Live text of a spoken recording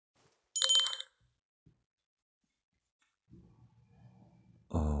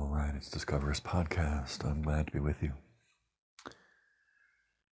It's Discover's podcast. I'm glad to be with you.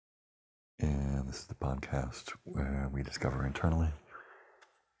 And this is the podcast where we discover internally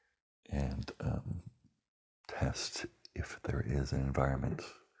and test if there is an environment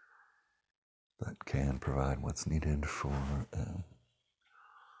that can provide what's needed for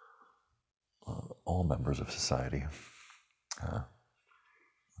all members of society.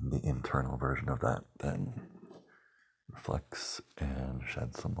 The internal version of that then reflects and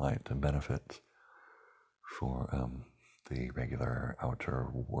sheds some light and benefit for the regular outer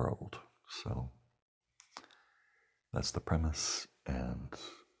world. So that's the premise, and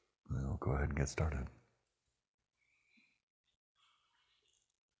we'll go ahead and get started.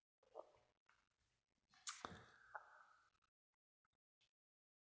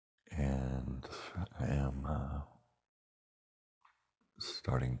 And I am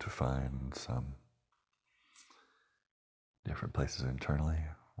starting to find some different places internally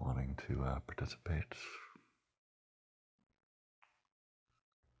wanting to participate.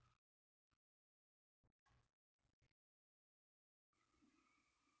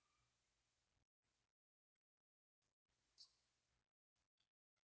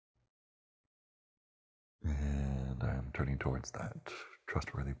 And I'm turning towards that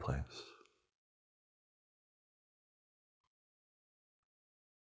trustworthy place.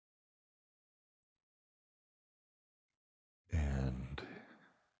 And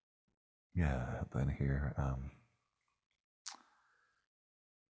yeah, then here,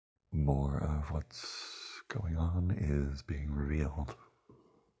 more of what's going on is being revealed.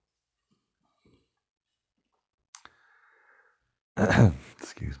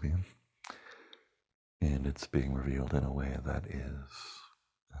 Excuse me. And it's being revealed in a way that is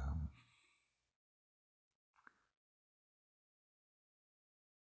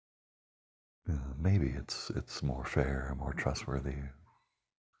maybe it's more fair, more trustworthy.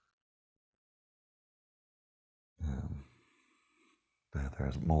 Um, that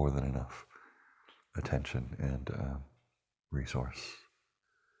there's more than enough attention and resource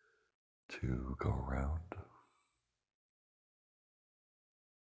to go around.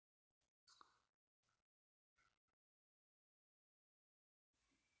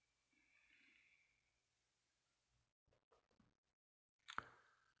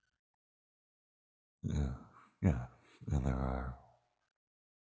 Yeah, yeah, and there are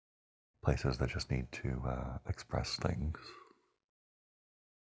places that just need to express things.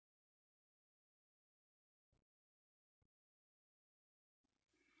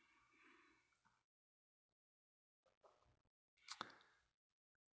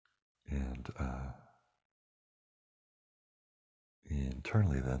 And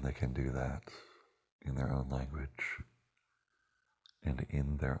internally, then they can do that in their own language and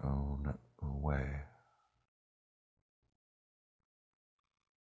in their own way.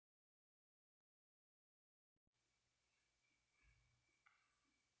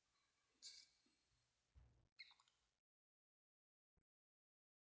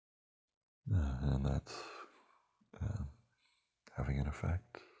 And that's uh, having an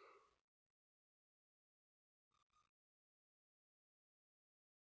effect.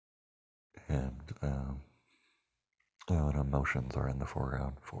 And and emotions are in the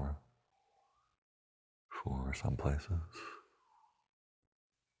foreground for some places.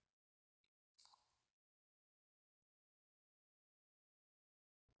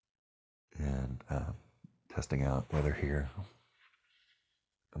 And testing out whether here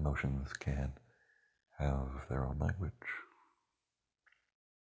emotions can have their own language.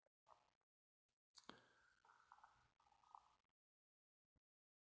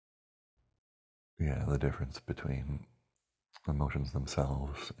 Yeah, the difference between emotions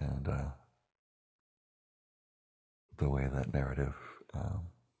themselves and the way that narrative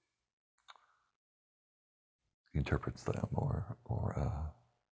interprets them or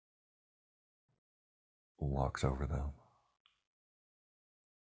walks over them.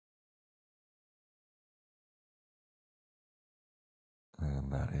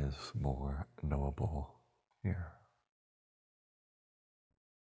 And that is more knowable here.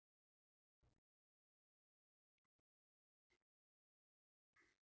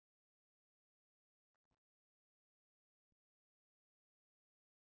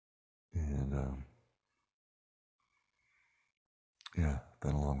 And yeah,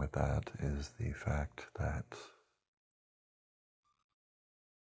 then along with that is the fact that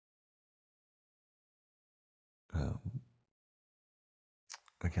um,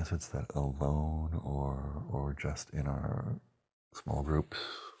 I guess it's that alone or just in our small groups,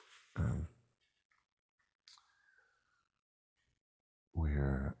 um,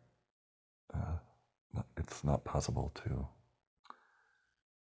 we're it's not possible to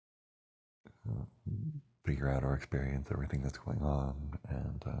figure out or experience everything that's going on,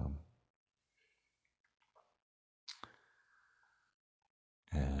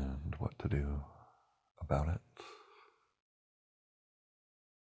 and what to do about it.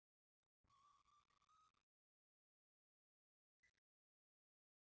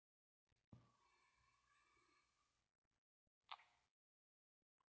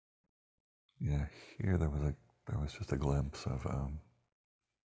 Yeah, here there was just a glimpse of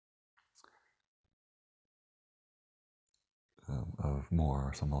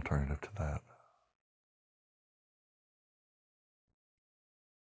more, some alternative to that.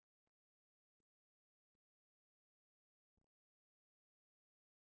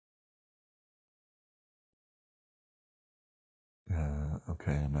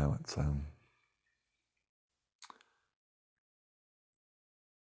 Okay, and now it's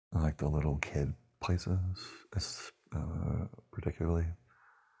like the little kid places, particularly,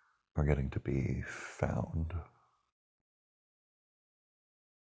 are getting to be found.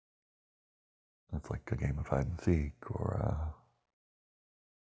 It's like a game of hide and seek, or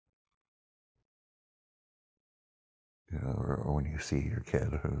when you see your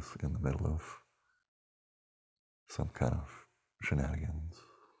kid who's in the middle of some kind of shenanigans.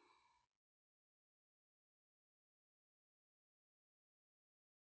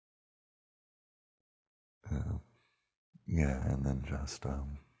 Uh, yeah, and then just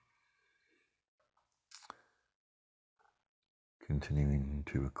continuing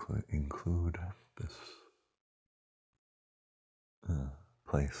to include this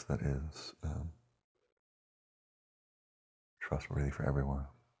place that is trustworthy for everyone,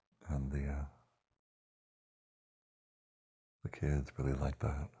 and the kids really like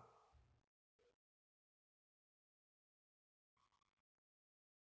that.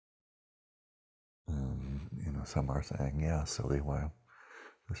 Some are saying, "Yeah, silly, why?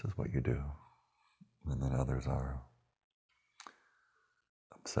 This is what you do," and then others are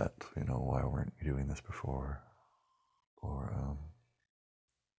upset. Why weren't you doing this before? Or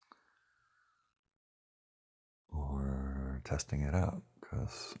testing it out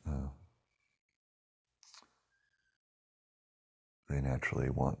because they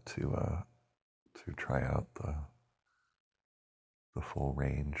naturally want to try out the full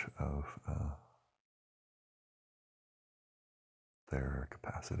range of their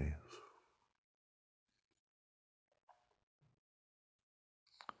capacities.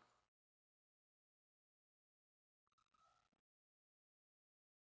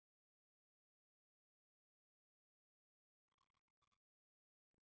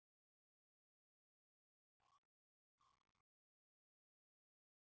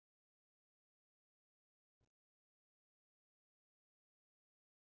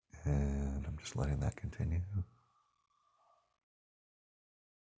 And I'm just letting that continue.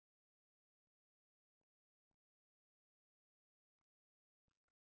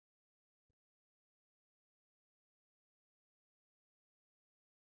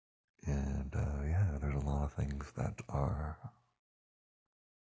 And yeah, there's a lot of things that are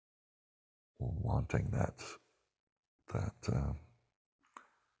wanting that that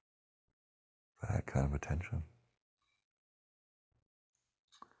kind of attention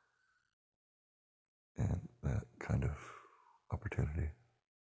and that kind of opportunity.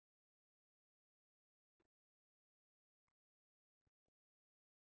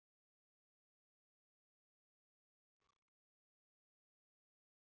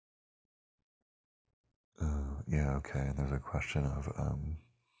 Yeah, okay. And there's a question of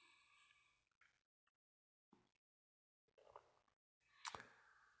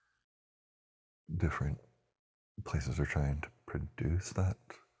different places are trying to produce that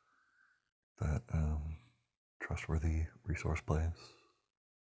trustworthy resource place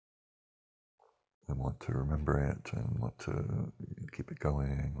and want to remember it and want to keep it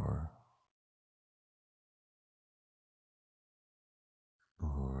going, or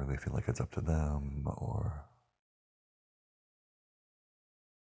they feel like it's up to them, or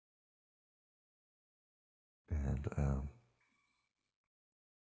and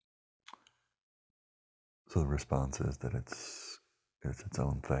so the response is that it's its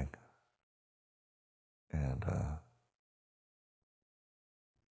own thing, and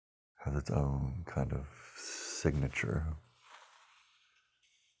has its own kind of signature,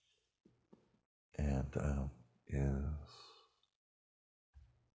 and is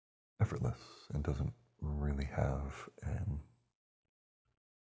effortless and doesn't really have an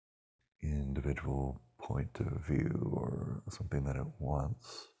individual point of view or something that it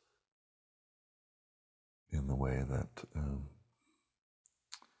wants in the way that the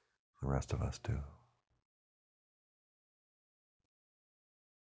rest of us do.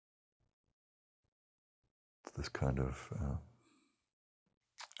 this kind of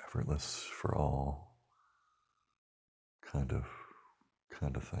effortless for all kind of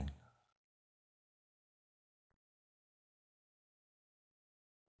thing.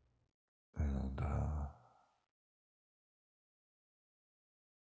 And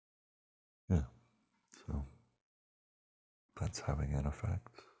yeah, so that's having an effect.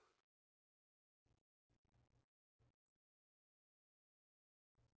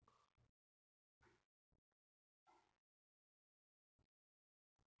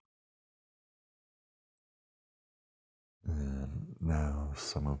 And now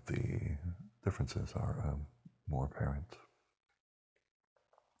some of the differences are more apparent.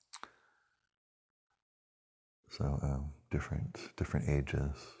 So different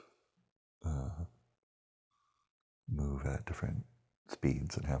ages move at different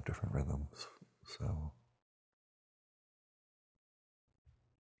speeds and have different rhythms. So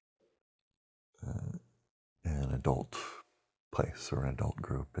an adult place or an adult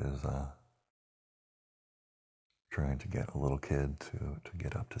group is trying to get a little kid to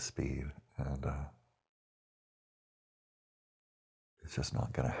get up to speed, and it's just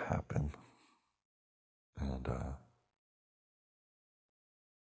not going to happen. And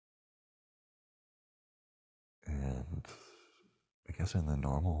I guess in the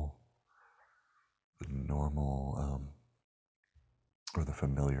normal or the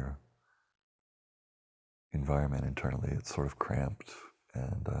familiar environment internally, it's sort of cramped,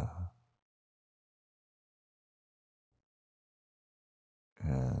 and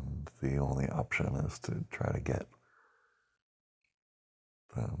the only option is to try to get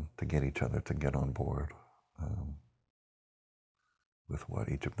them to get each other to get on board with what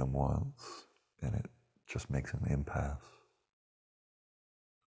each of them wants, and it just makes an impasse.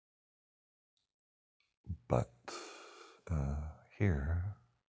 But here,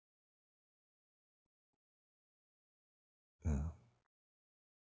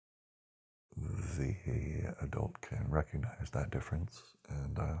 the adult can recognize that difference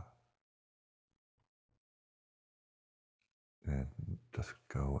and just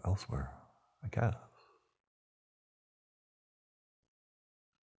go elsewhere, I guess.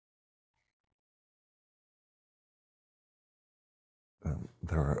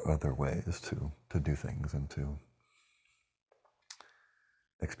 There are other ways to do things and to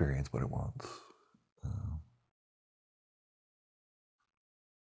experience what it wants.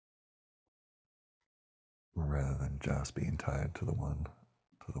 Rather than just being tied to the one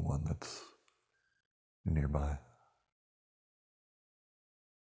that's nearby.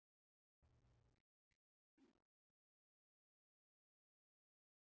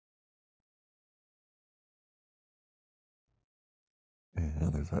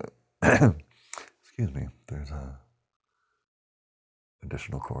 And there's a excuse me, there's a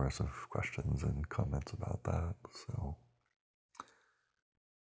additional chorus of questions and comments about that, so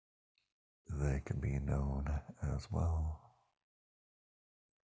they can be known as well.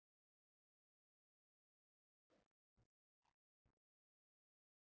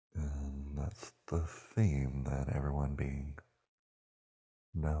 And that's the theme, that everyone being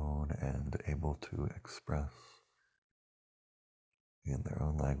known and able to express in their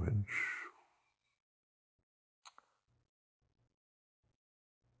own language.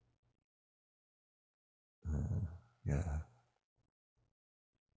 Yeah.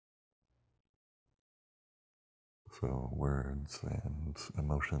 So words and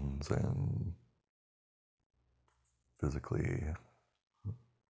emotions and physically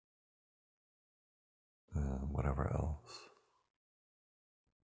whatever else.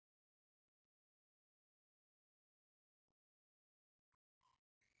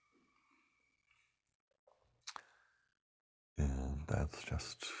 And that's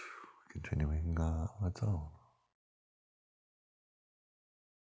just continuing on its own.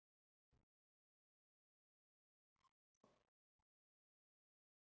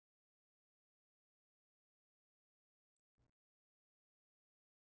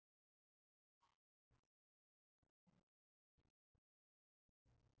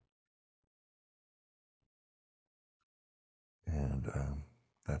 And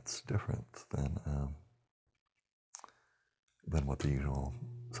that's different than what the usual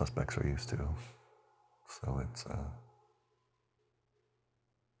suspects are used to. So it's they're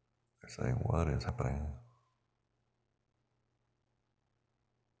saying, "What is happening?"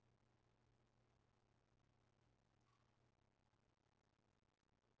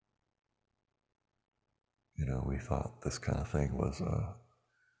 We thought this kind of thing was a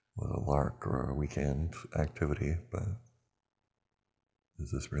lark or a weekend activity, but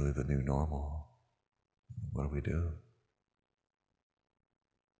is this really the new normal? What do we do?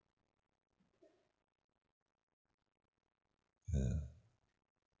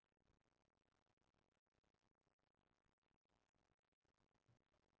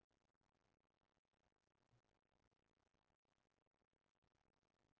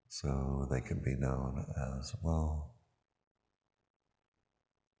 so they can be known as well,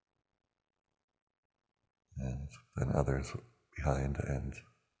 and then others behind and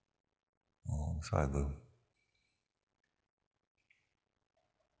alongside them.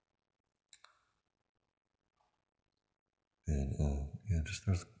 And just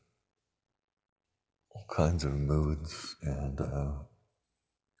there's all kinds of moods and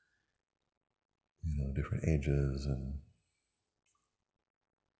different ages and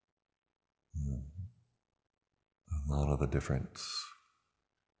a lot of the different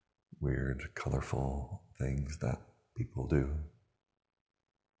weird, colorful things that people do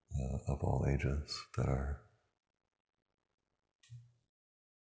of all ages that are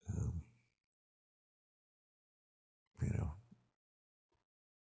um, you know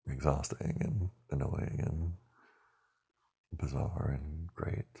exhausting and annoying and bizarre and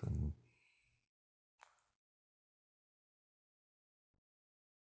great and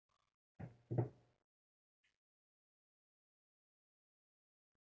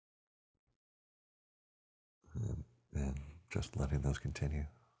just letting those continue.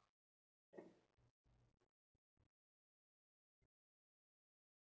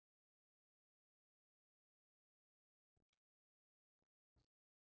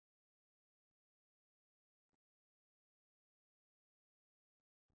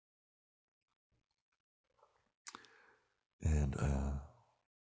 And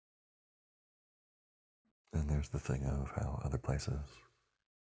and there's the thing of how other places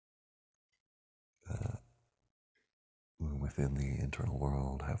uh, within the internal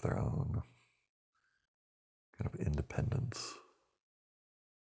world have their own kind of independence,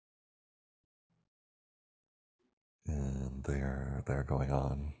 and they're going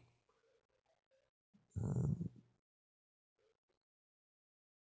on, um,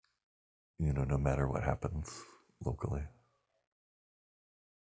 no matter what happens locally.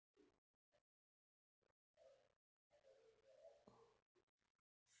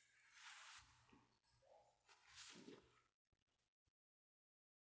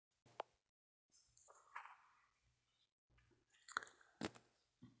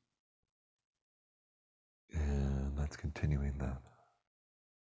 And that's continuing that.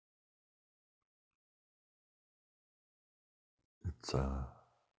 It's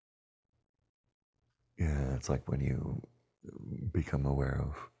yeah, it's like when you become aware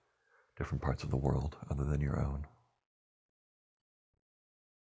of different parts of the world other than your own.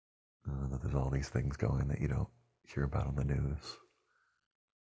 That there's all these things going that you don't hear about on the news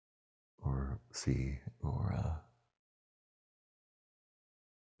or see, or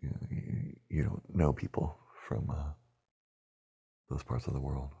you don't know people from those parts of the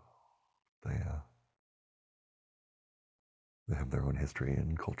world. They have their own history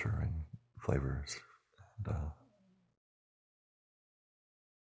and culture and flavors, and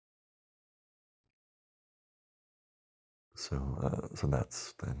so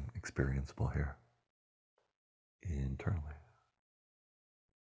that's then experienceable here internally,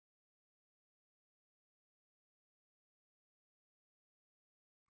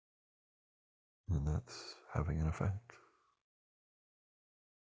 and that's having an effect.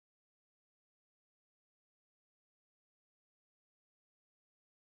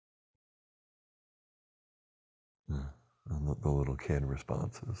 Yeah. And the little kid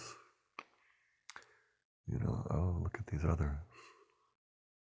response is, oh, look at these others.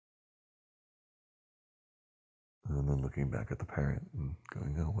 And then looking back at the parent and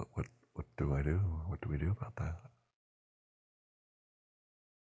going, oh, what do I do? What do we do about that?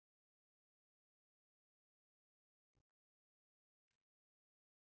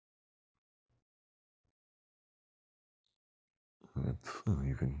 And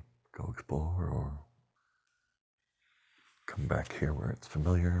you can go explore or come back here where it's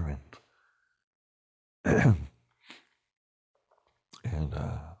familiar and and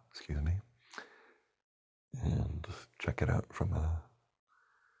excuse me, and check it out from a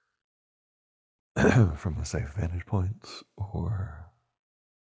from a safe vantage point, or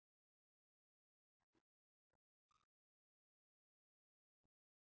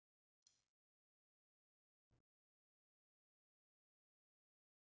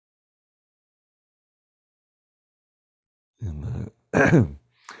and the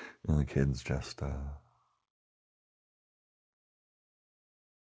and the kids just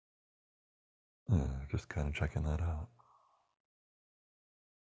kind of checking that out.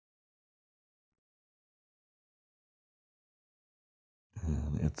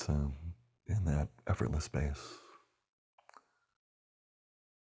 And it's in that effortless space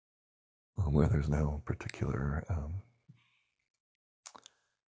where there's no particular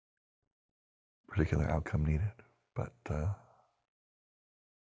outcome needed, but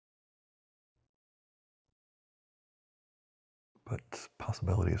but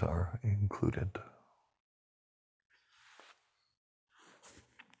possibilities are included.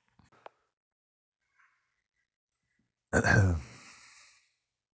 And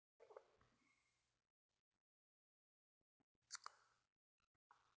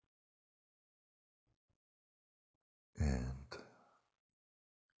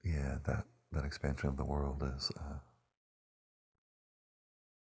yeah, that expansion of the world is,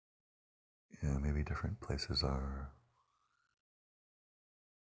 maybe different places are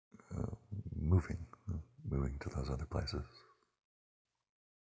uh, moving, moving to those other places.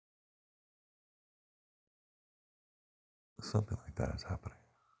 Something like that is happening.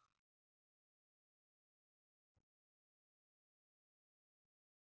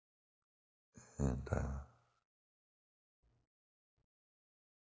 And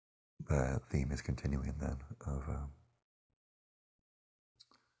that theme is continuing then of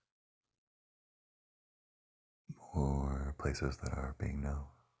more places that are being known.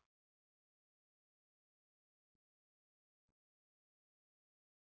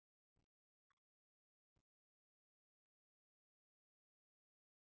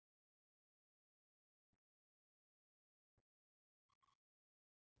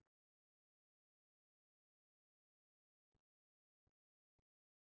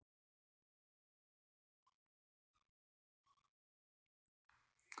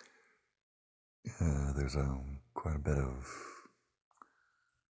 There's quite a bit of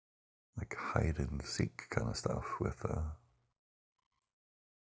like hide and seek kind of stuff with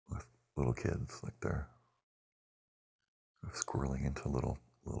little kids, like they're squirreling into little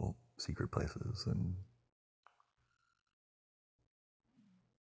secret places and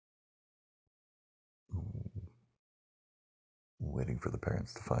waiting for the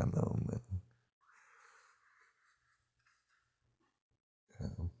parents to find them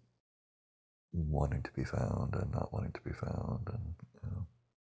and wanting to be found and not wanting to be found and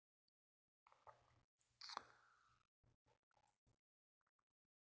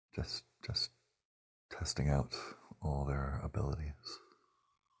just testing out all their abilities.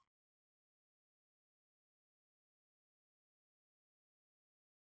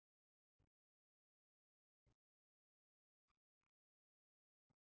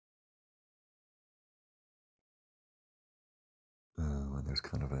 And there's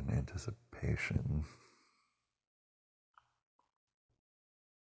kind of an anticipation.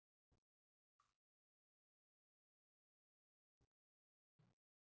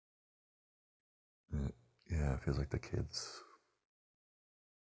 Uh, yeah, it feels like the kids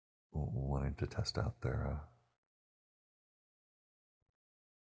wanting to test out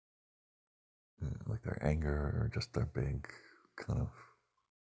like their anger or just their big kind of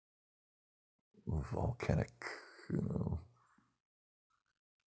volcanic, you know,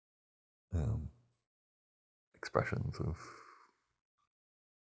 um, expressions of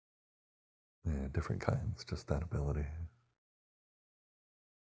different kinds. Just that ability.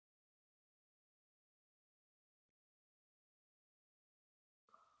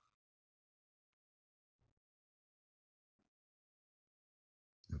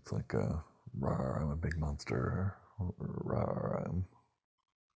 It's like a rawr, I'm a big monster. Rawr, I'm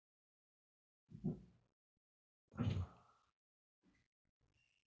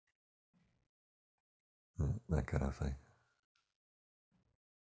that kind of thing.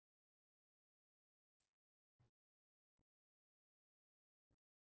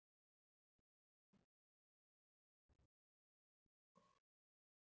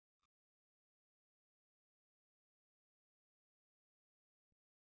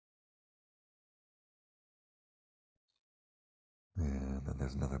 And then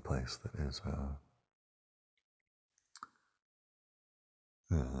there's another place that is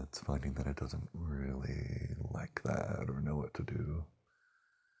it's finding that it doesn't really like that or know what to do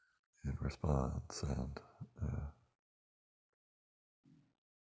in response, and uh,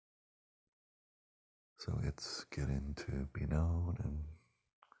 so it's getting to be known and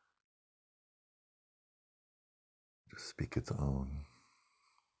just speak its own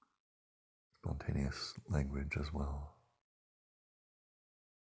spontaneous language as well.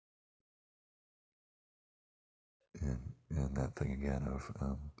 And that thing again of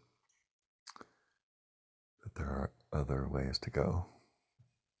that there are other ways to go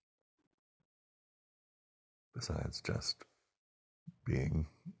besides just being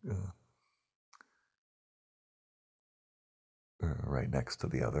uh, right next to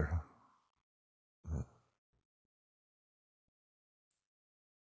the other. Uh,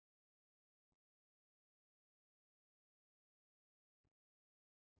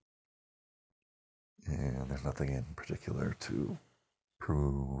 and there's nothing in particular to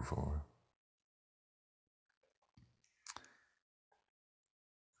prove or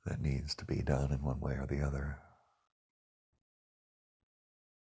that needs to be done in one way or the other.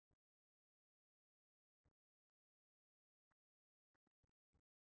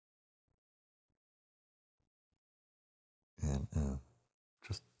 And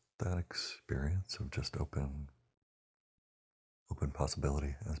just that experience of just open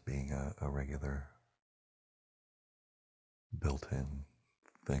possibility as being a regular built-in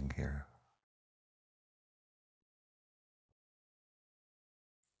thing here.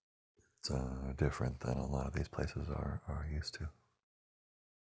 It's different than a lot of these places are used to.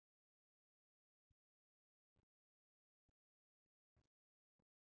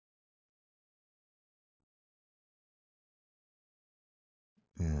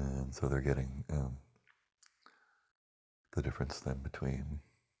 And so they're getting the difference then between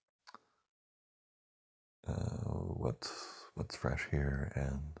what's fresh here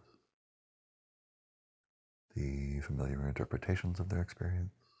and the familiar interpretations of their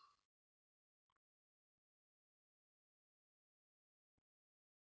experience.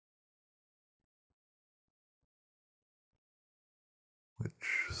 Which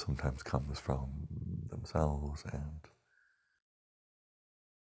sometimes comes from themselves and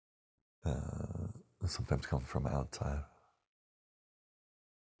sometimes comes from outside.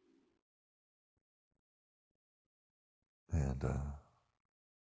 And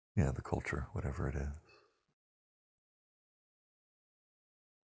yeah, the culture, whatever it is,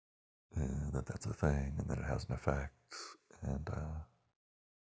 that's a thing and that it has an effect. And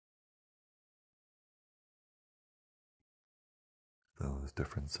those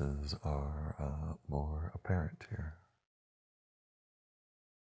differences are more apparent here.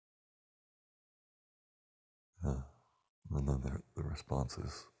 Uh, and then the response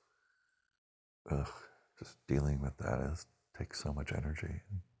is, ugh, just dealing with that takes so much energy.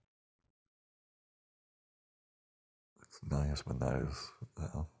 It's nice when that is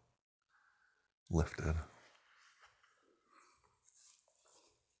lifted.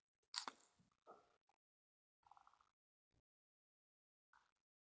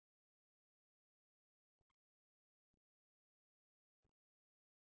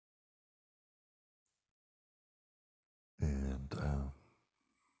 And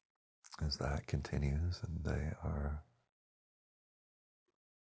as that continues and they are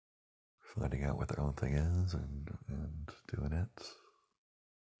finding out what their own thing is and doing it,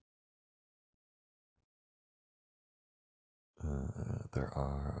 there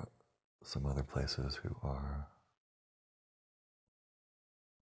are some other places who are,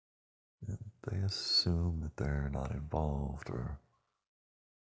 they assume that they're not involved or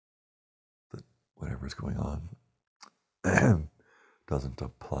that whatever's going on doesn't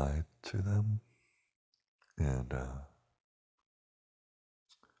apply to them. And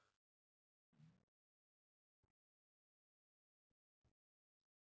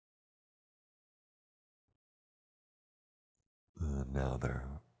now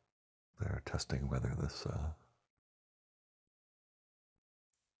they're testing whether this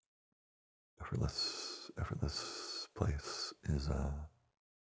effortless place is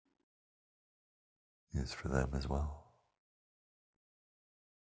for them as well.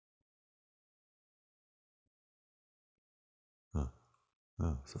 Huh.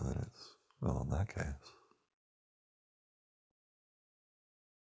 Oh, so then it's, well, in that case,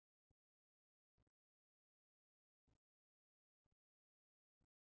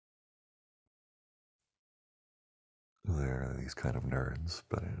 they're these kind of nerds,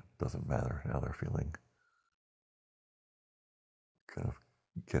 but it doesn't matter. Now they're feeling kind of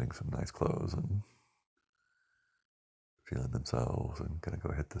getting some nice clothes and feeling themselves and gonna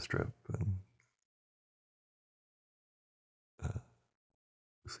go hit the strip and uh,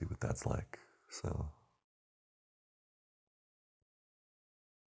 see what that's like. So,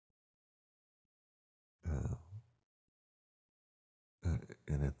 uh,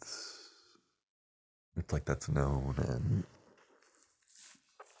 and it's like that's known and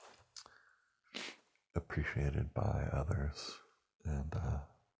appreciated by others, and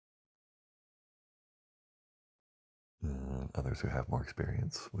others who have more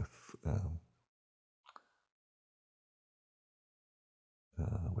experience with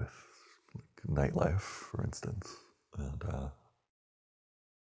like nightlife, for instance, and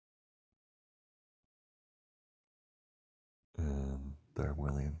they're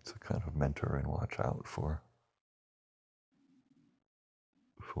willing to kind of mentor and watch out for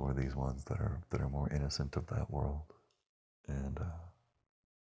these ones that are more innocent of that world, and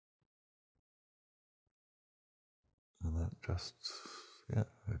that just, yeah,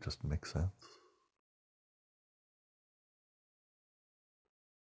 it just makes sense.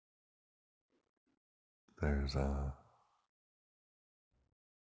 There's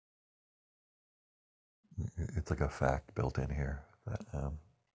It's like a fact built in here that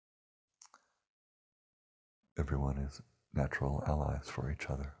everyone is natural allies for each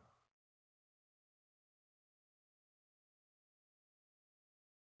other.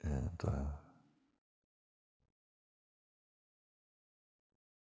 And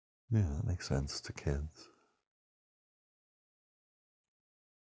yeah, that makes sense to kids.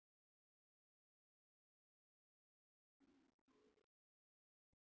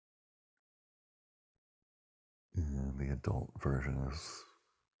 And the adult version is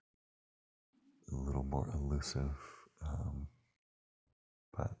a little more elusive,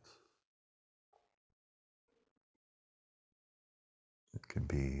 but it can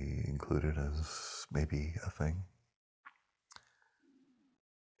be included as maybe a thing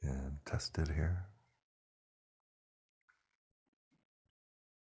and tested here.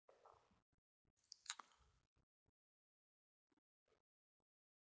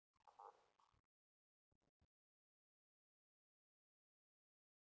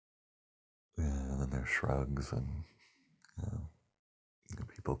 And then there's shrugs and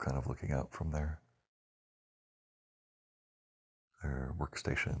people kind of looking out from their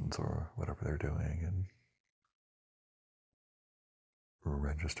workstations or whatever they're doing and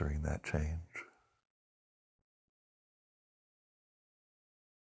registering that change.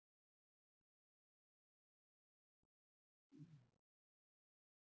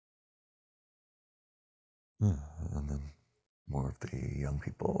 Yeah, and then more of the young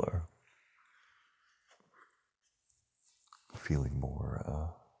people are feeling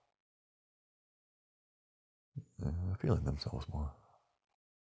more, feeling themselves more.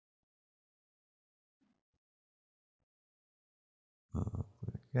 Uh,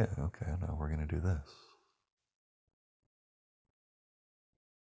 yeah, okay, now we're going to do this.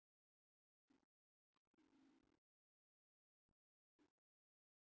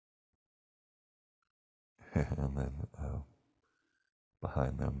 And then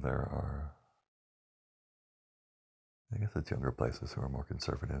behind them there are, I guess it's younger places who are more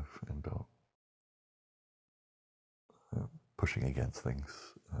conservative and don't pushing against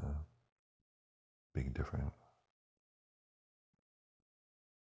things being different.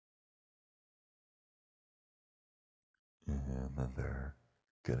 And then they're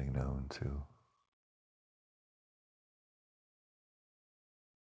getting known to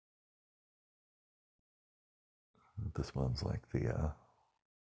this one's like the uh,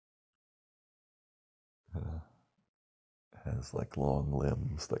 has like long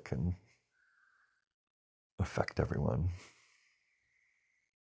limbs that can affect everyone,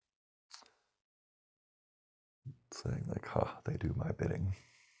 saying like, "Ha, they do my bidding."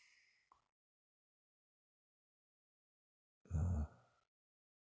 Uh,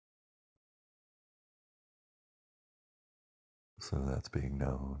 so that's being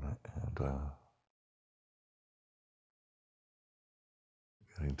known and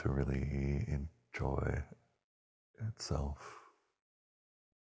getting to really enjoy itself.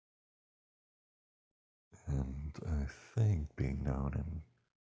 And I think being known and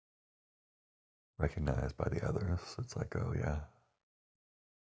recognized by the others, it's like, oh yeah,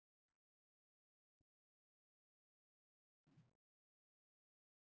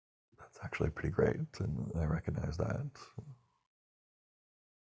 that's actually pretty great, and I recognize that.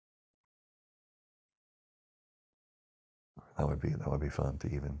 That would be fun to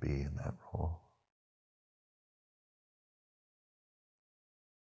even be in that role.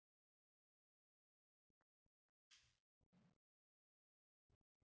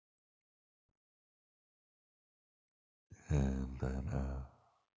 And then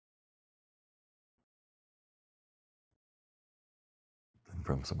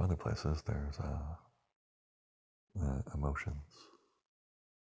from some other places, there's emotions,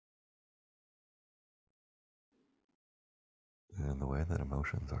 and the way that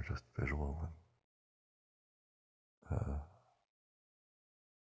emotions are just uh,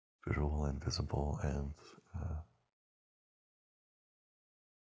 visual and visible and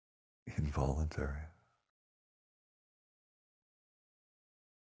involuntary.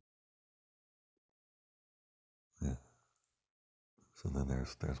 Yeah. So then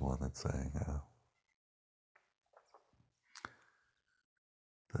there's one that's saying that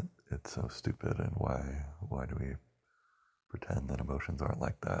it's so stupid, and why do we pretend that emotions aren't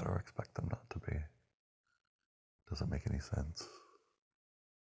like that or expect them not to be? Doesn't make any sense.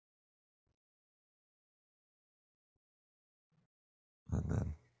 And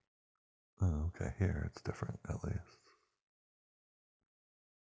then, oh, okay, here it's different at least.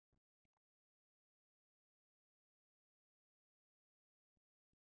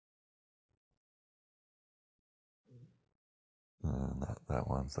 And that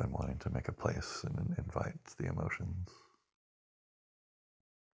one's then wanting to make a place and invite the emotions.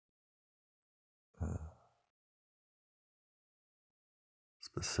 Uh,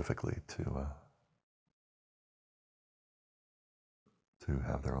 Specifically to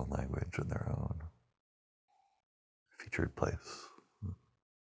have their own language and their own featured place.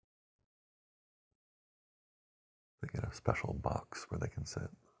 They get a special box where they can sit.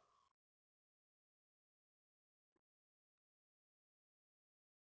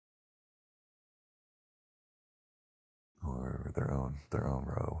 Or their own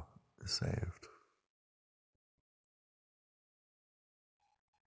row is saved.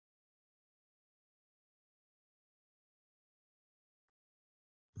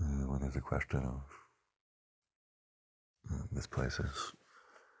 When there's a question of this place is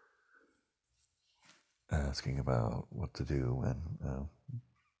asking about what to do when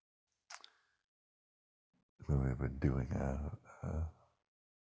we've been doing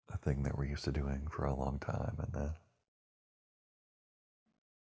a thing that we're used to doing for a long time, and then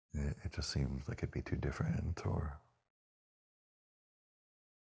it just seems like it'd be too different, or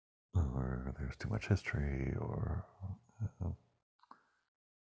there's too much history, or uh,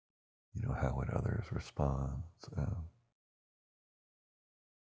 how would others respond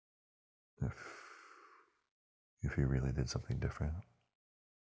if if you really did something different,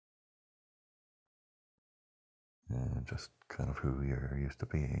 and just kind of who you're used to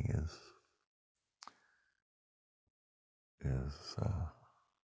being is uh,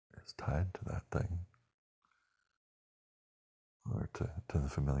 is tied to that thing, or to the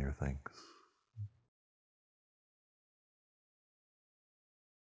familiar things.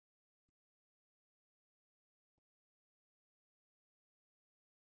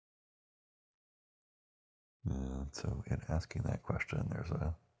 And so in asking that question, there's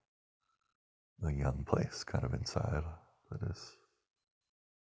a young place kind of inside that is,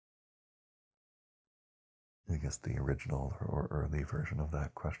 I guess, the original or early version of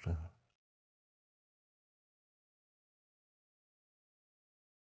that question.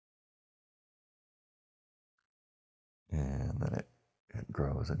 And then it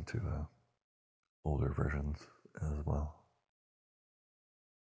grows into older versions as well.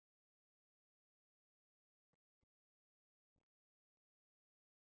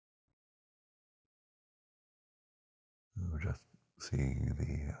 We're just seeing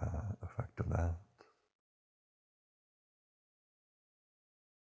the effect of that.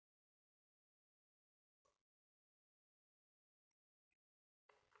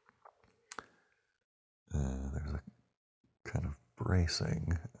 There's a kind of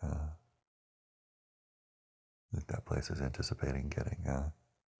bracing. I think that place is anticipating getting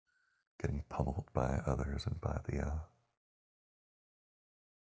pummeled by others and by the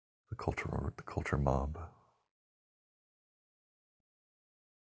culture mob.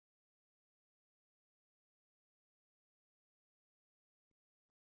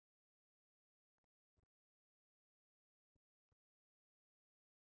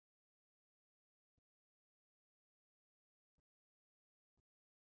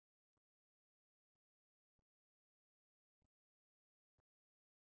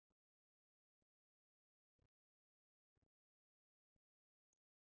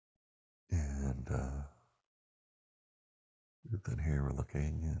 And then here we're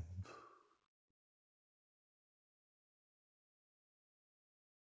looking, and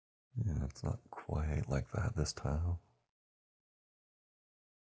yeah, it's not quite like that this time.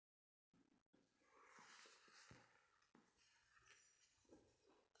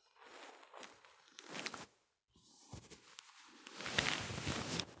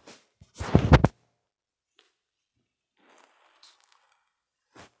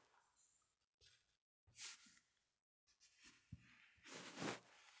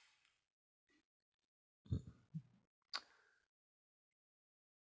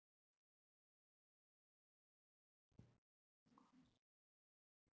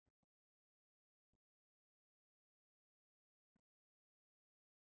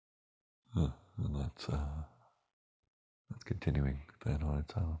 And that's continuing then on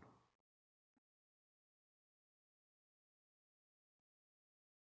its own.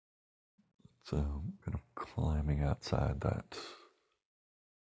 So kind of climbing outside that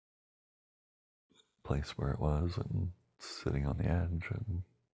place where it was and sitting on the edge and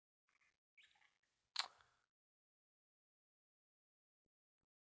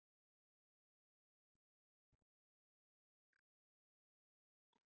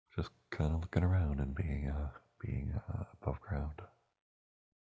just kind of looking around and being above ground.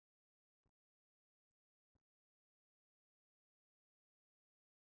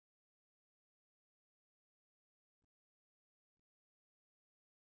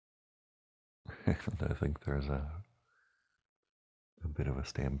 And I think there's a bit of a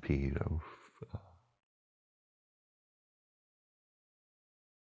stampede of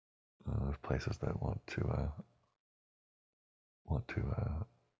places that want to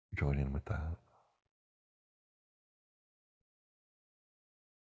join in with that.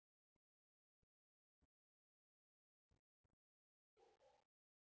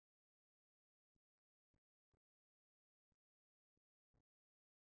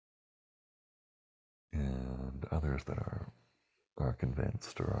 And others that are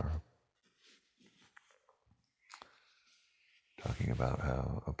convinced or are talking about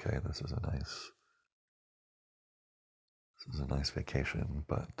how, okay, this is a nice vacation,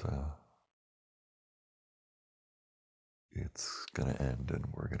 but it's gonna end and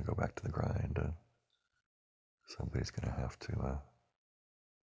we're gonna go back to the grind, and somebody's gonna have to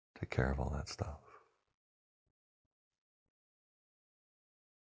take care of all that stuff.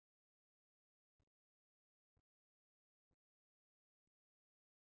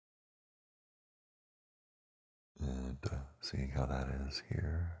 And seeing how that is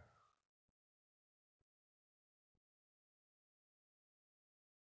here.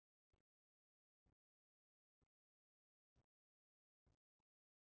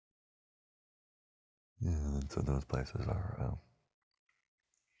 And so those places are, I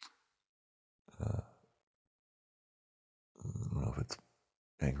don't know if it's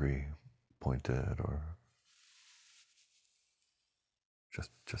angry, pointed, or just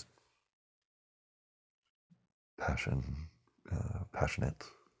passionate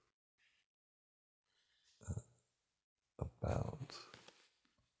about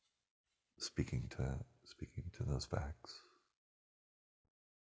speaking to those facts.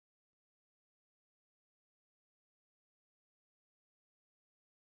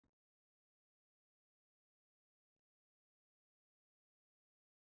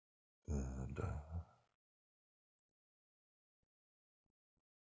 And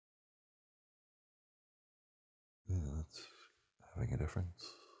yeah, that's having a difference.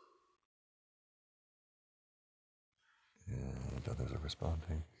 And others are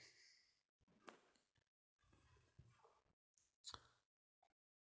responding.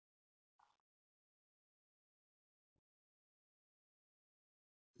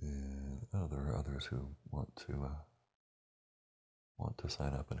 And there are others who want to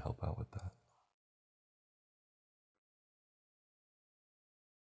sign up and help out with that.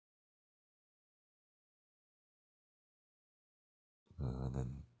 And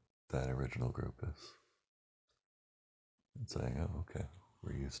then that original group is saying, "Oh, okay,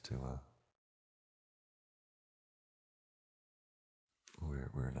 we're used to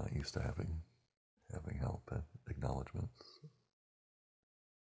we're not used to having help and acknowledgments."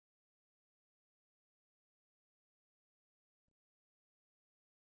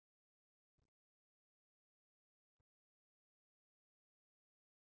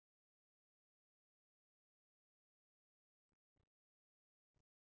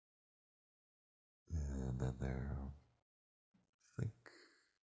 And then they're, I think,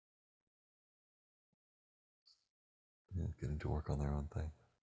 yeah, getting to work on their own thing.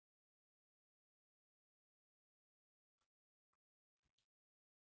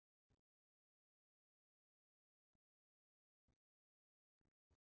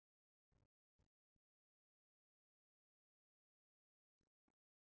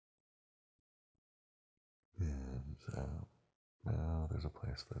 And now there's a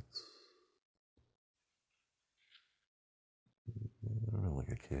place that's, I don't know,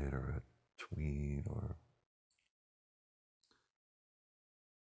 like a kid or a tween or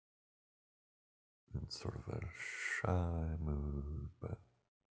in sort of a shy mood, but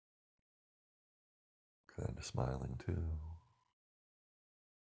kind of smiling too.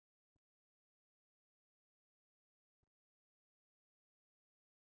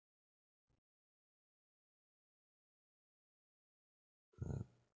 Uh,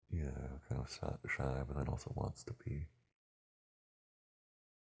 yeah, kind of shy, but then also wants to be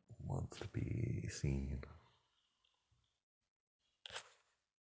seen.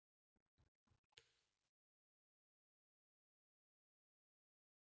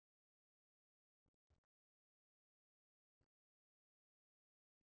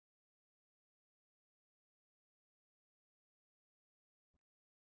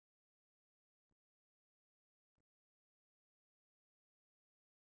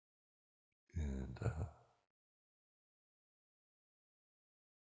 And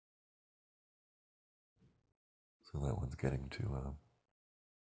so that one's getting to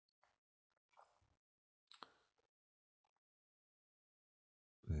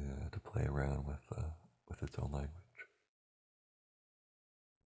play around with its own language.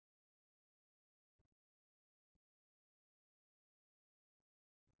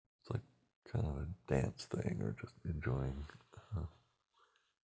 kind of a dance thing, or just uh,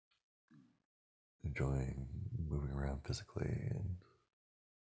 enjoying moving around physically and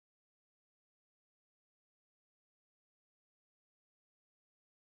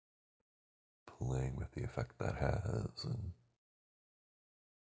playing with the effect that has and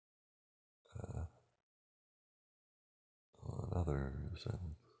uh, on others,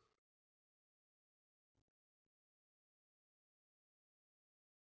 and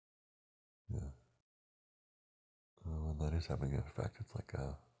yeah, when that is having an effect, it's like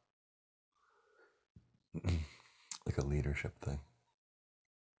a like a leadership thing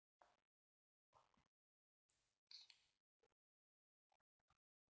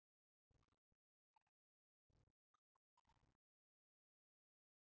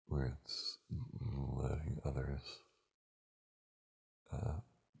where it's letting others uh,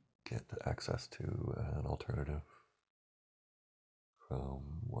 get access to an alternative from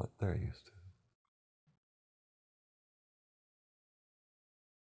what they're used to.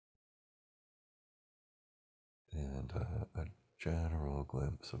 And a general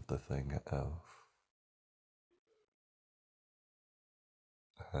glimpse of the thing of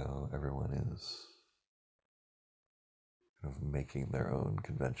how everyone is kind of making their own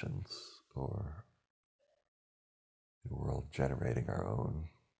conventions, or we're all generating our own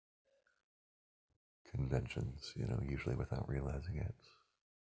conventions, usually without realizing it.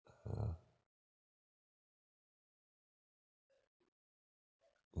 Uh,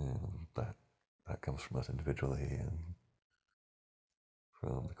 and that comes from us individually, and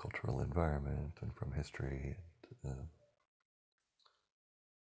from the cultural environment, and from history. And,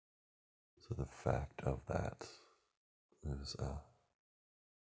 so the fact of that is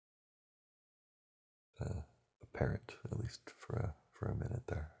apparent, at least for a minute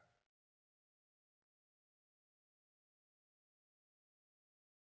there.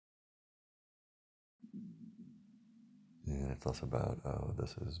 And it's less about, oh,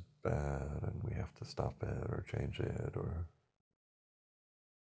 this is bad and we have to stop it or change it, or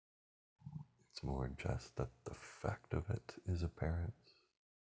it's more just that the fact of it is apparent,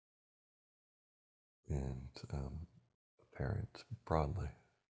 and apparent broadly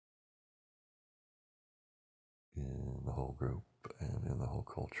in the whole group and in the whole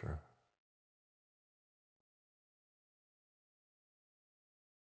culture.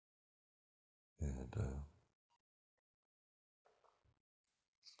 And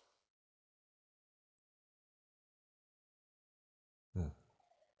yeah,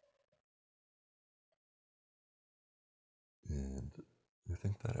 and I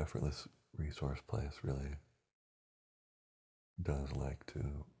think that effortless resource place really does like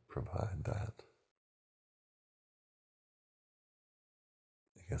to provide that.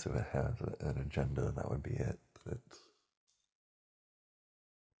 I guess if it has an agenda, that would be it. But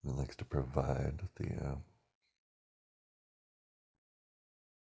it likes to provide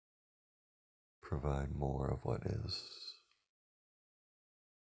more of what is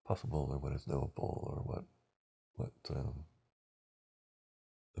possible, or what is knowable, or what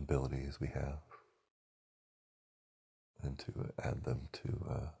abilities we have, and to add them to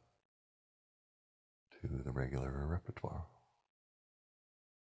the regular repertoire.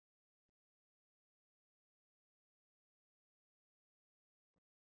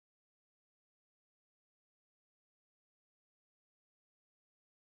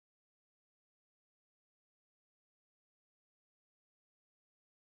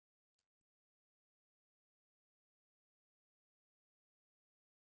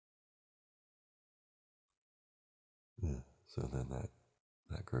 Yeah. So then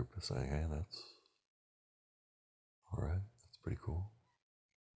that group is saying, hey, that's all right. That's pretty cool.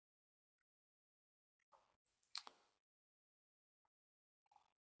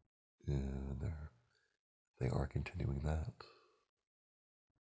 And they are continuing that.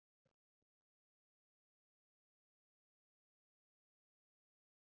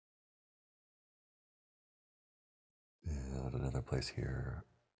 And another place here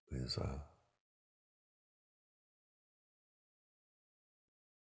is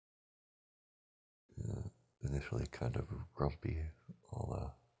initially kind of grumpy.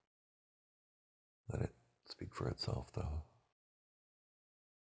 I'll let it speak for itself, though.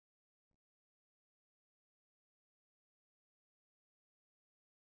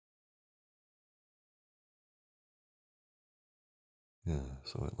 Yeah,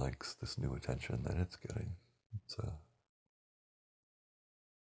 so it likes this new attention that it's getting. It's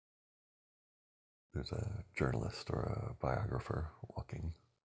there's a journalist or a biographer walking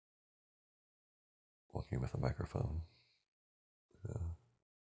with a microphone, uh,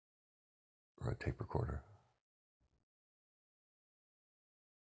 or a tape recorder,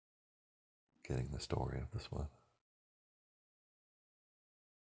 getting the story of this one.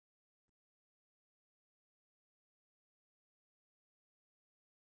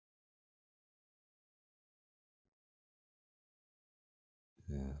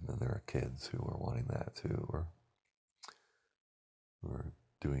 Yeah, and then there are kids who are wanting that too, or who are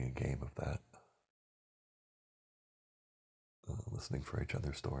doing a game of that, listening for each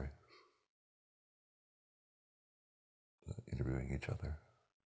other's story, interviewing each other.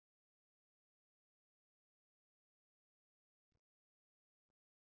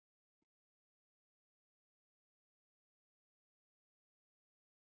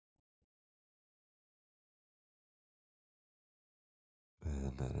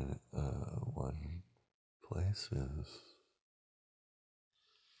 And then one place is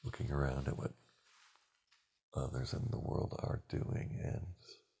looking around at what others in the world are doing and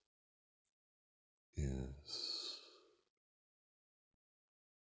is,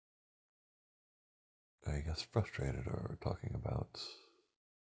 I guess, frustrated or talking about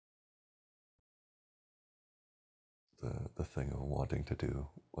the thing of wanting to do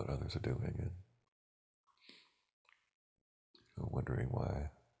what others are doing and wondering why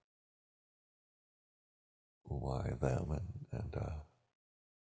them and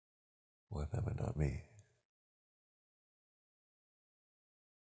why them and not me.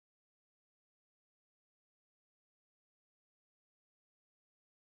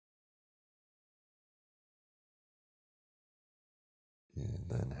 And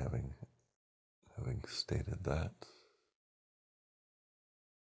then having stated that,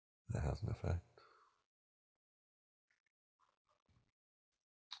 that has an effect.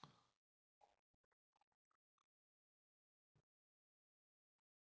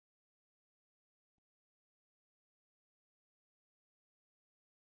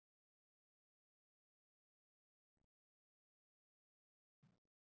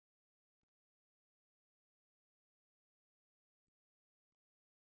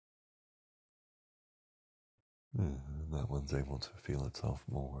 Yeah, and that one's able to feel itself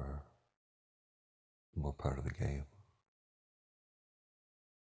more part of the game,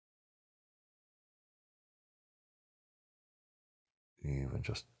 even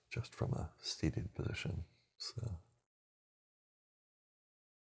just from a seated position. So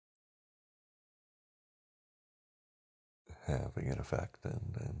having an effect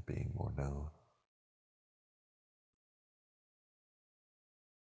and being more known.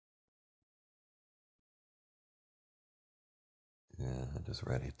 Yeah, and just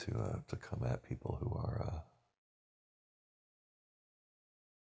ready to come at people who are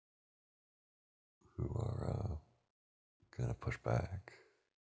gonna push back.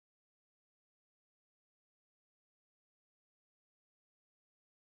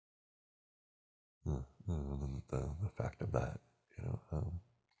 The fact of that,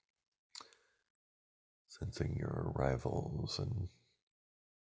 sensing your rivals and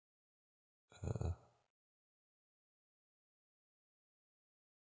uh,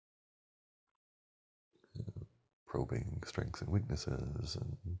 probing strengths and weaknesses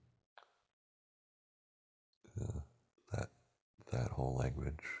and uh, that that whole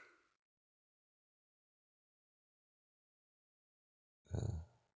language. Uh,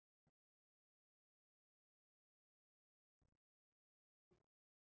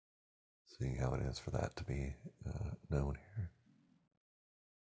 Seeing how it is for that to be known here.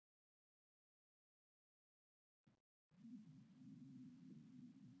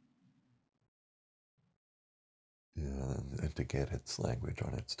 Yeah, and to get its language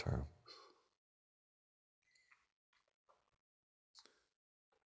on its terms.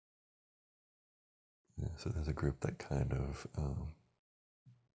 Yeah, so there's a group that kind of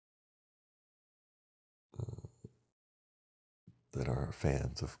that are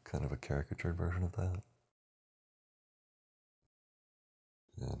fans of kind of a caricatured version of that,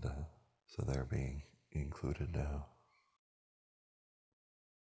 and so they're being included now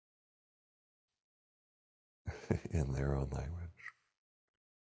in their own language.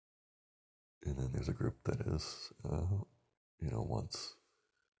 And then there's a group that is, wants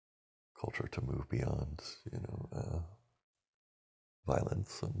culture to move beyond,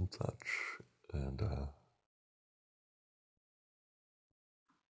 violence and such, and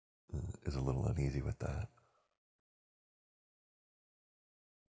is a little uneasy with that.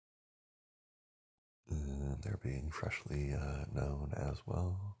 And they're being freshly known as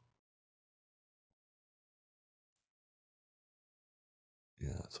well.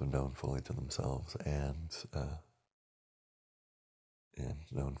 Yeah, so known fully to themselves and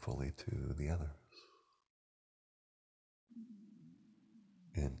known fully to the others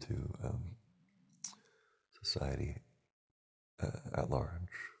and to society at large.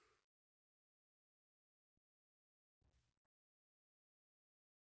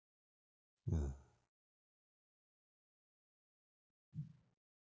 Yeah.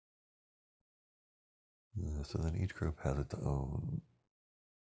 So then each group has its own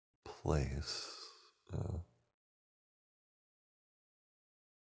place uh,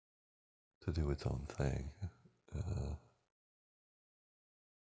 to do its own thing. Uh,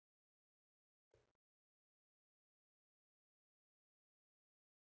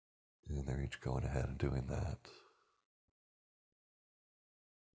 and they're each going ahead and doing that.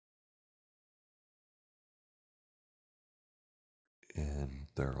 And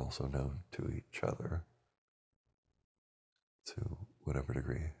they're also known to each other to whatever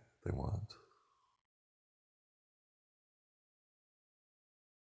degree they want.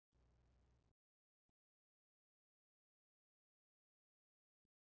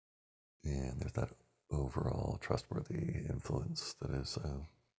 And there's that overall trustworthy influence that is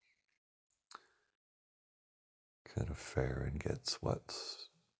kind of fair and gets what's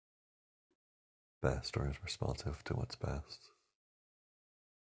best or is responsive to what's best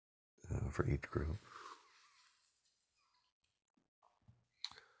for each group.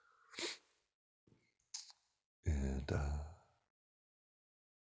 And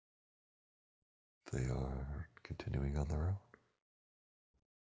they are continuing on their own.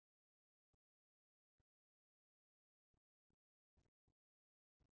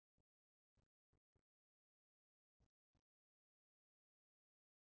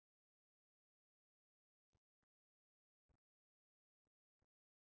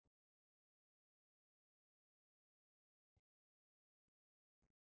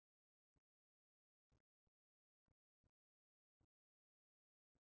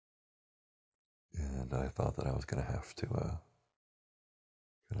 And I thought that I was going to have to kind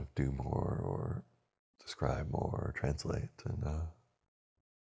of do more or describe more or translate, and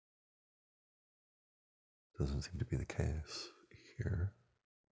doesn't seem to be the case here.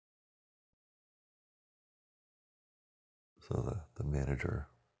 So the manager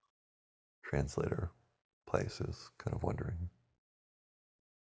translator place is kind of wondering,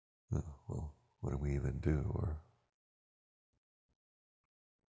 well, what do we even do? Or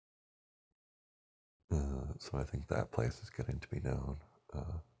so I think that place is getting to be known,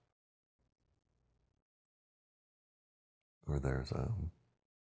 or there's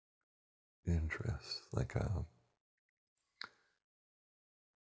interest, like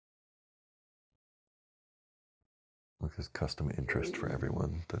this custom interest for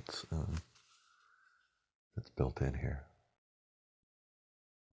everyone that's built in here.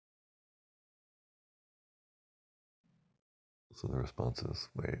 So the response is,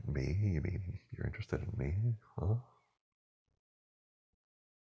 wait, me? You mean you're interested in me? Huh?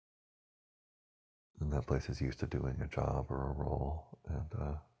 And that place is used to doing a job or a role,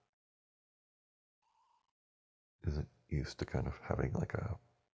 and isn't used to kind of having like a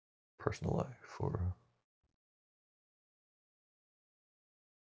personal life or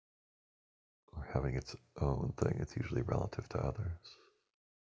having its own thing. It's usually relative to others.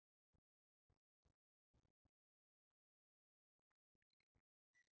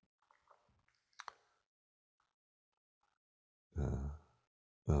 Uh,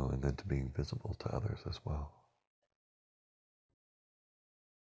 oh, and then to being visible to others as well.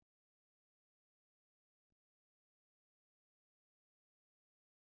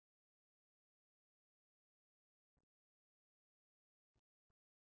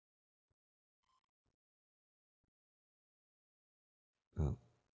 Uh,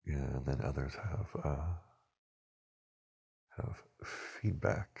 yeah, and then others have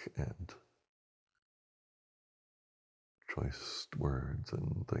feedback and choice words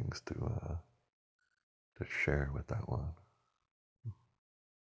and things to share with that one.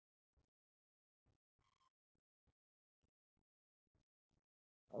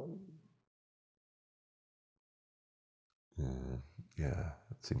 And yeah,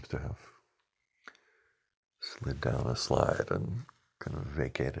 it seems to have slid down a slide and kind of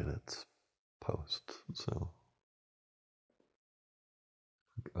vacated its post. So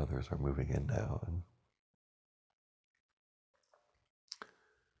others are moving in now and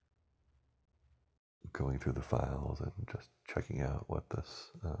going through the files and just checking out what the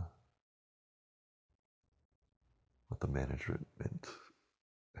management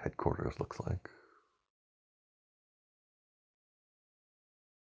headquarters looks like.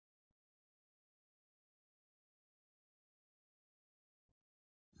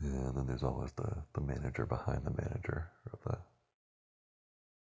 And then there's always the manager behind the manager, or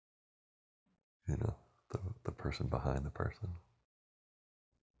you know, the person behind the person.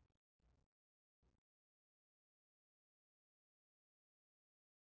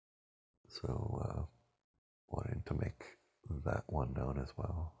 So wanting to make that one known as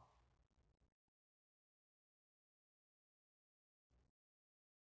well.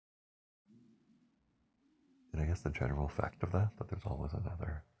 I guess the general fact of that there's always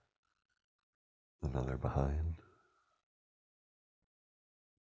another behind.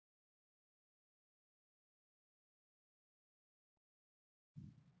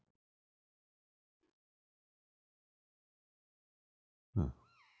 Hmm.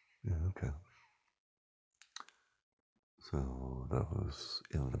 Yeah, okay. So those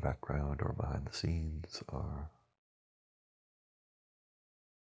in the background or behind the scenes are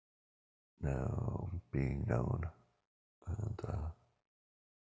now being known and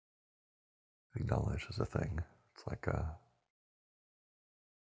acknowledged as a thing. It's like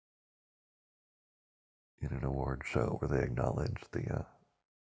in an award show where they acknowledge the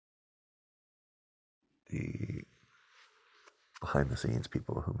behind the scenes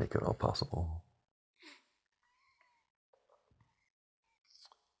people who make it all possible.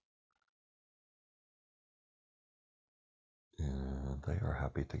 And they are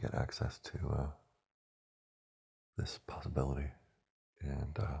happy to get access to this possibility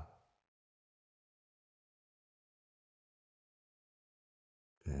and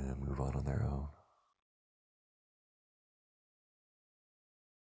move on their own.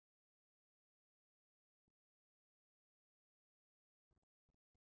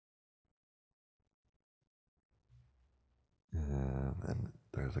 And then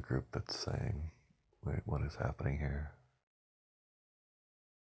there's a group that's saying, wait, what is happening here?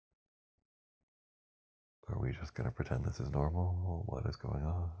 Are we just going to pretend this is normal? What is going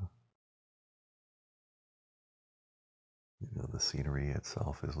on? You know, the scenery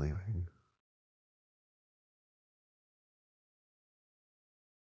itself is leaving.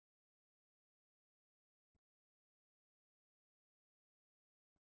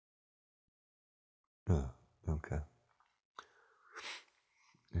 Okay.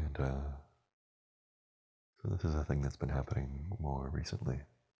 And so this is a thing that's been happening more recently.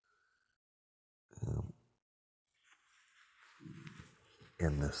 Um,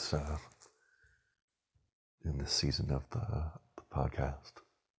 in this season of the podcast,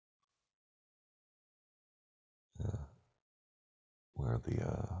 uh, where the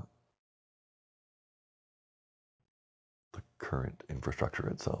current infrastructure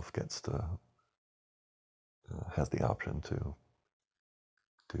itself gets to has the option to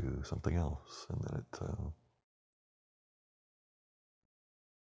do something else, and then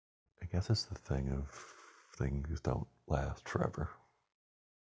I guess it's the thing of things don't last forever,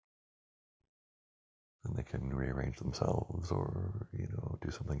 and they can rearrange themselves, or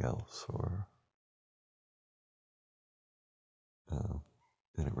do something else, or uh,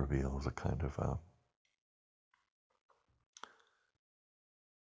 and it reveals a kind of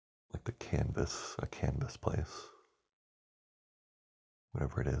like a canvas place,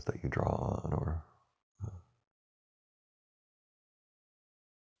 whatever it is that you draw on, or uh,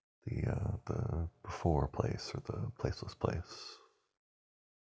 the before place or the placeless place,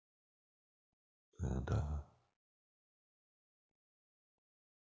 and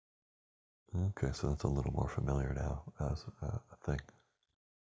okay, so that's a little more familiar now as a thing.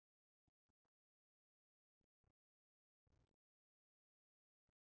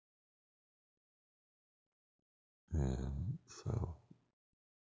 And so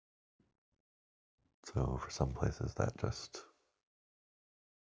for some places that just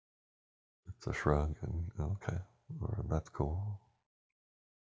it's a shrug and okay, or that's cool.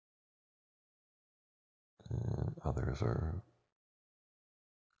 And others are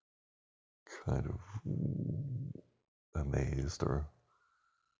kind of amazed or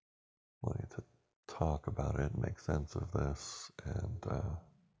wanting to talk about it and make sense of this, and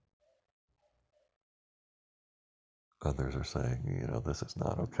others are saying, this is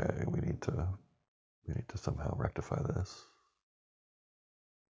not okay. We need to somehow rectify this,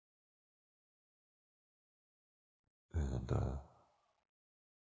 and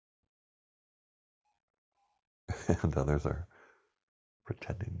and others are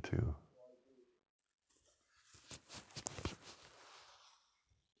pretending to.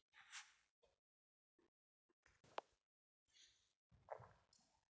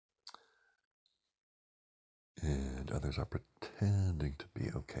 And others are pretending to be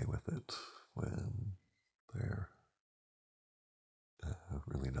okay with it when they're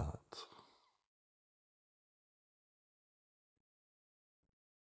really not.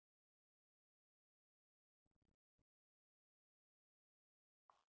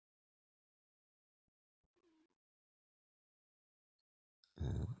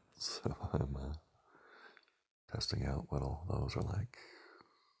 And so I'm testing out what all those are like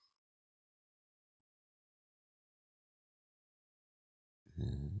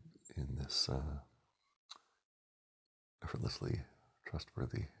in this effortlessly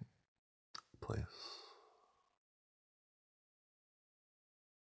trustworthy place.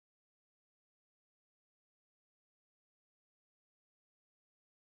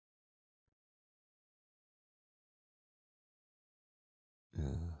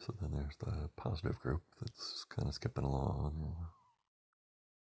 So then there's the positive group that's kind of skipping along,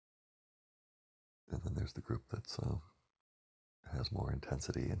 and then there's the group that's has more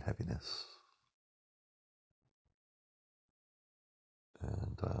intensity and heaviness,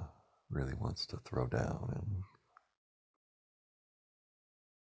 and really wants to throw down and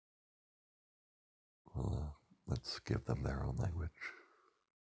well, let's give them their own language.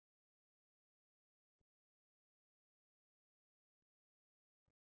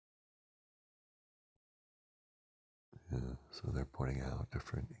 Yeah, so they're pointing out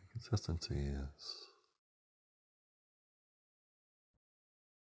different inconsistencies.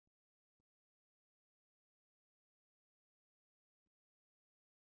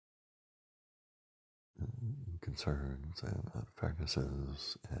 Concerns and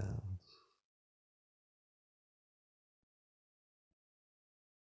unfairnesses,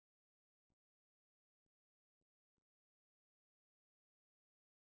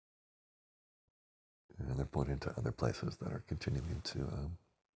 and they're pointing to other places that are continuing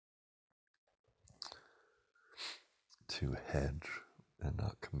to hedge and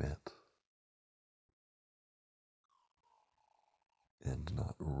not commit and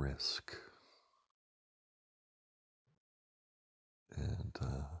not risk and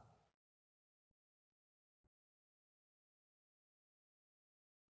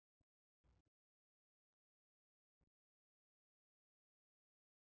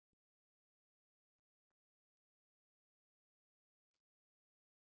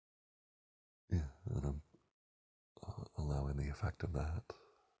yeah, and I'm allowing the effect of that.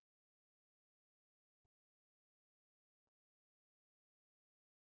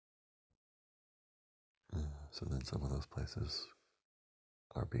 So then some of those places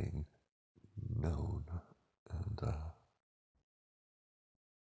are being known, and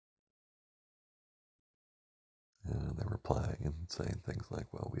they're replying and saying things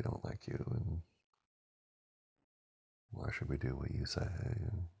like, "Well, we don't like you," and "Why should we do what you say?"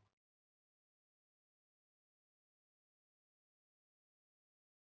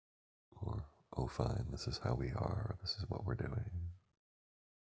 Or, "Oh, fine, this is how we are. This is what we're doing."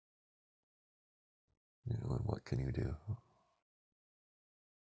 And what can you do?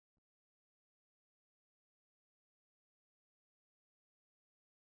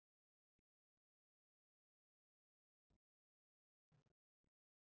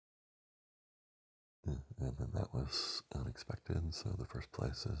 And then that was unexpected. So the first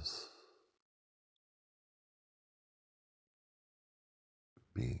place is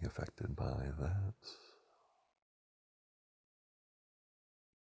being affected by that.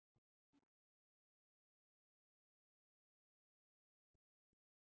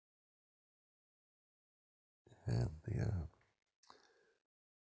 And the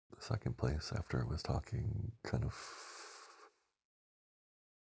second place, after it was talking, kind of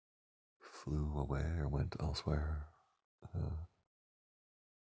flew away or went elsewhere. Uh,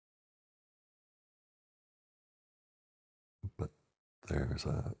 but there's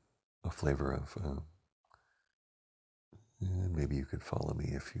a flavor of maybe you could follow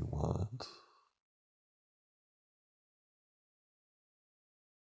me if you want.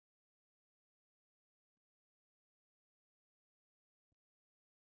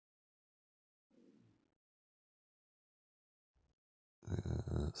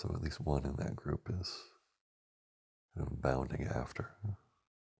 So at least one in that group is bounding after.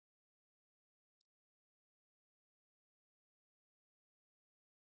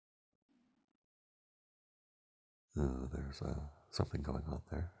 There's something going on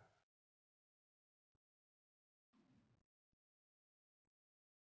there.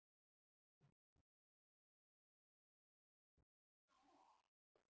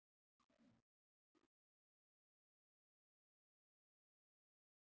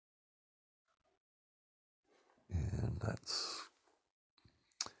 And that's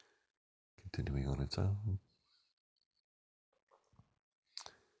continuing on its own.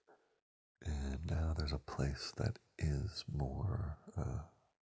 And now there's a place that is more kind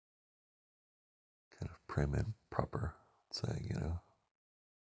of prim and proper, saying,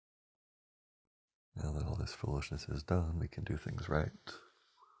 now that all this foolishness is done, we can do things right.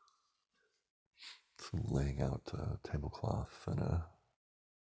 So laying out a tablecloth and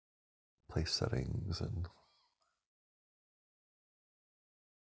place settings and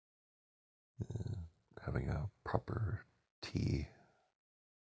uh, having a proper tea.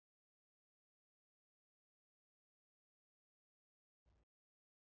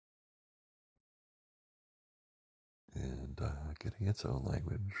 And getting its own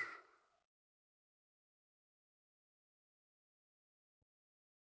language.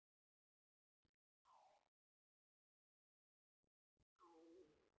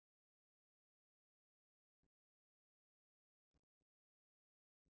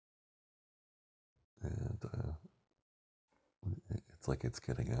 it's like it's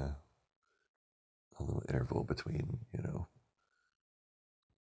getting a little interval between,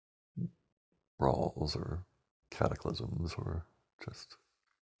 brawls or cataclysms or just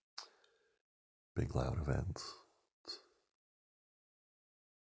big loud events.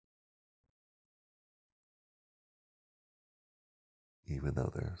 Even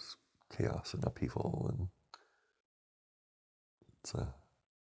though there's chaos and upheaval, and it's a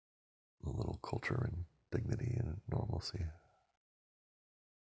little culture and dignity and normalcy.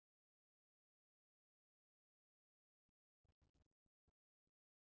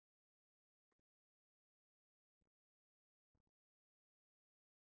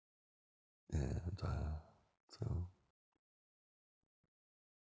 And so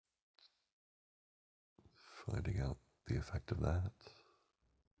finding out the effect of that.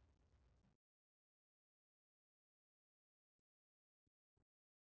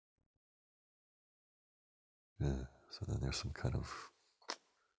 Yeah. So then there's some kind of,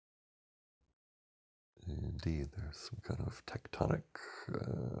 indeed, there's some kind of tectonic,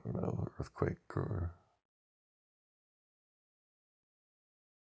 I don't know, earthquake or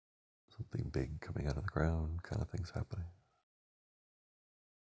something big coming out of the ground kind of things happening.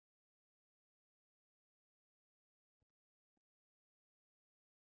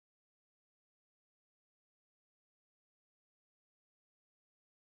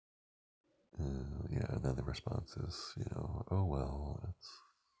 Yeah, and then the response is, oh well, it's,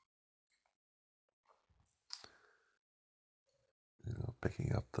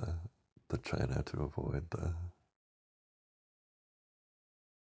 picking up the china to avoid uh,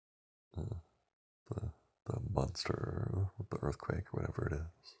 the the monster, the earthquake, or whatever it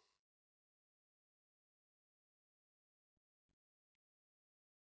is.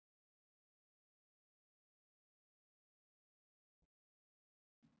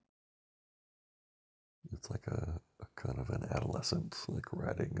 It's like a kind of an adolescent, like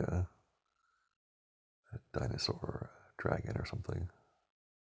riding a dinosaur, a dragon, or something.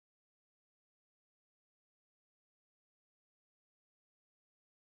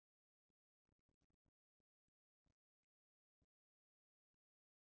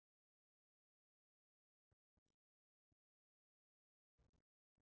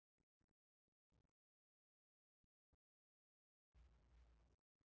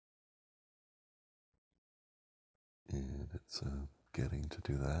 And it's getting to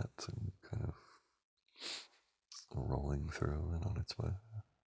do that and kind of rolling through and on its way.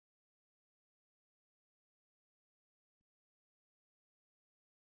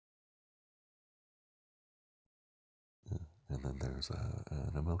 Yeah. And then there's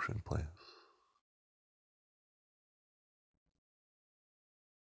an emotion place.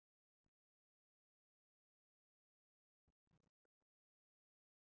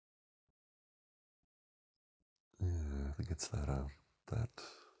 Yeah, I think it's that I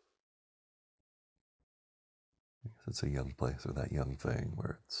guess it's a young place or that young thing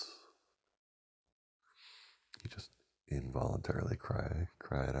where it's you just involuntarily cry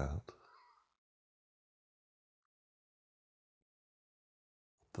it out.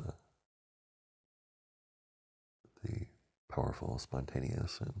 The the powerful,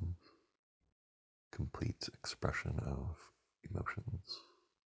 spontaneous, and complete expression of emotions.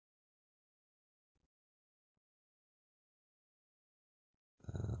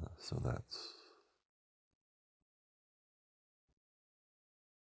 So that's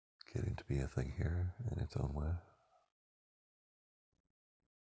getting to be a thing here in its own way.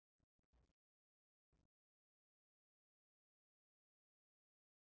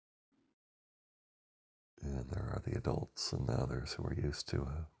 And there are the adults and the others who are used to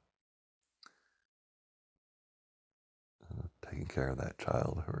taking care of that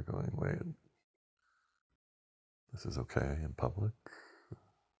child who are going, wait, this is okay in public?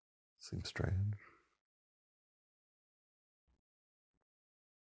 Seems strange.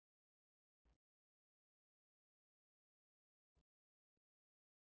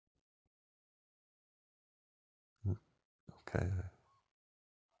 Okay.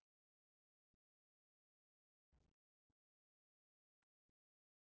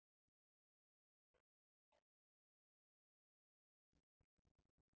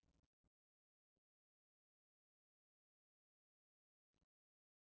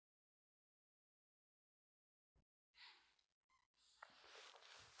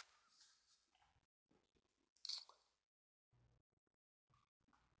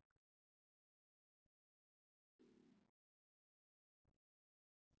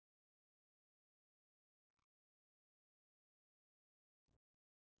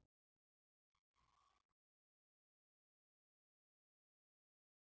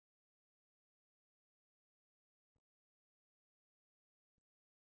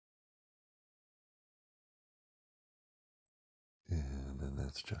 then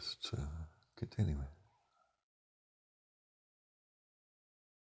that's just continuing.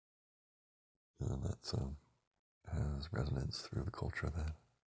 And that's has resonance through the culture that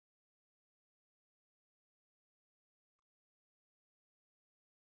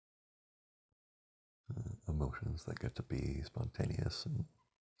emotions that get to be spontaneous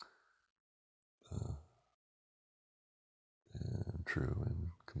uh, and true and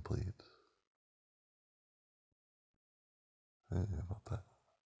complete. Hey, how about that?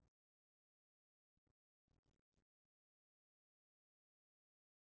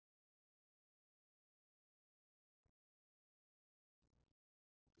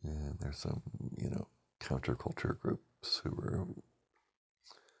 And there's some, counterculture groups who are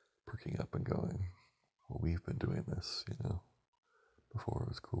perking up and going, well, we've been doing this, before it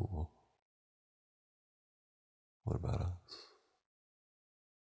was cool. What about us?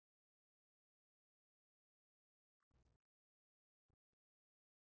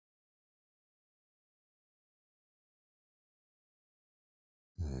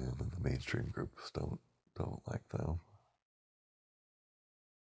 And then the mainstream groups don't like them.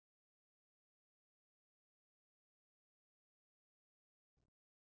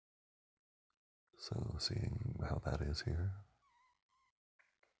 So seeing how that is here.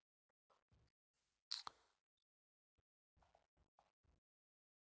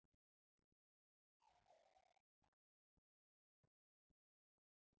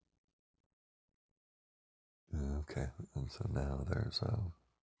 Okay, and so now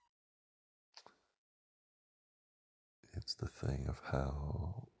it's the thing of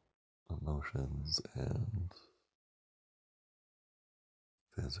how emotions and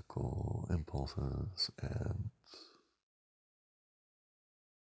physical impulses um,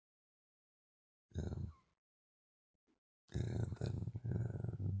 and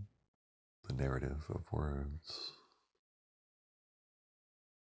then the narrative of words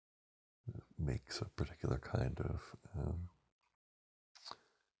makes a particular kind of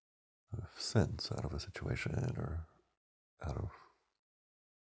sense out of a situation or out of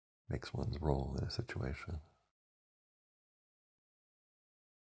makes one's role in a situation.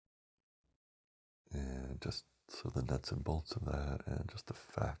 And just so the nuts and bolts of that and just the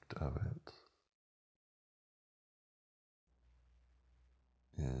fact of it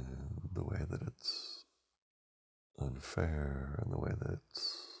and the way that it's unfair and the way that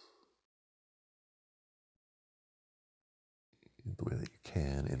you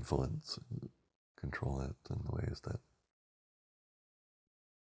can influence and control it and the ways that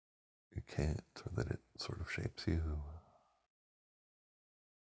you can't or that it sort of shapes you.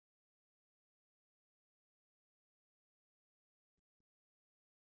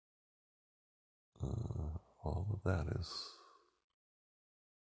 All of that is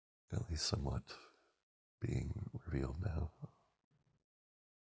at least somewhat being revealed now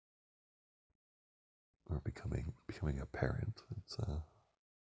or becoming apparent.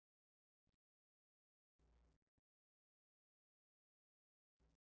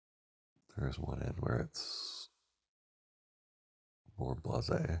 There's one end where it's more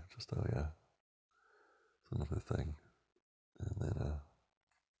blasé, just oh yeah, it's another thing, and then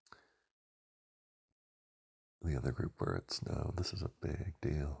the other group where it's no, this is a big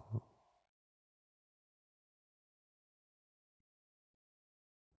deal.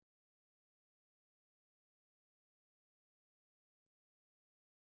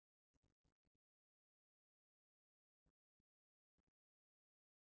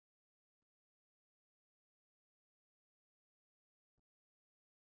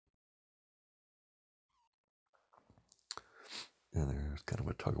 And there's kind of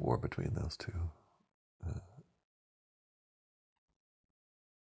a tug of war between those two. Uh,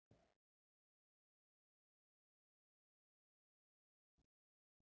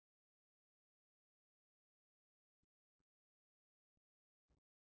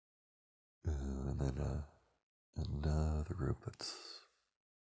 and then another group that's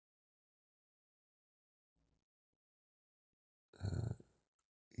uh,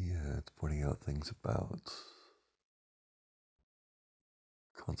 yeah, it's pointing out things about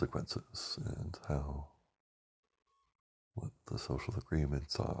consequences and how what the social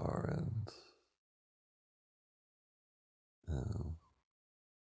agreements are and um,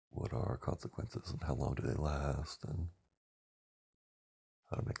 what are consequences and how long do they last and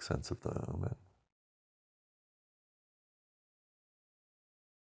how to make sense of them. And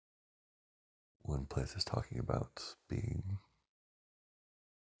one place is talking about being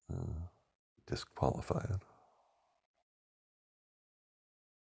uh, disqualified.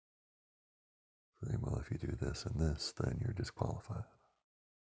 Saying, well, if you do this and this, then you're disqualified.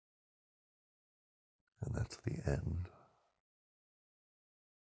 And that's the end.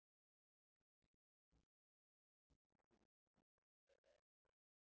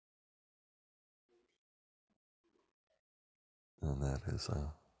 And that is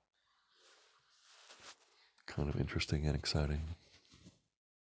kind of interesting and exciting.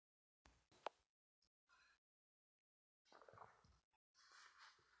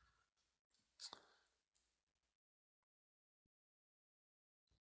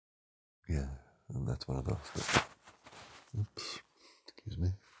 Yeah, and that's one of those that, oops, excuse me.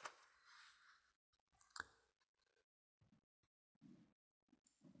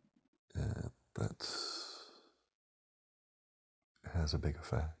 That has a big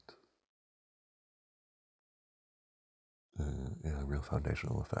effect. Yeah, a real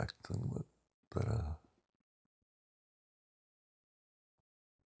foundational effect, and but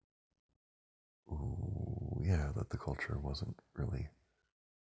yeah, that the culture wasn't really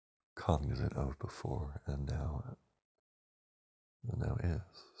cognizant of before, and now is.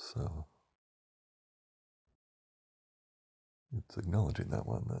 So it's acknowledging that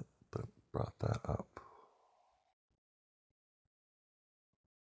one that brought that up.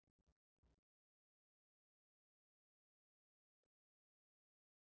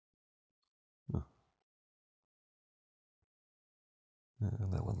 Yeah,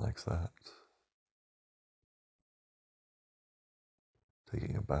 and that one likes that.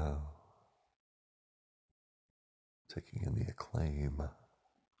 Taking a bow, taking in the acclaim,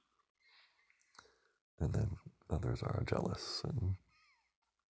 and then others are jealous and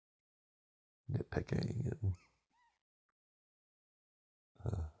nitpicking and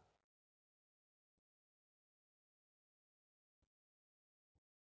uh,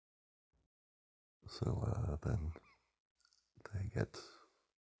 so then they get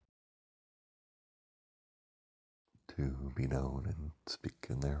to be known and speak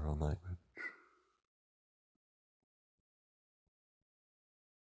in their own language.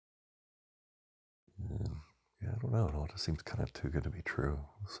 And yeah, I don't know. It all just seems kind of too good to be true.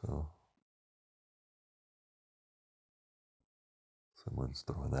 So someone's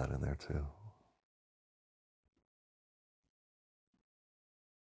throwing that in there too.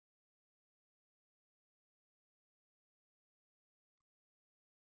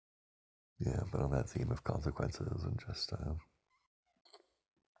 Yeah, but on that theme of consequences and just uh,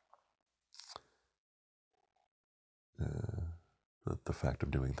 the fact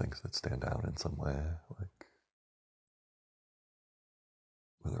of doing things that stand out in some way, like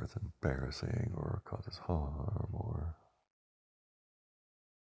whether it's embarrassing or causes harm or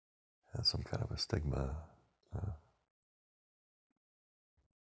has some kind of a stigma. Uh,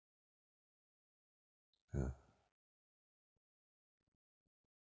 yeah,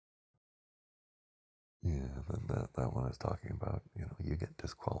 yeah. Then that one is talking about you get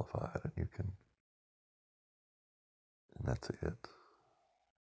disqualified and you can, and that's it.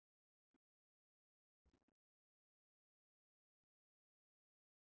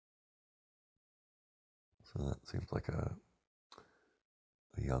 So that seems like a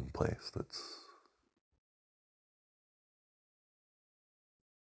young place that's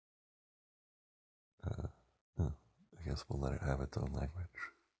uh, I guess we'll let it have its own language.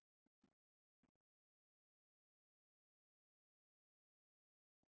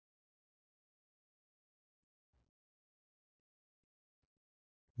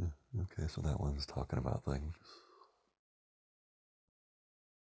 Yeah. Okay, so that one's talking about things.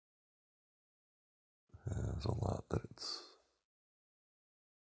 There's a lot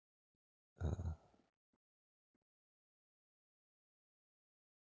uh,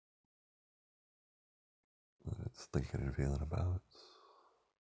 that it's thinking and feeling about.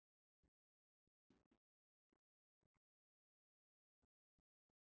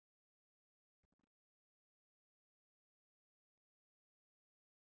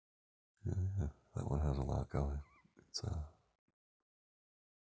 Yeah, yeah, that one has a lot going. It's it's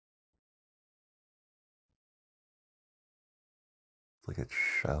like it's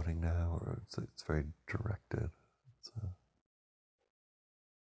shouting now, or it's very directed. It's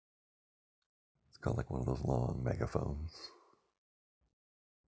got like one of those long megaphones.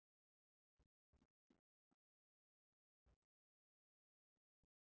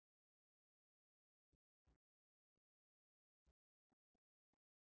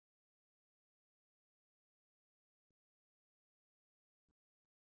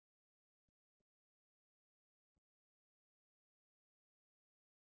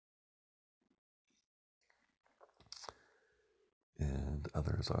 And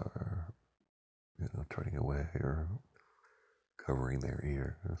others are, turning away or covering their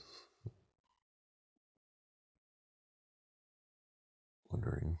ears,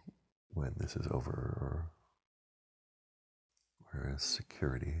 wondering when this is over, or where is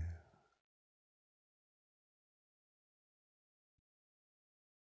security.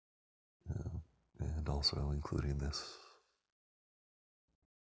 And also including this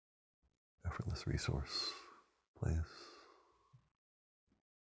effortless resource place.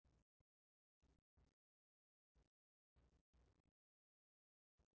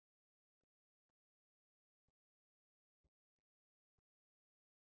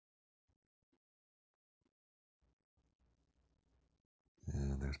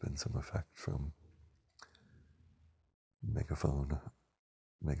 And there's been some effect from Megaphone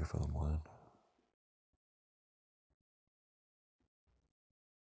 1.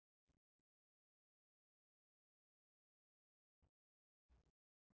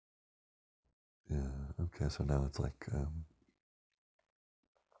 Yeah, okay, so now it's like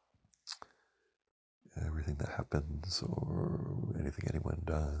everything that happens or anything anyone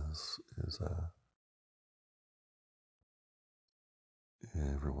does is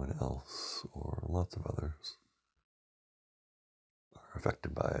everyone else or lots of others are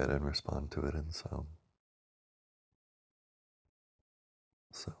affected by it and respond to it in some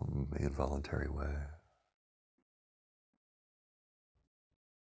involuntary way.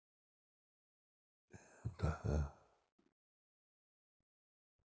 And,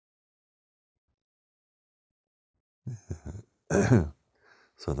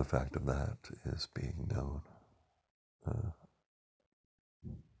 so the fact of that is being known. Uh,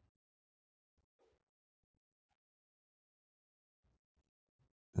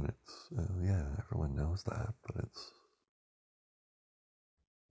 and it's, yeah, everyone knows that, but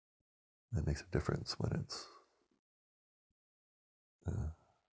it makes a difference uh,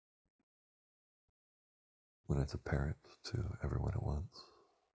 when it's apparent to everyone at once.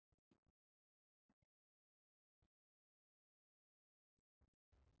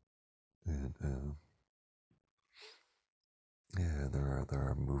 And yeah, there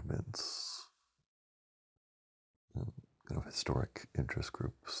are movements, kind of historic interest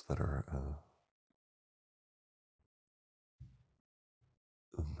groups that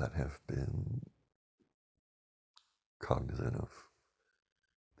have been cognizant of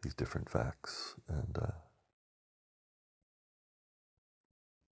these different facts and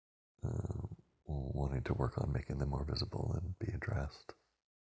wanting to work on making them more visible and be addressed.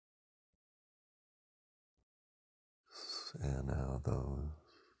 And now those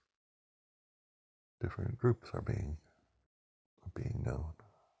different groups are being known.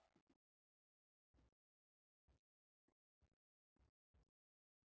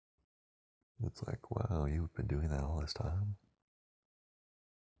 It's like, wow, you've been doing that all this time?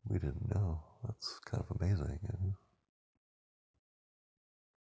 We didn't know. That's kind of amazing. And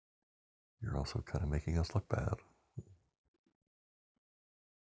you're also kind of making us look bad.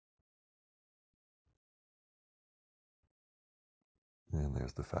 And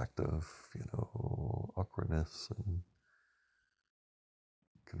there's the fact of, awkwardness and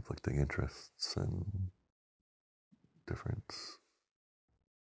conflicting interests and different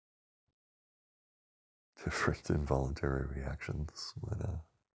different involuntary reactions when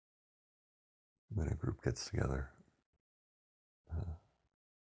a group gets together uh,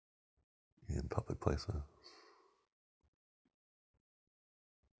 in public places.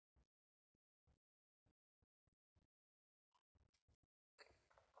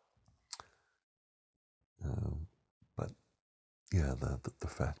 But yeah, the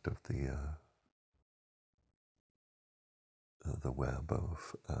fact of the web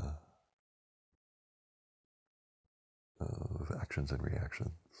of actions and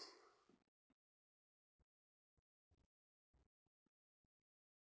reactions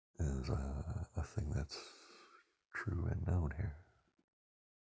is a thing that's true and known here.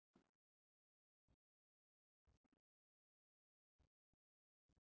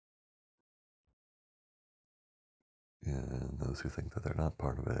 And those who think that they're not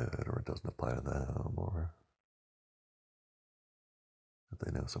part of it, or it doesn't apply to them, or that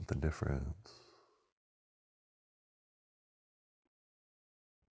they know something different,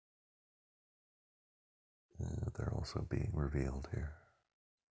 they're also being revealed here.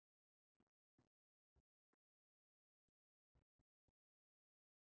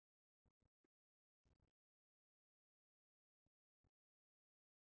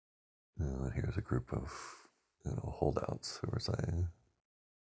 And here's a group of holdouts who are saying,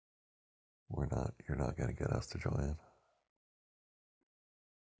 you're not going to get us to join.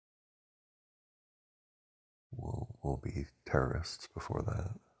 We'll be terrorists before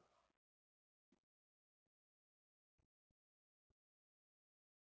that.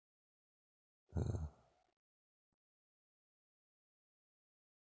 Uh,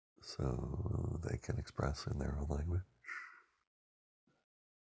 so they can express in their own language.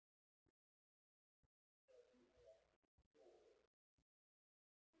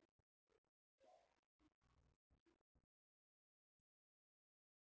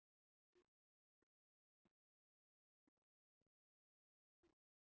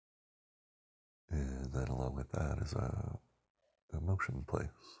 And then along with that is a motion place.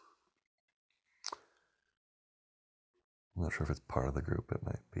 I'm not sure if it's part of the group, it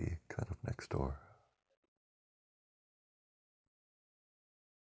might be kind of next door.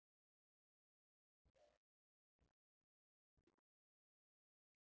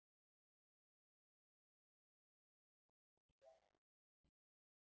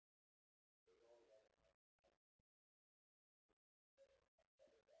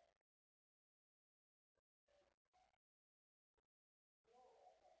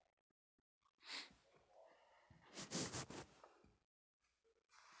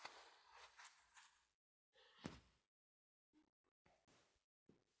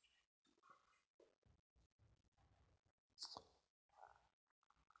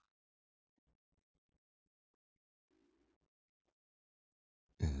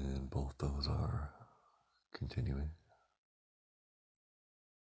 And both those are continuing.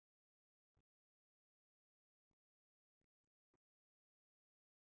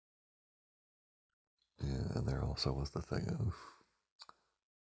 Yeah, and there also was the thing of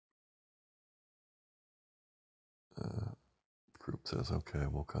group says, okay,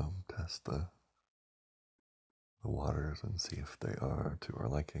 we'll come test the waters and see if they are to our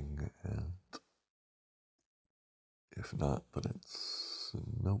liking, and if not, then it's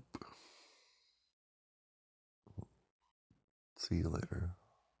nope. See you later.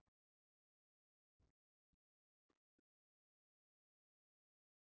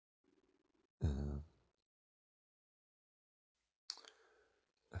 And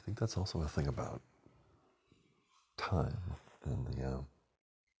I think that's also a thing about time and the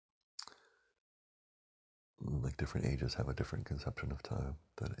like different ages have a different conception of time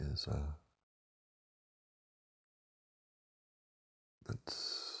that is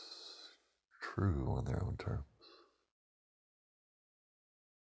that's true on their own terms.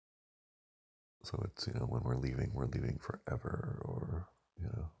 So it's, when we're leaving forever, or,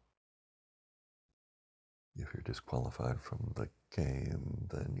 if you're disqualified from the game,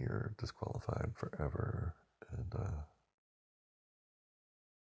 then you're disqualified forever.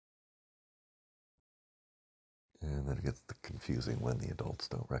 And then it gets confusing when the adults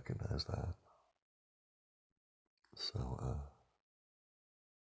don't recognize that. So,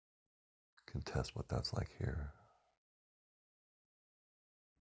 can test what that's like here.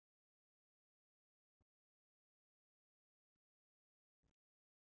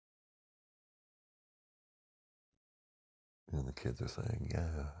 And the kids are saying,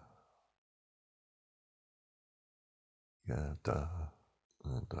 yeah, yeah, duh.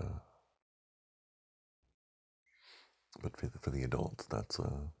 And, but for the adults, that's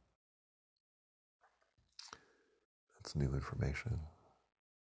new information.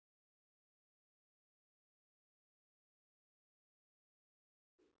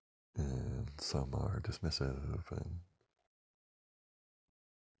 And some are dismissive, and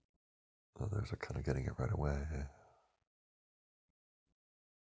others are kind of getting it right away.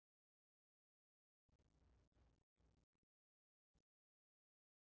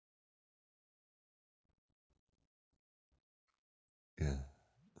 Yeah,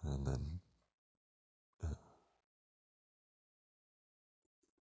 and then uh,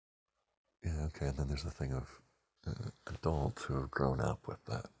 yeah, okay, and then there's the thing of adults who have grown up with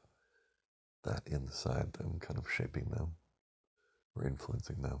that inside them, kind of shaping them or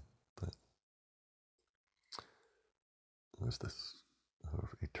influencing them. That there's this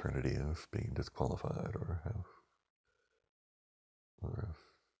eternity of being disqualified, or of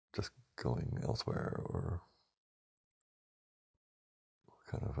just going elsewhere, or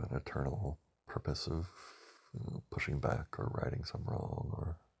kind of an eternal purpose of pushing back or righting some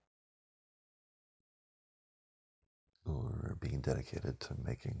wrong, or being dedicated to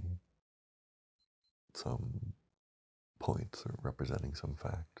making some point or representing some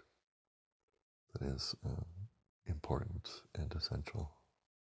fact that is important and essential.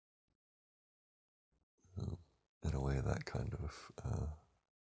 Um, in a way, that kind of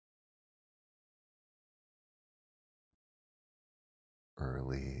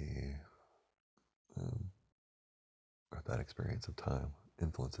early um, or that experience of time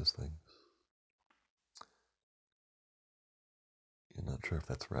influences things. You're not sure if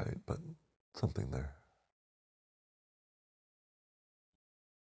that's right, but something there.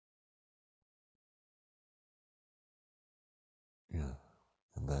 Yeah,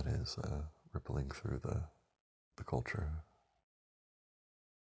 and that is rippling through the culture.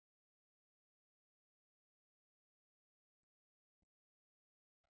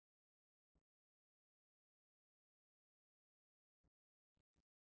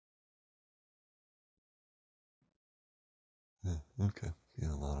 Yeah, okay.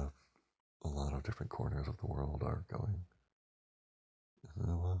 Yeah, a lot of a lot of different corners of the world are going.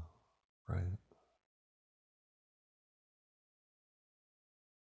 Well, right.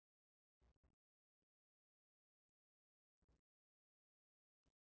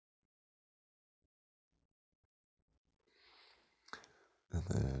 And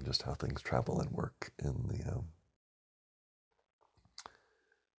then just how things travel and work in the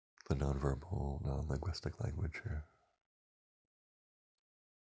nonverbal, non-linguistic language here.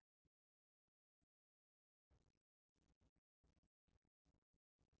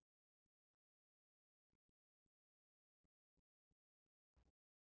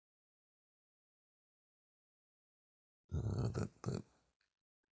 That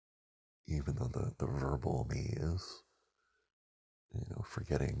even though the verbal me is,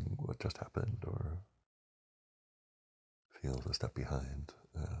 forgetting what just happened or feels a step behind,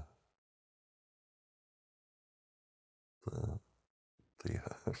 the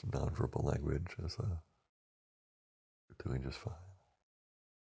nonverbal language is doing just fine.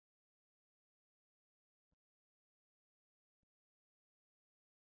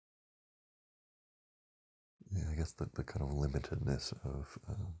 Yeah, I guess the kind of limitedness of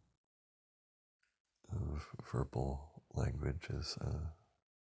verbal language is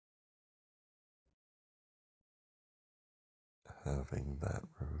having that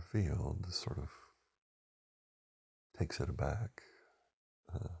revealed sort of takes it back.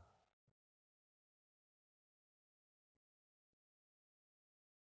 Uh,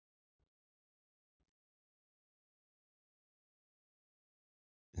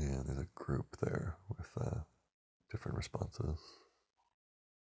 and there's a group there with different responses.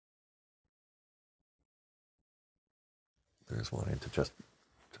 There's wanting to just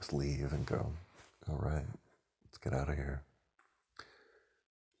leave and go, all right, let's get out of here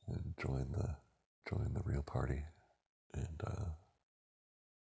and join the real party. And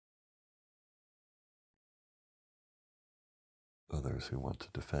others who want to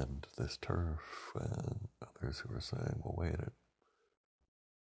defend this turf, and others who are saying, well, wait,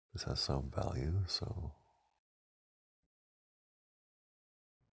 this has some value, so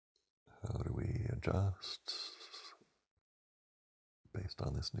how do we adjust based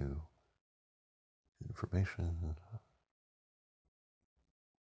on this new information?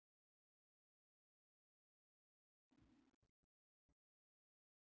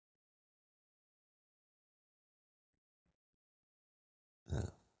 Yeah.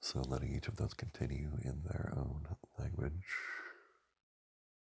 So letting each of those continue in their own language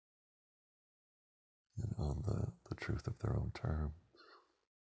and on the truth of their own term.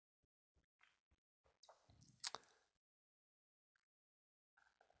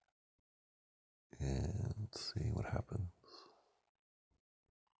 And see what happens.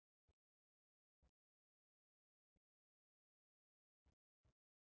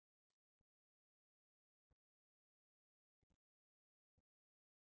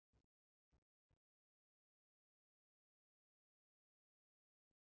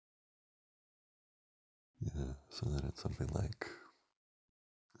 Yeah, so then it's something like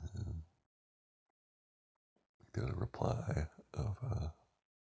um, there's a reply of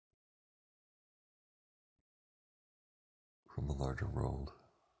from the larger world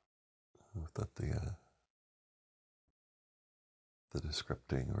that the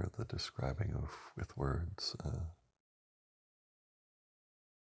descripting or the describing of with words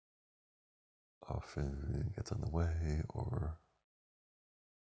often gets in the way or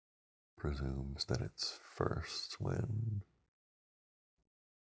presumes that it's first when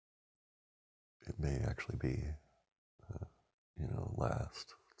it may actually be, uh,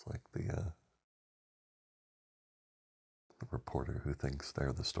 last. It's like the reporter who thinks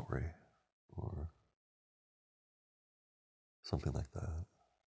they're the story, or something like that.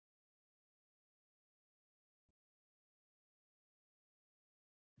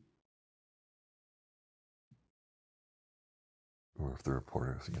 Or if the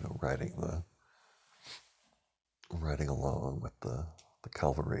reporter's, riding along with the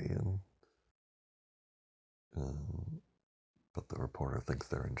cavalry, and but the reporter thinks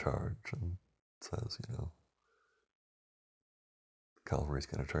they're in charge and says, the cavalry's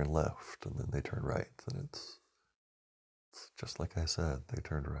going to turn left, and then they turn right, and it's just like I said, they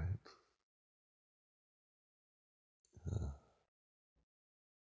turned right. Uh,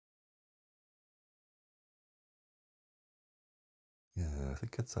 yeah, I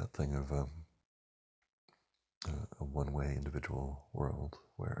think it's that thing of a one-way individual world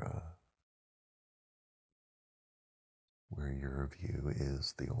where your view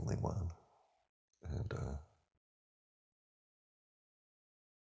is the only one, and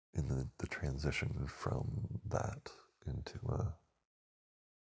in the transition from that into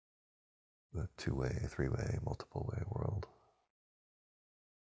the two-way, three-way, multiple-way world.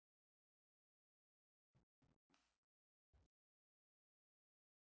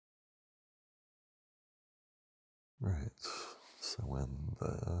 Right. So when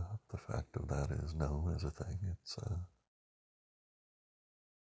the fact of that is known as a thing, it's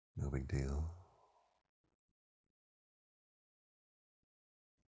no big deal.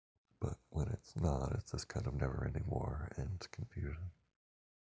 But when it's not, it's this kind of never-ending war and confusion.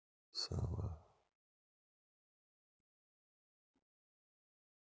 So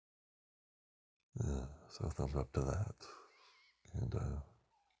yeah. So thumbs up to that. And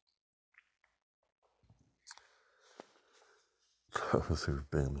those who've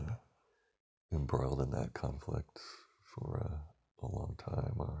been embroiled in that conflict for a long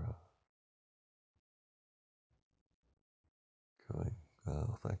time are going,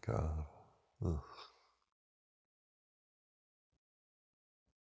 oh, thank God. Ugh.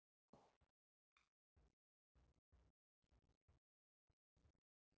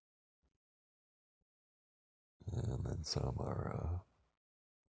 And then some are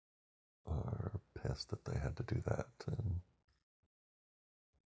pissed that they had to do that and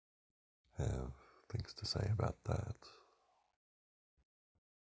have things to say about that.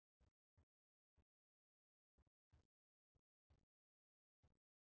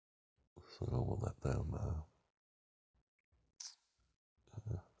 So we'll let them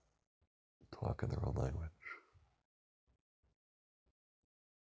talk in their own language.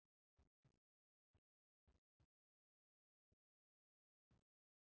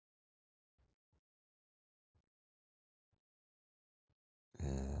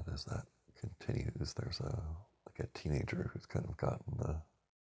 And as that continues, there's a teenager who's kind of gotten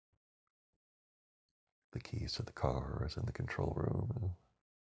the keys to the car, is in the control room, and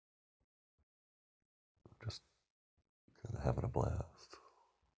just kind of having a blast.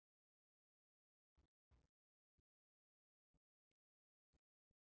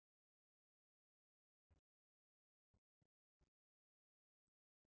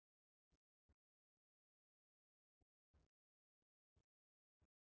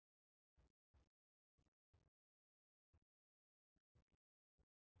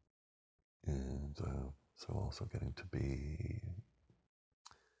 And so also getting to be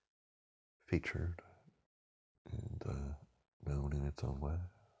featured and known in its own way.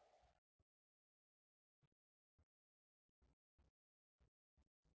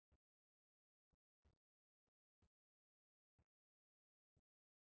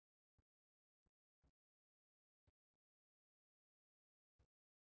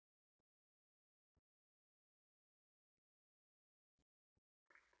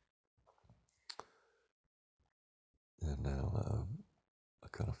 And now a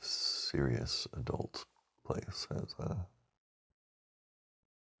kind of serious adult place has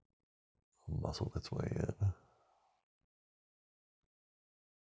muscled its way in.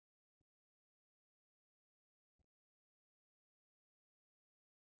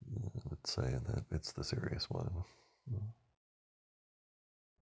 Let's say that it's the serious one,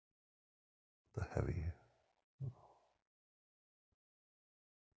 the heavy.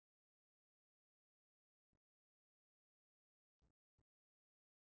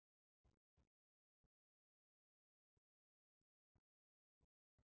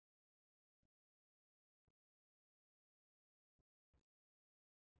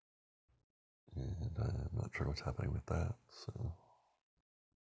 And I'm not sure what's happening with that, so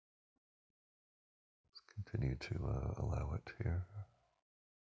let's continue to allow it here.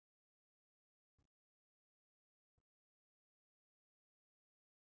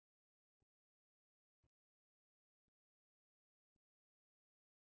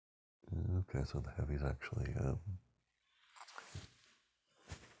 Okay, so the heavy's actually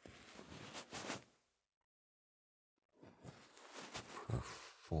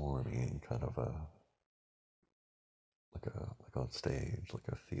performing kind of a like on stage, like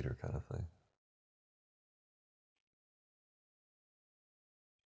a theater kind of thing.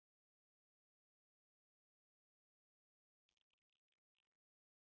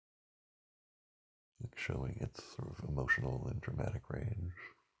 Like showing its sort of emotional and dramatic range.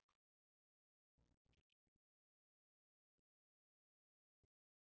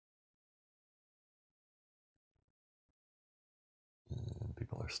 And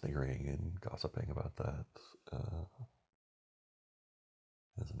people are sniggering and gossiping about that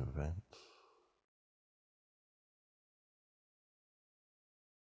as an event.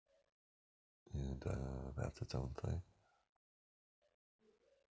 And that's its own thing.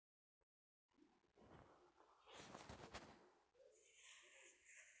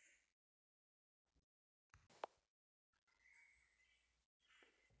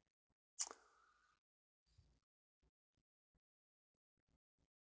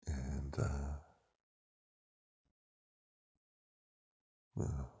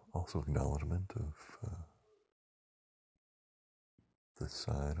 also acknowledgement of this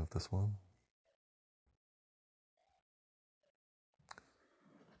side of this one.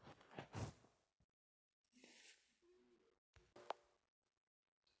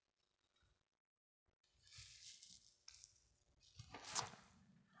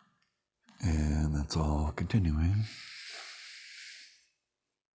 And that's all continuing.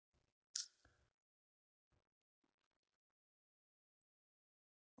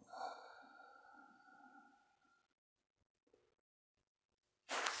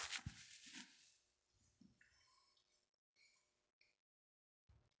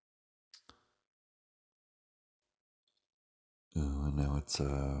 And now it's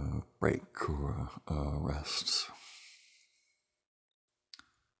a break or a rest.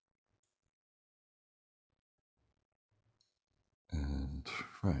 And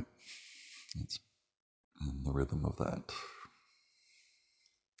right, it's in the rhythm of that.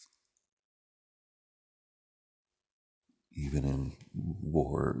 Even in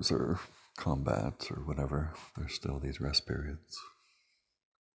wars or combats or whatever, there's still these rest periods.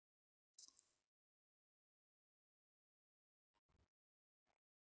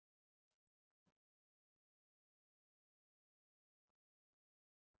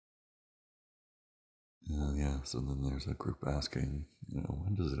 Yeah, so then there's a group asking,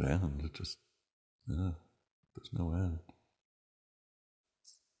 when does it end? It just, there's no end.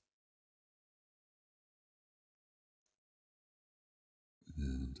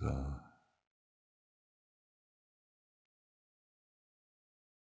 And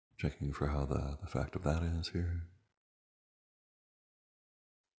checking for how the fact of that is here.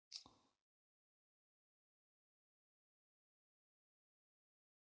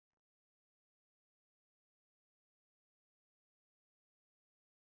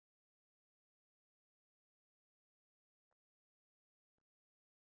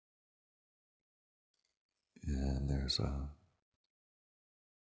 And there's an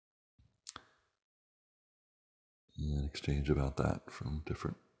exchange about that from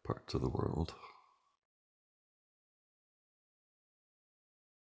different parts of the world.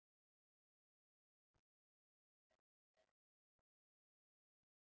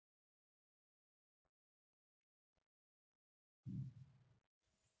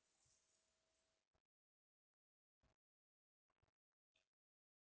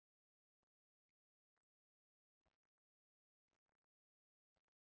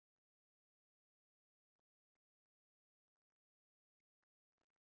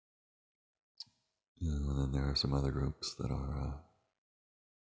 And then there are some other groups that are,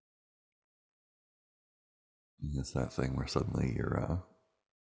 it's that thing where suddenly uh,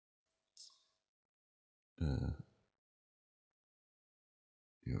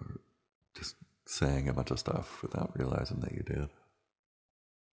 you're just saying a bunch of stuff without realizing that you did,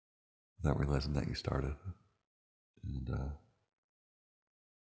 without realizing that you started. And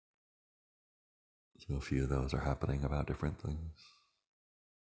so a few of those are happening about different things.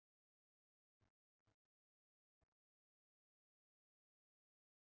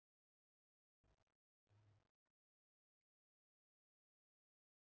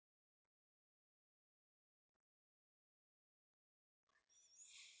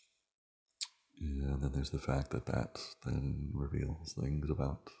 And then there's the fact that that then reveals things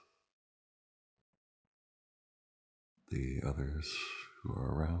about the others who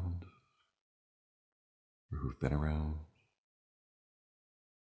are around or who've been around.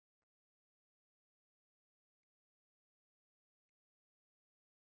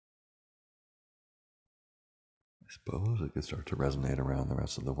 I suppose it could start to resonate around the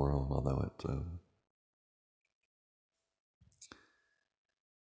rest of the world, although it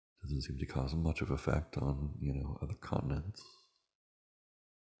doesn't seem to cause much of effect on, other continents.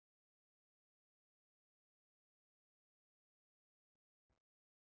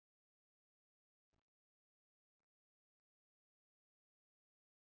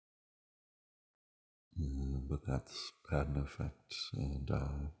 But that's had an effect, and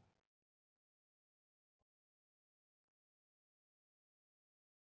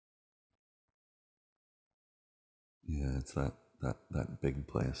yeah, it's that big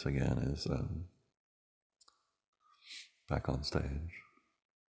place again is back on stage,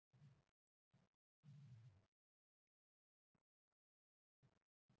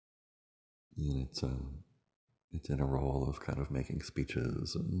 and it's in a role of kind of making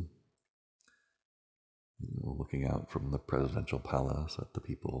speeches and looking out from the presidential palace at the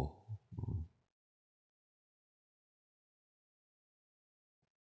people,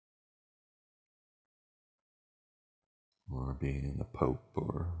 or being the Pope,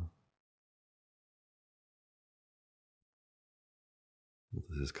 or with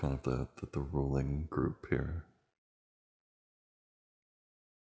this is kind of the ruling group here.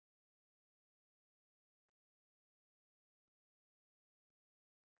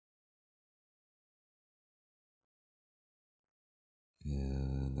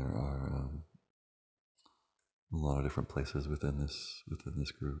 And there are a lot of different places within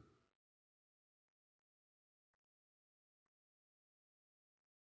this group.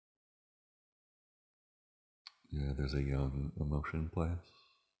 Yeah, there's a young emotion place.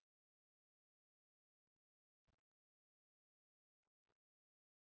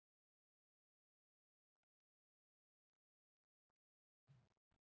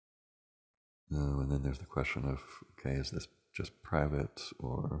 And then there's the question of, okay, is this just private,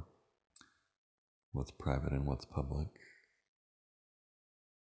 or what's private and what's public?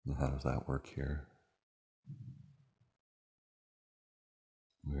 And how does that work here?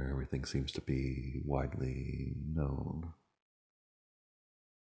 Where everything seems to be widely known.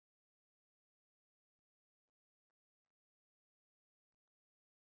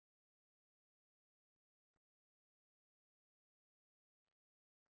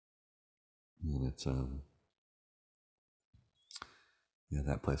 And it's yeah,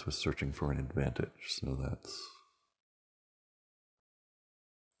 that place was searching for an advantage, so that's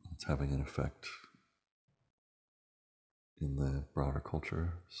having an effect in the broader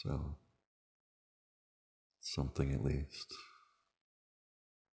culture. So something at least.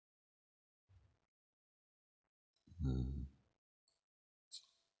 Um,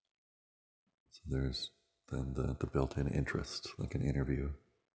 so there's then the built-in interest, like an interview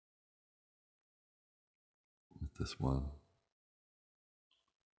with this one.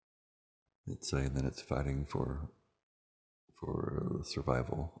 It's saying that it's fighting for the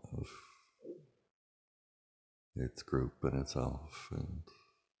survival of its group and itself and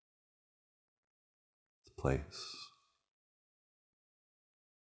its place.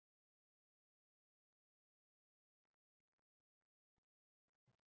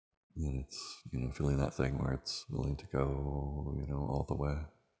 And it's, feeling that thing where it's willing to go, all the way.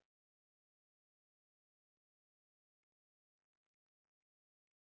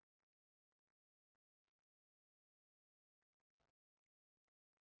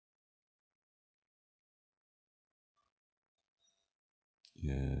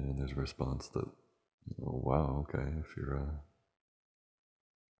 Yeah, and there's a response that, wow, okay,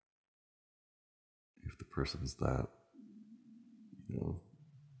 if the person's that, you know,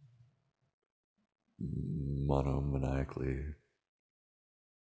 monomaniacally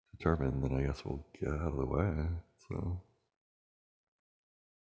determined, then I guess we'll get out of the way. So,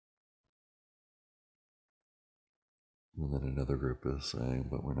 and then another group is saying,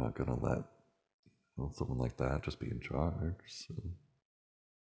 but we're not going to let someone like that just be in charge. So,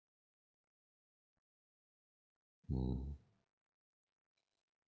 mm.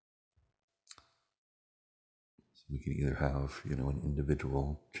 So we can either have, an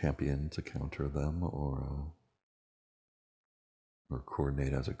individual champion to counter them, or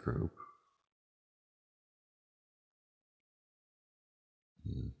coordinate as a group.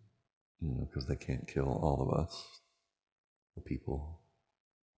 Mm. Because they can't kill all of us, the people.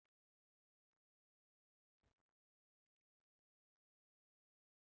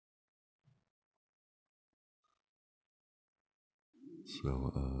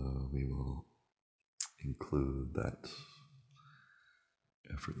 So we will include that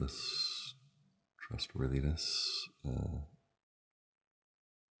effortless trustworthiness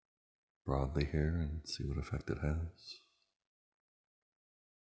broadly here and see what effect it has.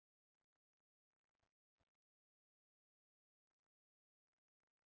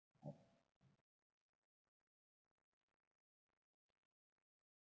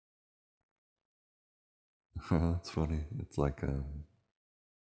 That's funny. It's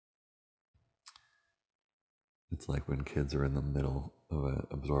like when kids are in the middle of an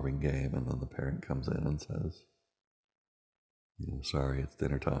absorbing game, and then the parent comes in and says, sorry, it's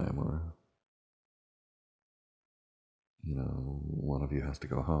dinner time, or one of you has to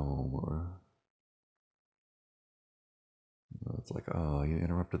go home, or it's like, oh, you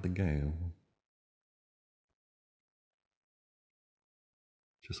interrupted the game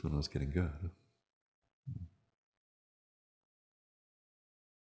just when it was getting good.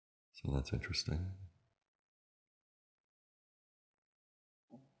 So that's interesting.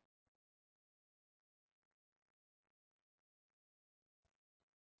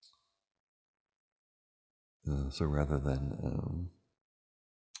 So rather than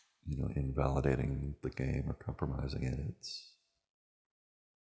invalidating the game or compromising it, it's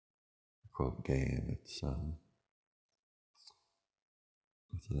quote game. It's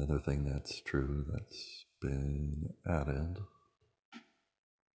another thing that's true that's been added.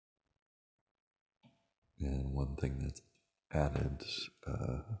 And one thing that's added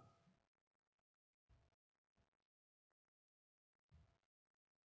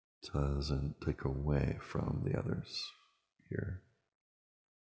doesn't take away from the others here.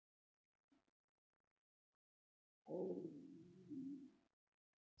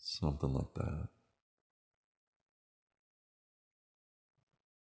 Something like that.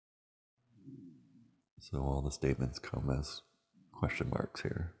 So all the statements come as question marks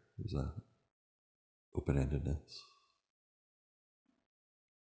here. There's a open-endedness.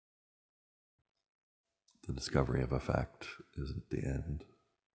 The discovery of a fact is at the end.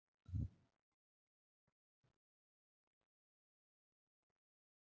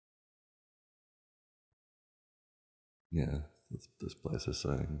 Yeah, this place is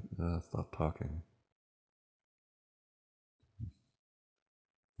saying, stop talking.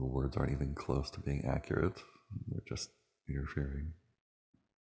 The words aren't even close to being accurate. They're just interfering.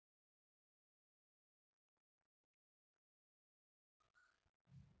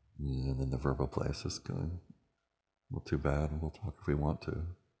 And then the verbal place is going, well, too bad, we'll talk if we want to.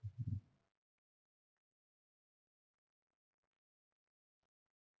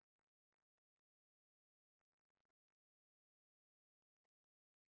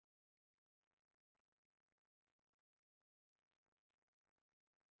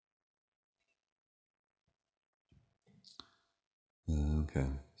 Okay,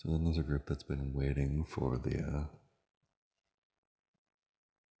 so then there's a group that's been waiting for the,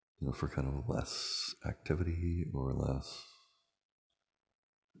 for kind of less activity or less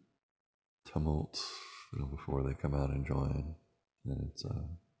tumult, before they come out and join. And it's,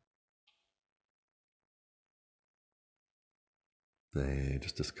 they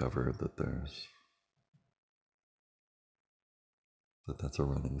just discovered that that's a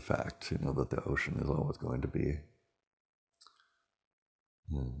running fact, that the ocean is always going to be,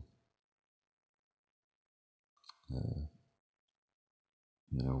 uh, uh,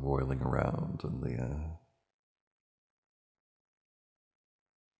 roiling around, and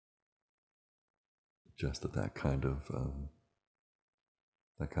just that kind of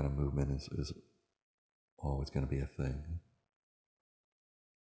movement is always going to be a thing.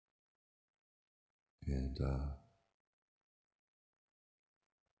 And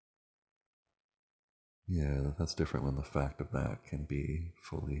yeah, that's different when the fact of that can be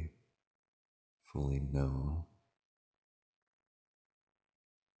fully known.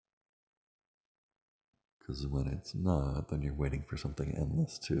 Because when it's not, then you're waiting for something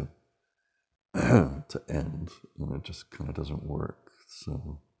endless to to end, and it just kind of doesn't work.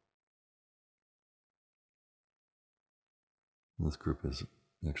 So this group is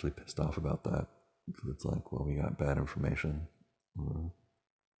actually pissed off about that, because it's like, well, we got bad information, or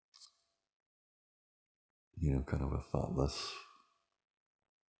kind of a thoughtless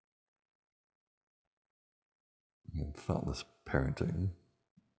parenting.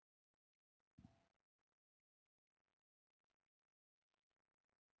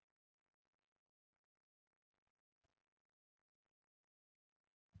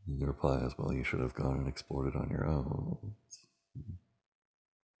 The reply is, well, you should have gone and explored it on your own.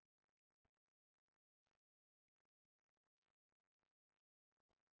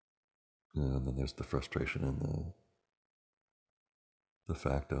 And then there's the frustration and the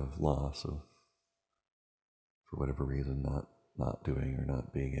fact of loss, of, for whatever reason, not doing or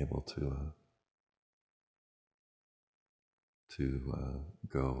not being able to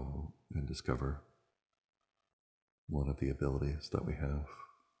go and discover one of the abilities that we have.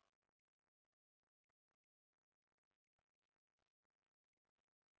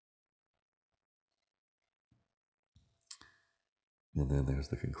 And then there's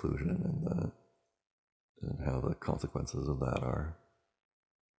the conclusion, and how the consequences of that are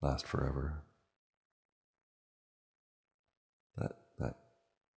last forever. That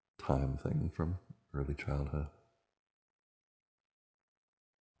time thing from early childhood.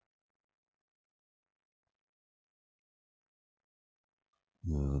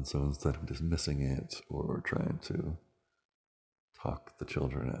 And so instead of dismissing it or trying to talk the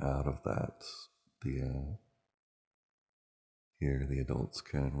children out of that, the here the adults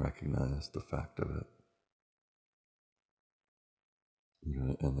can recognize the fact of it,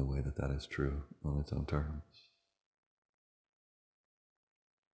 and the way that that is true on its own terms,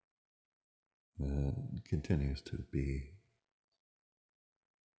 and continues to be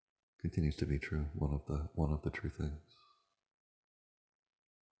true. One of the true things,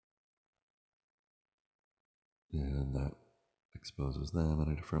 and that exposes them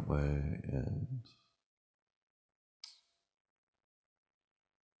in a different way, and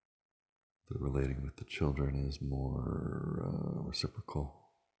the relating with the children is more reciprocal.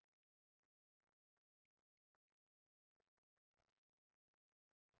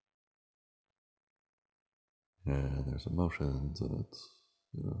 and there's emotions, and it's,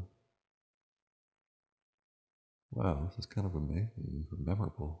 you know, wow, this is kind of amazing,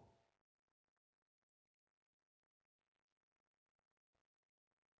 memorable.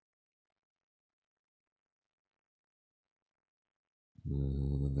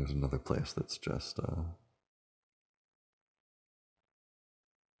 And then there's another place that's just,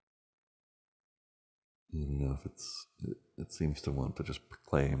 you know, if it seems to want to just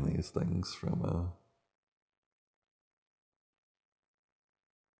proclaim these things from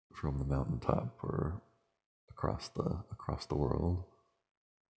the mountaintop or across the world.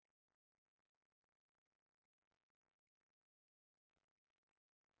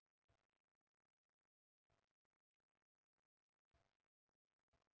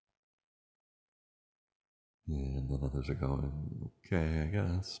 And then others are going, okay, I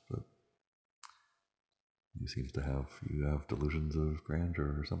guess, but you have delusions of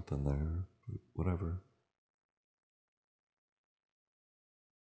grandeur or something there, but whatever.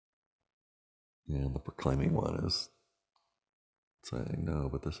 And the proclaiming one is saying, no,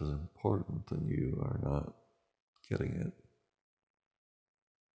 but this is important and you are not getting it.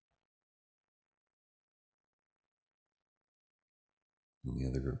 And the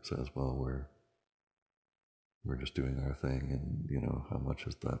other group says, well, we're just doing our thing, and how much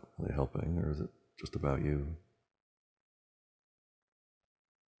is that really helping, or is it just about you?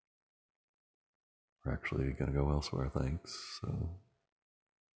 We're actually going to go elsewhere, thanks. So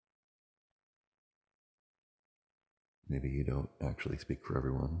maybe you don't actually speak for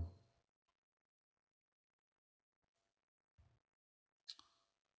everyone.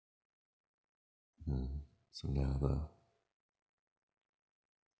 And so now the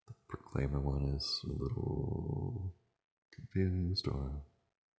proclaimer one is a little confused, or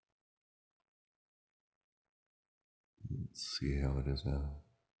let's see how it is now.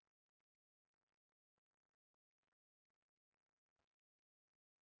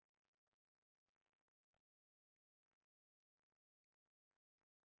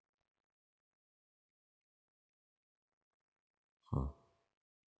 Huh.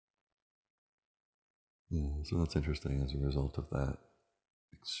 Yeah, so that's interesting. As a result of that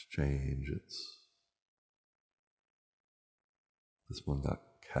exchange, this one got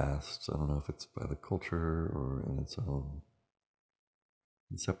cast. I don't know if it's by the culture or in its own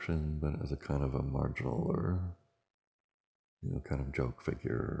inception, but as a kind of a marginal or kind of joke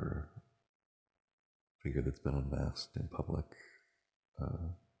figure that's been unmasked in public.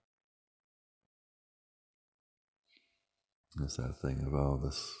 Uh, it's that thing of, oh,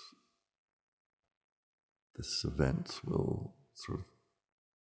 this event will sort of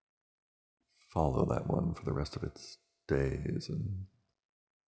follow that one for the rest of its days, and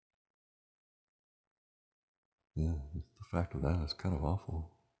yeah, the fact of that is kind of awful.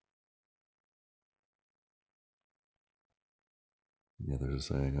 The others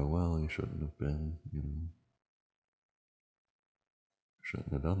are saying, oh well, you shouldn't have been,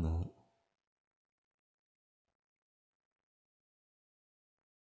 shouldn't have done that.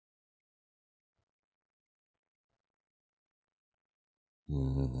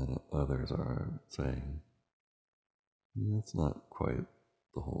 And then others are saying, yeah, it's not quite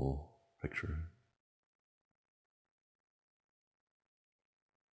the whole picture.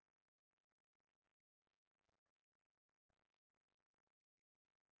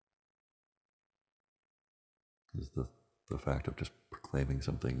 Is the fact of just proclaiming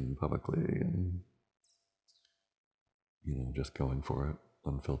something publicly and just going for it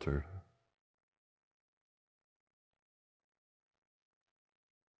unfiltered.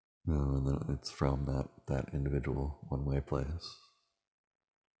 No, and then it's from that individual one-way place,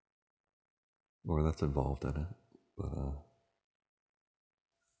 or that's involved in it. But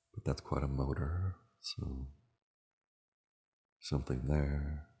that's quite a motor. So something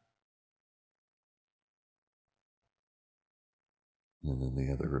there, and then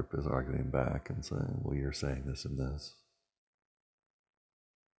the other group is arguing back and saying, "Well, you're saying this and this."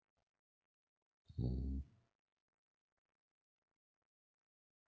 And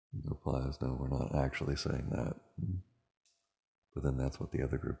the reply is, "No, we're not actually saying that." But then that's what the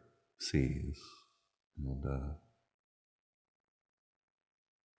other group sees, and I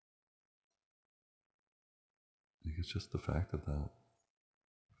think it's just the fact of that,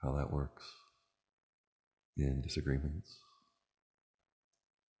 how that works in disagreements,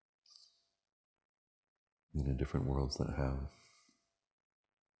 and in different worlds that have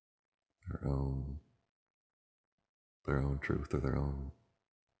their own truth or their own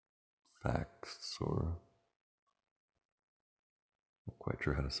facts, or I'm not quite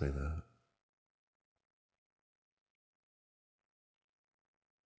sure how to say that.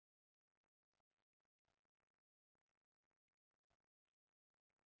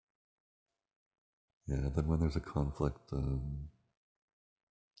 Yeah, then when there's a conflict,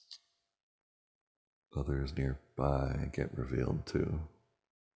 others nearby get revealed too.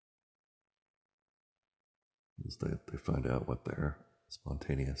 As they find out what their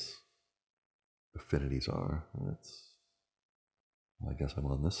spontaneous affinities are. And it's, well, I guess I'm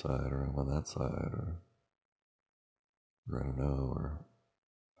on this side, or I'm on that side, or I don't know, or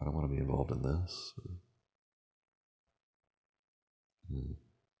I don't want to be involved in this. Mm.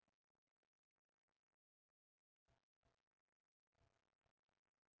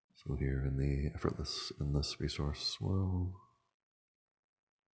 So here in the effortless endless resource world,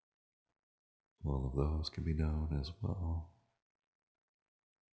 all of those can be known as well.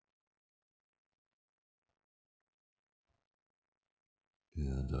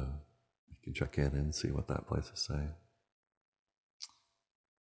 And you can check in and see what that place is saying,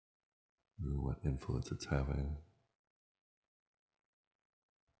 or what influence it's having.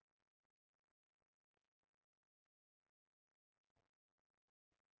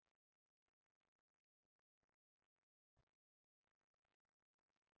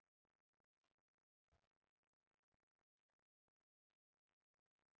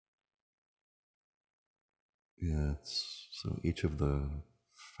 Yeah, it's so each of the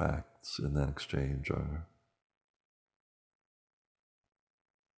facts in that exchange are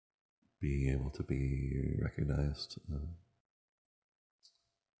being able to be recognized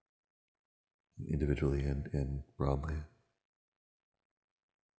individually and broadly.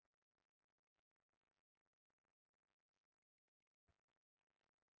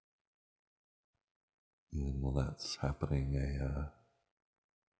 And while that's happening,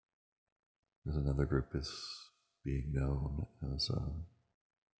 there's another group is being known as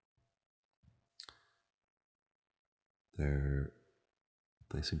they're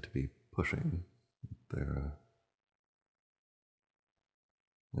they seem to be pushing. They're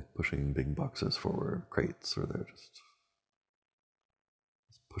like pushing big boxes forward, crates, or they're just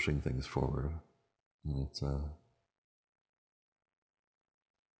pushing things forward. And it's the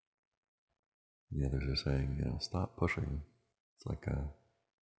others are saying, stop pushing. It's like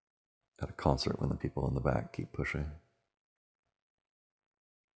at a concert when the people in the back keep pushing,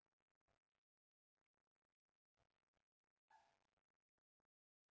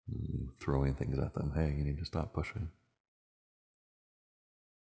 throwing things at them. Hey, you need to stop pushing.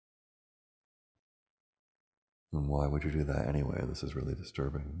 And why would you do that anyway? This is really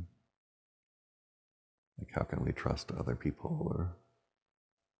disturbing. Like, how can we trust other people or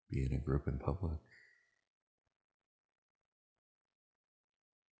be in a group in public?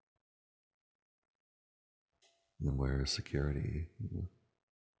 And where is security?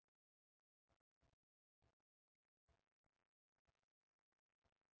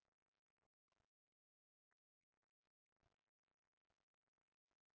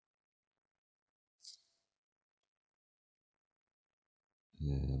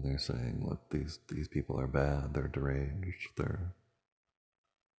 And they're saying, look, these people are bad, they're deranged, they're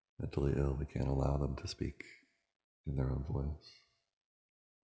mentally ill, we can't allow them to speak in their own voice.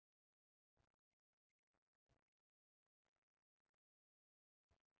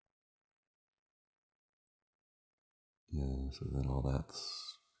 Yeah, so then all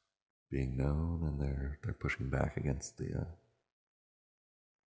that's being known, and they're pushing back against the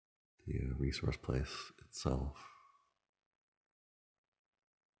resource place itself.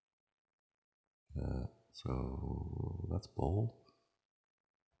 So that's bold,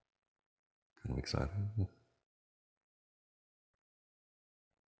 kind of exciting.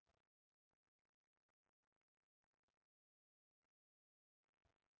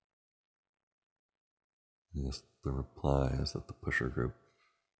 Yes, the reply is that the pusher group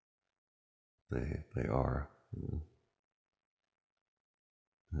they are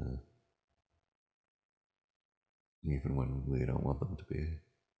uh, even when we don't want them to be.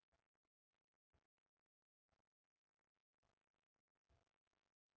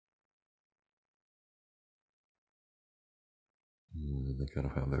 And they kind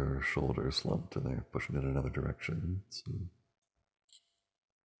of have their shoulders slumped and they're pushing in another direction. So,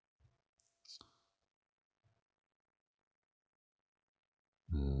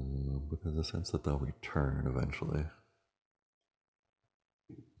 but there's a sense that they'll return eventually,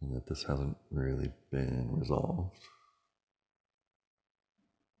 and that this hasn't really been resolved.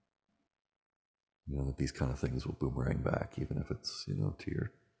 That these kind of things will boomerang back, even if it's to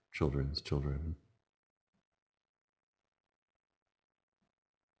your children's children.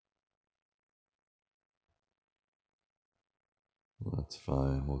 Well, that's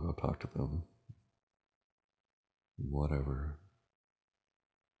fine. We'll go talk to them. Whatever.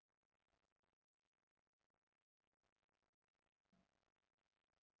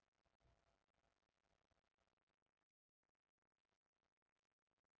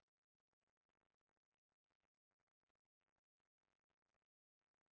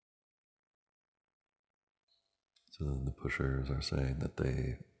 So then the pushers are saying that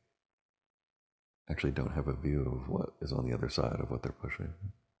they actually don't have a view of what is on the other side of what they're pushing.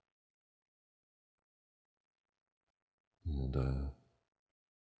 And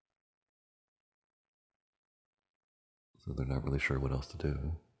so they're not really sure what else to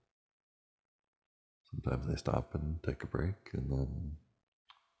do. Sometimes they stop and take a break, and then,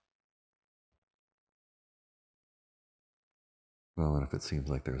 well, and if it seems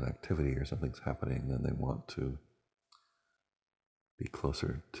like there's activity or something's happening, then they want to be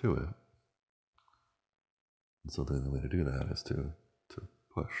closer to it. And so the only way to do that is to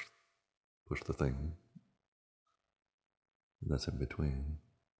push the thing that's in between.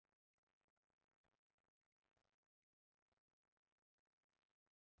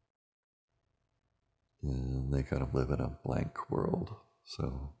 And they kind of live in a blank world.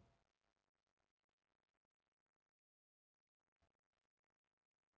 So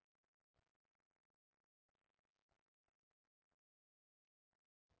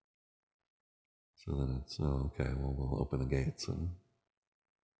then it's, oh, okay, well, we'll open the gates and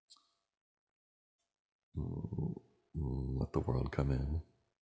we'll let the world come in.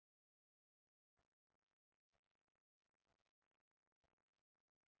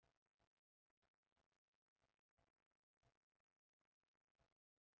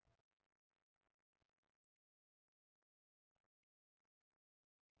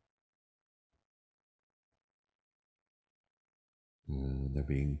 And they're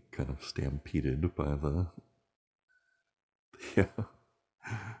being kind of stampeded by the yeah,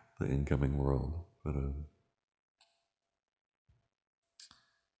 the incoming world. But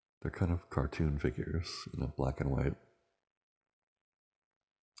they're kind of cartoon figures in a black and white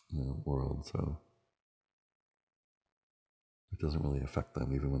world, so it doesn't really affect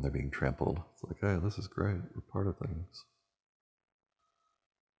them even when they're being trampled. It's like, hey, this is great. We're part of things.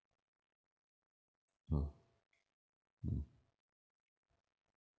 Oh. Mm.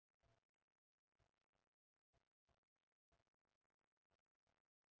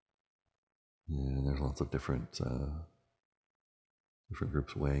 Yeah, and there's lots of different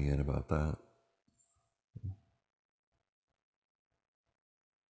groups weighing in about that.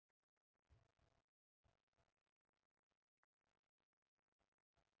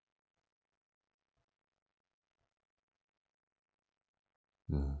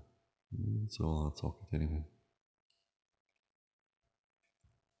 Yeah. So that's all continuing.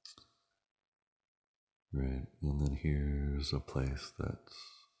 Right. And then here's a place that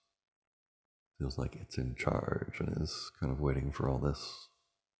feels like it's in charge and is kind of waiting for all this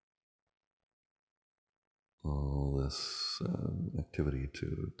activity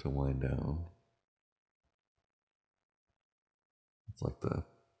to wind down. It's like the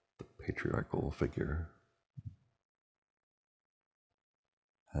patriarchal figure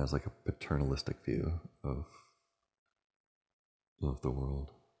has like a paternalistic view of the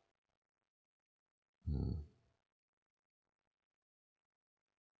world. Uh,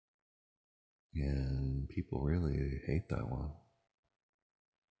 and people really hate that one.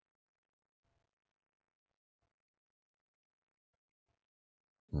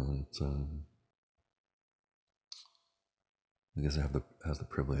 It's I guess it has the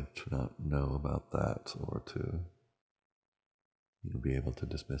privilege to not know about that or to be able to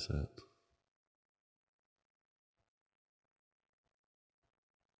dismiss it.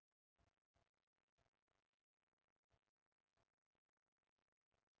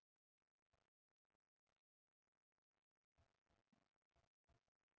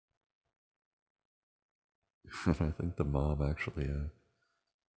 And I think the mob actually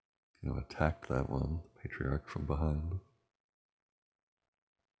attacked that one, the patriarch, from behind.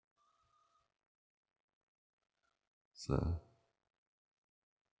 So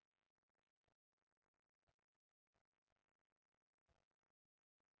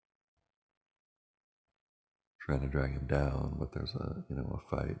trying to drag him down, but there's a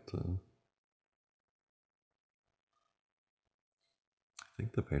fight. I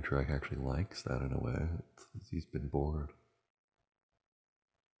think the patriarch actually likes that in a way. He's been bored.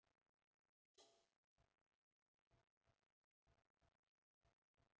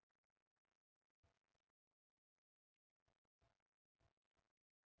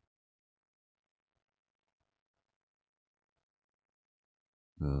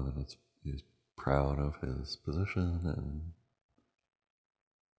 And he's proud of his position and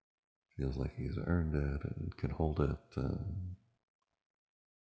feels like he's earned it and can hold it.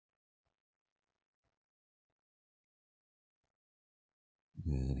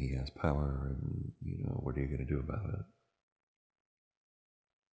 And he has power, and what are you going to do about it?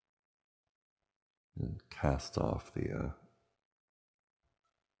 And casts off the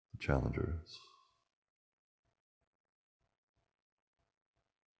challengers.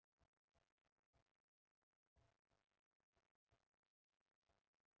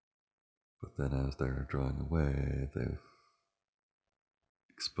 then as they're drawing away, they've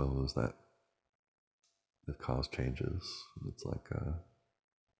exposed that they've caused changes. It's like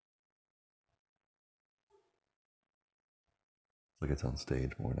it's on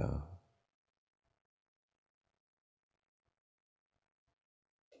stage more now.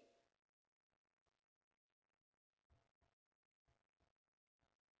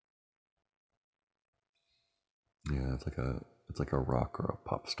 Yeah, it's like a rock or a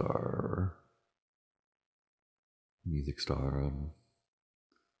pop star or music star on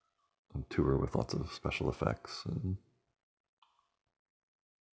tour with lots of special effects and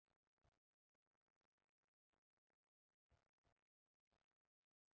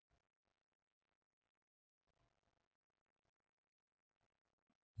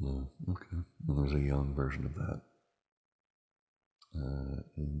yeah, okay. And there's a young version of that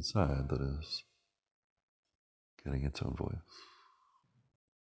inside that is getting its own voice.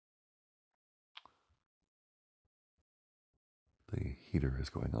 The heater is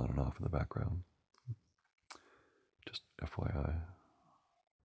going on and off in the background. Just FYI.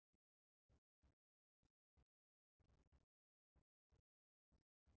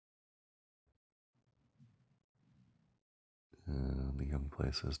 And the young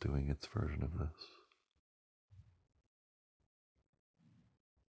place is doing its version of this.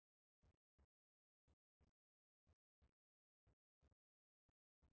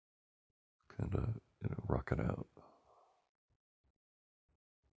 Kind of, rock it out.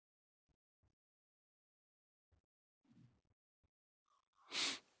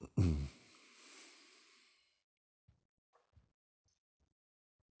 And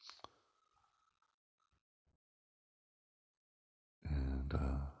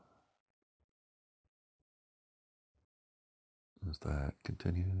as that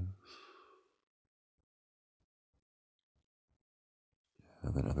continues,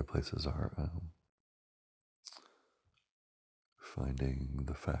 and then other places are finding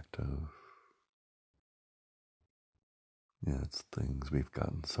the fact of, yeah, it's things we've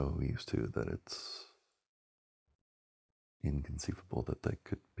gotten so used to that it's inconceivable that they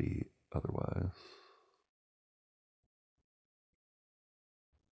could be otherwise.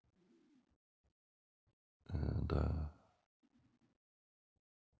 And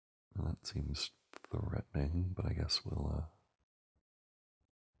well, that seems threatening, but I guess we'll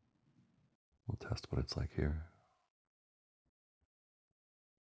test what it's like here.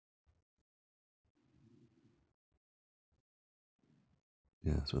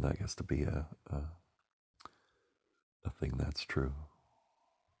 Yeah, so that gets to be a thing that's true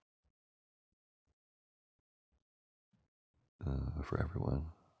for everyone.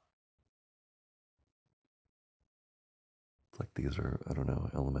 It's like these are, I don't know,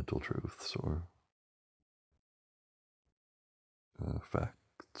 elemental truths or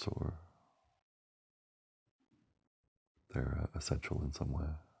facts, or they're essential in some way.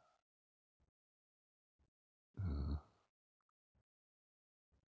 Uh,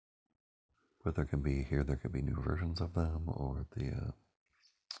 but there can be here, there can be new versions of them, or the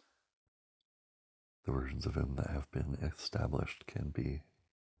versions of him that have been established can be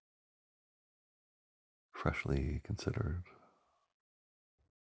freshly considered,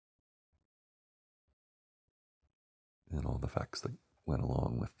 and all the facts that went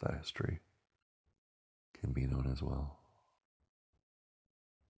along with that history can be known as well.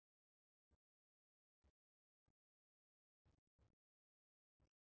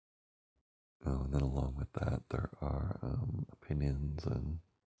 Oh, and then along with that, there are opinions and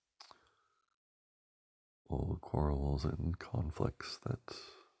old quarrels and conflicts that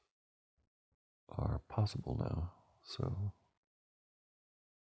are possible now. So,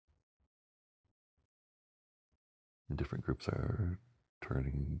 the different groups are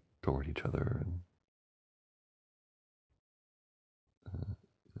turning toward each other and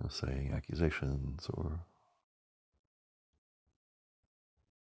saying accusations, or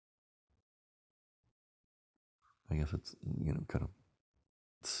I guess it's kind of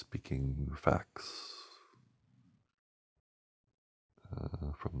speaking facts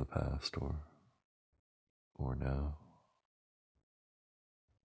from the past or now.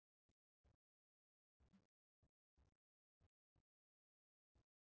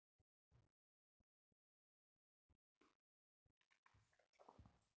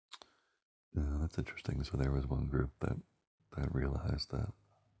 That's interesting. So there was one group that realized that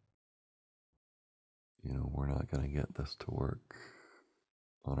we're not going to get this to work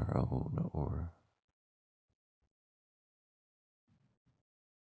on our own, or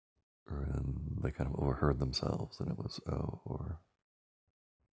then they kind of overheard themselves, and it was or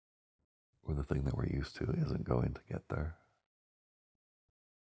the thing that we're used to isn't going to get there.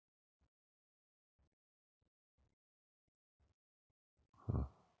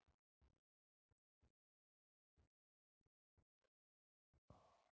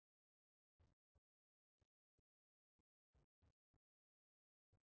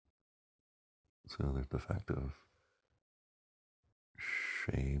 So there's the fact of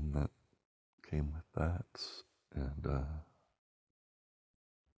shame that came with that, and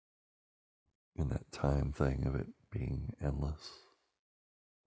in that time thing of it being endless.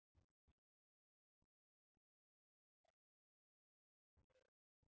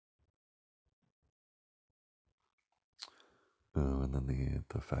 And then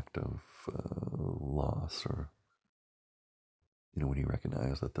the fact of loss, or when you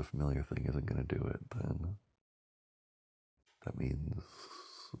recognize that the familiar thing isn't going to do it, then that means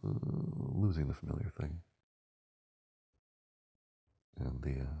losing the familiar thing. And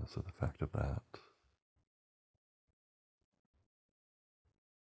so the fact of that,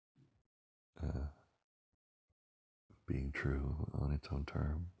 uh, being true on its own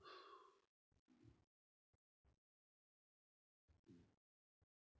terms.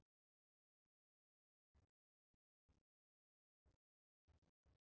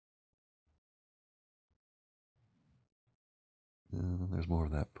 And there's more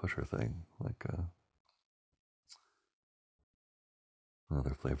of that pusher thing, like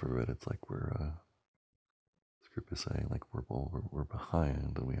another flavor of it. It's like this group is saying like we're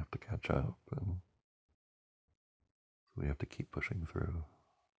behind and we have to catch up, and so we have to keep pushing through.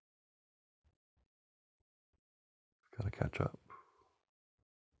 We've got to catch up.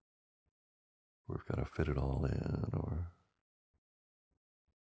 We've got to fit it all in, or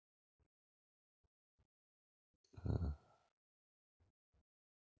uh,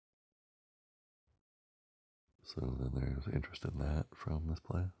 so then there's interest in that from this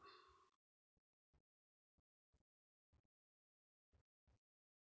place.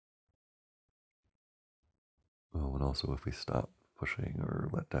 Oh, and also if we stop pushing or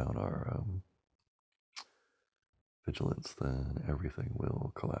let down our vigilance, then everything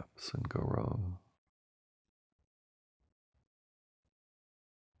will collapse and go wrong.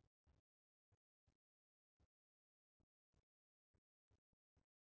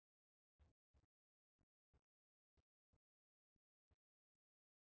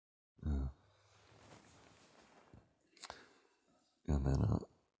 Uh, and then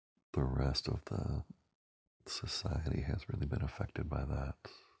the rest of the society has really been affected by that,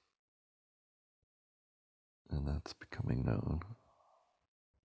 and that's becoming known.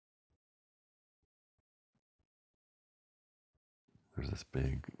 There's this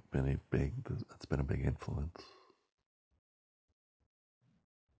that's been a big influence.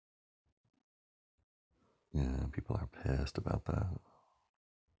 Yeah, people are pissed about that.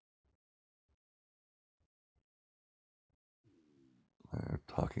 They're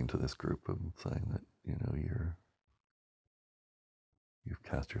talking to this group and saying that you've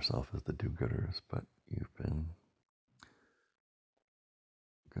cast yourself as the do-gooders, but you've been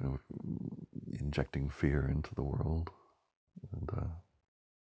kind of injecting fear into the world, and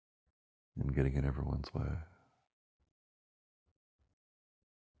getting in everyone's way.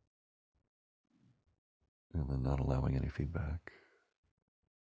 And then not allowing any feedback.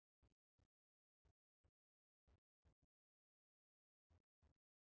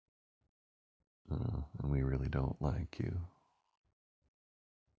 And we really don't like you,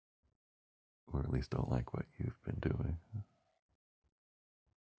 or at least don't like what you've been doing.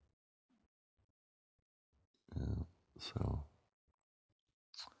 Uh, so,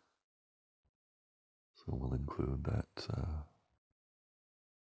 so we'll include that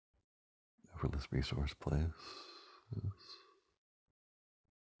effortless resource place. There's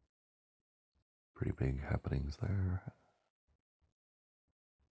pretty big happenings there.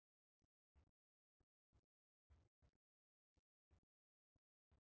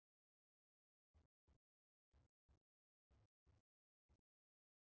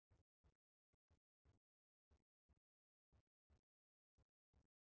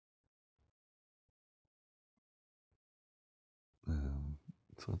 Um,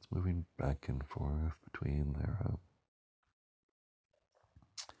 so it's moving back and forth between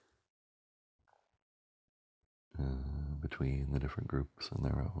between the different groups and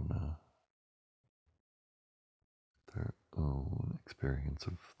their own experience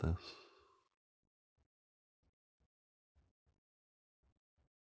of this.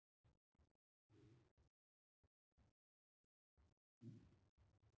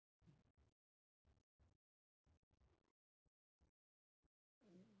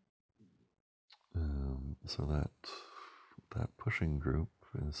 So that pushing group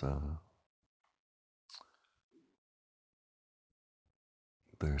is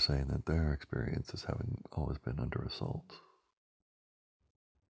they're saying that their experience is having always been under assault,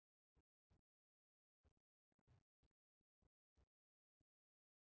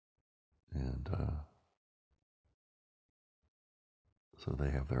 and So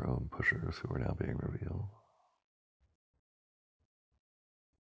they have their own pushers who are now being revealed.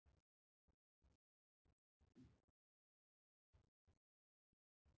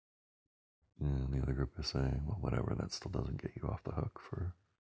 And the other group is saying, well, whatever, that still doesn't get you off the hook for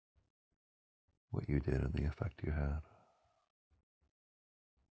what you did and the effect you had.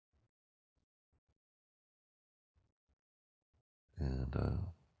 And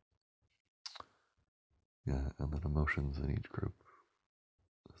yeah, and then emotions in each group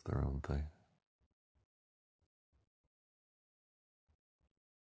is their own thing.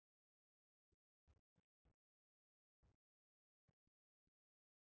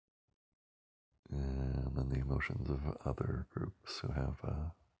 And then the emotions of other groups who have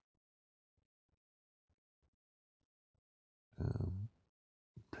um,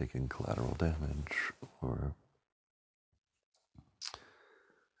 taken collateral damage or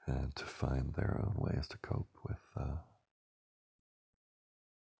had to find their own ways to cope with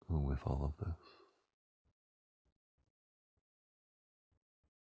all of this.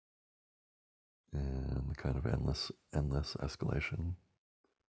 And the kind of endless escalation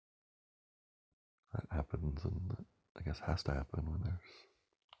that happens and that I guess has to happen when there's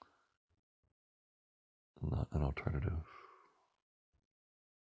not an alternative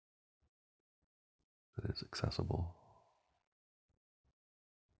that is accessible.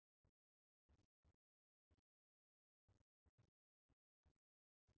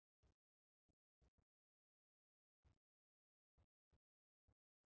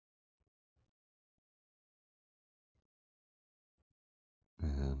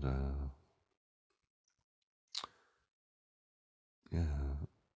 And yeah,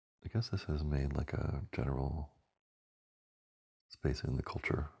 I guess this has made like a general space in the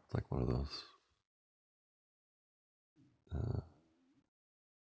culture. It's like uh,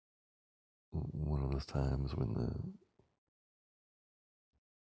 one of those times when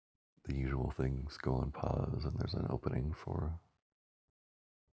the usual things go on pause and there's an opening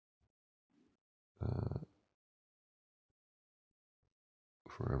uh,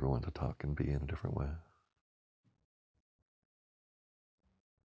 for everyone to talk and be in a different way.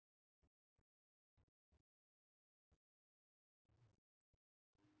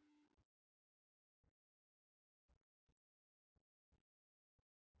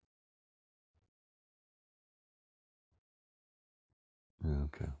 Yeah,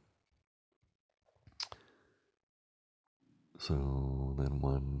 okay. So then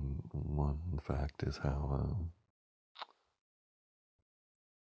one fact is how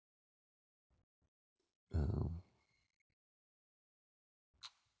um,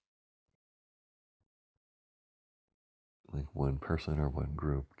 like one person or one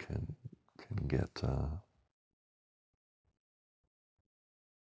group can get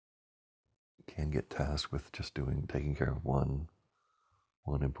tasked with just taking care of one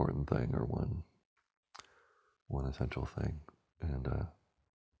important thing or one essential thing, and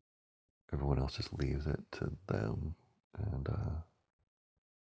everyone else just leaves it to them, and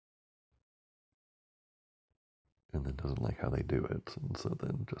and then doesn't like how they do it, and so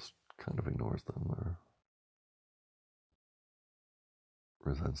then just kind of ignores them or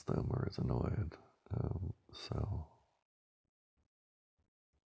resents them or is annoyed. So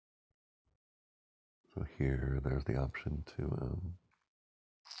so here there's the option to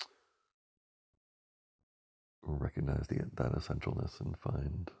recognize that essentialness and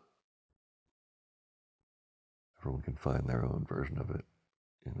find everyone can find their own version of it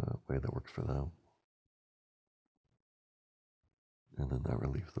in a way that works for them, and then that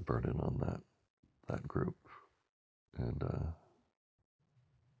relieves the burden on that group, and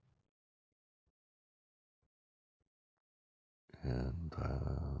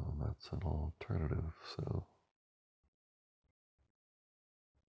that's an alternative. So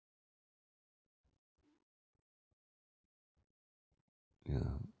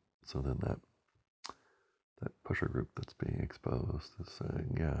yeah, so then that pusher group that's being exposed is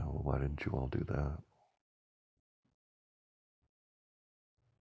saying, yeah, well, why didn't you all do that?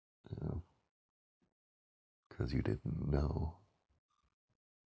 You know, because you didn't know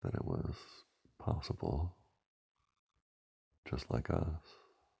that it was possible, just like us.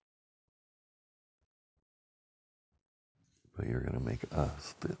 But you're gonna make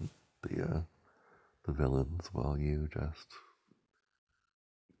us the villains while you just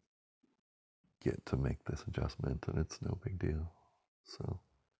get to make this adjustment, and it's no big deal. So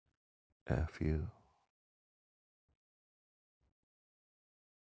F you.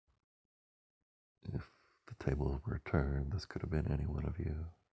 If the tables were turned, this could have been any one of you.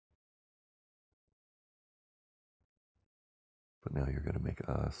 But now you're going to make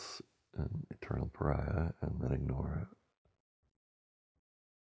us an eternal pariah and then ignore it.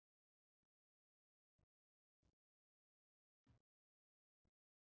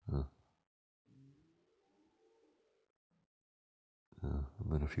 And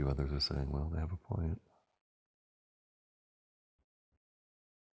then a few others are saying, well, they have a point.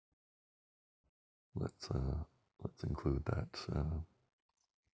 Let's include that.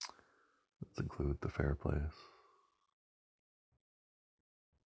 Let's include the fair place.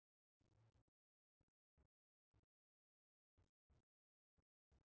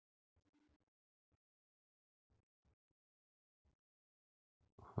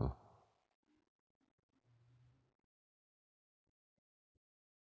 Huh.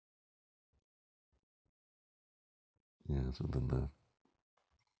 Yeah. So then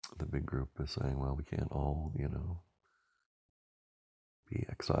the big group is saying, well, we can't all, be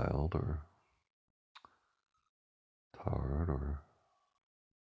exiled or tarred or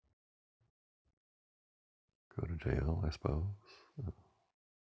go to jail, I suppose.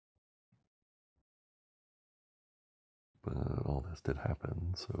 But all this did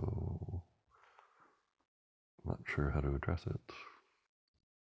happen, so I'm not sure how to address it.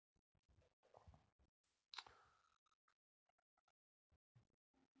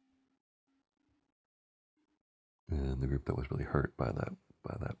 And the group that was really hurt by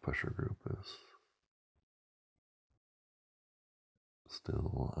that pusher group is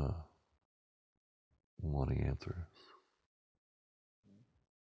still wanting answers.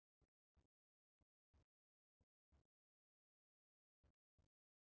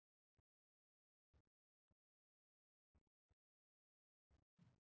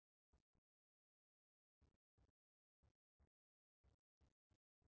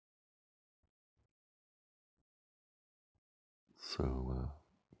 So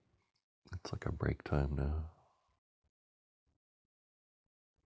it's like a break time now.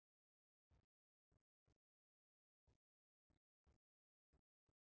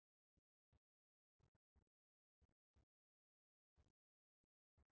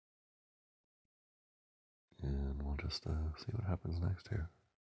 And we'll just see what happens next here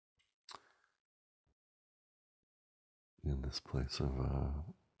in this place of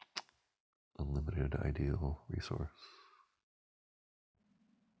unlimited ideal resource.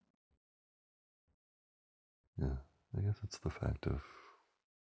 Yeah, I guess it's the fact of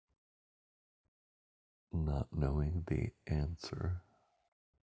not knowing the answer,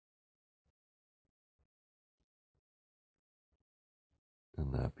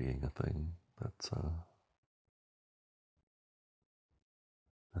 and that being a thing that's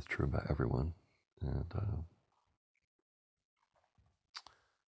true about everyone. And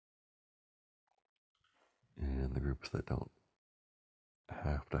the groups that don't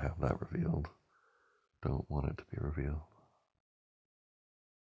have to have that revealed don't want it to be revealed.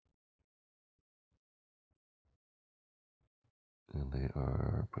 And they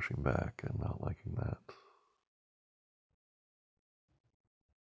are pushing back and not liking that.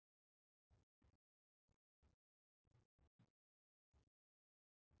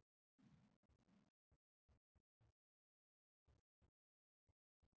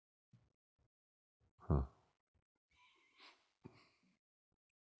 Huh.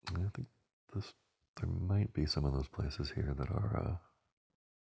 I think this there might be some of those places here that are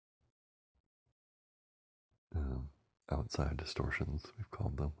outside distortions, we've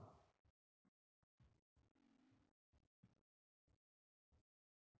called them.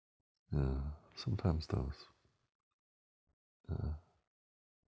 Sometimes uh,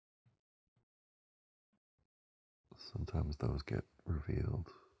 sometimes those get revealed.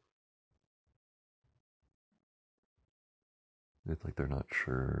 It's like they're not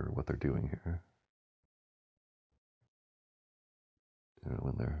sure what they're doing here.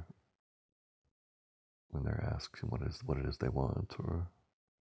 When they're asked what it is they want, or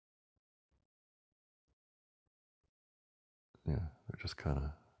yeah, they're just kind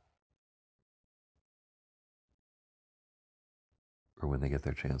of, or when they get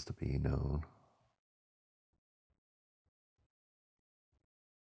their chance to be known,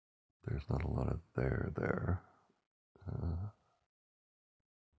 there's not a lot of there. Uh,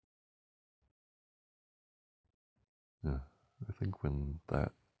 yeah, I think when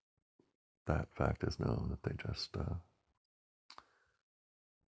that fact is known, that they just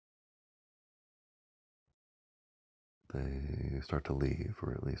they start to leave,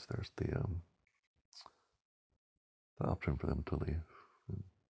 or at least there's the option for them to leave. It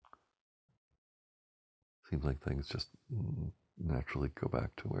seems like things just naturally go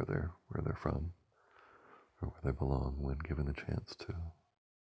back to where they're from, or where they belong when given the chance to.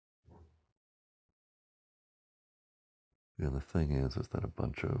 And the thing is that a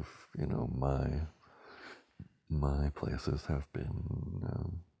bunch of my places have been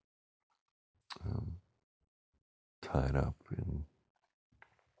um, tied up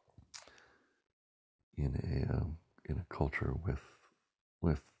in a culture with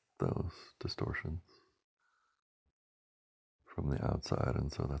with those distortions from the outside,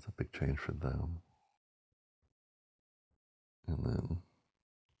 and so that's a big change for them. And then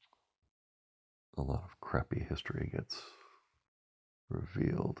a lot of crappy history gets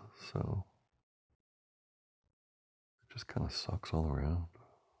revealed, so it just kind of sucks all around.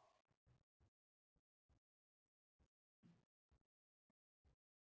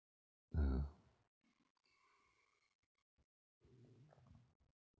 Yeah.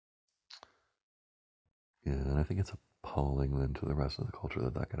 Yeah, and I think it's appalling then to the rest of the culture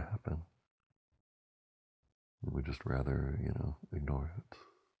that that could happen. We would just rather, ignore it.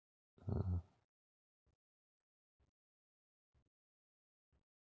 Uh,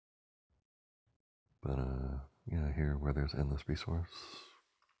 but yeah, here where there's endless resource,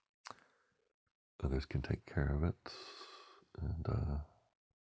 others can take care of it, and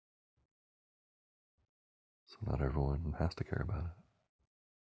so not everyone has to care about it.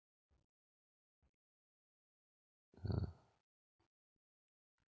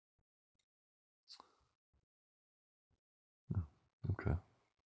 Okay,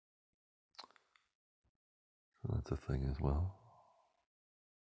 so that's a thing as well.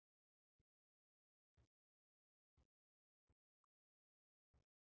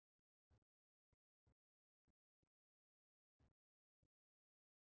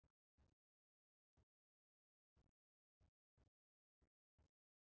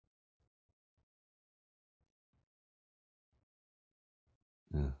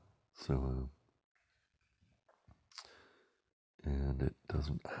 Yeah. So, and it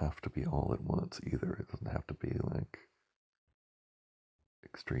doesn't have to be all at once either. It doesn't have to be like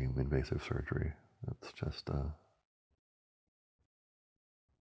extreme invasive surgery. It's just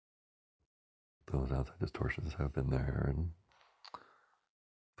those outside distortions have been there, and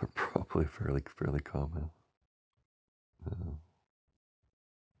they're probably fairly common. Uh,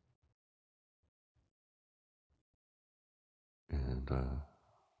 and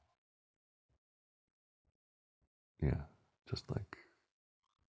yeah, just like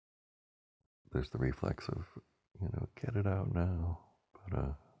there's the reflex of get it out now,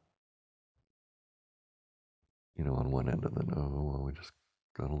 but on one end, and then well, we just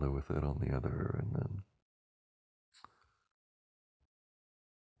gotta live with it on the other, and then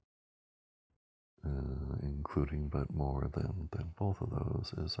including but more than both of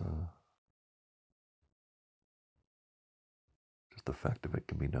those is just the fact of it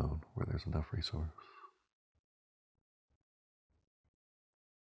can be known where there's enough resource.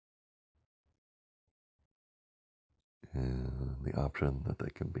 And the option that they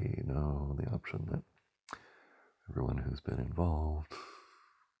can be known, the option that everyone who's been involved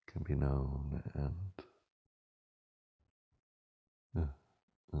can be known, and yeah,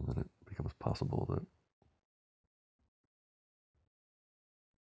 and then it becomes possible that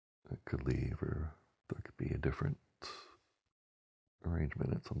it could leave, or there could be a different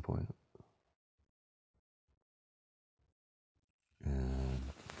arrangement at some point. And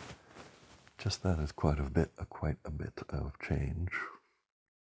just that is quite a bit of change,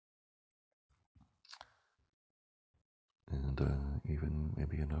 and even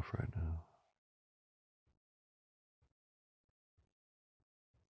maybe enough right now.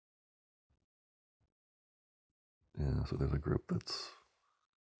 Yeah, so there's a group that's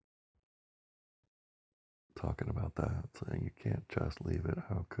talking about that, saying you can't just leave it.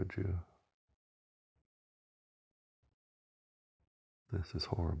 How could you? This is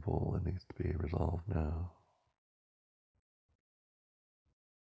horrible. It needs to be resolved now.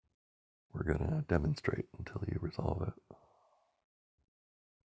 We're going to demonstrate until you resolve it.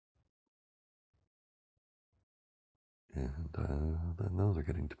 And then those are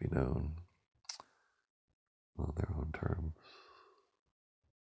getting to be known on their own terms.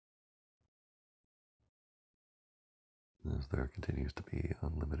 As there continues to be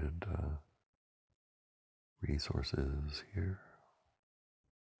unlimited resources here.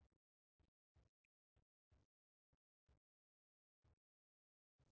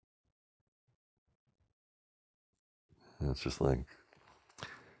 And it's just like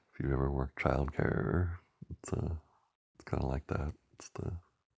if you've ever worked childcare, it's kind of like that. It's the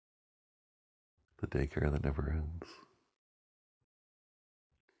daycare that never ends.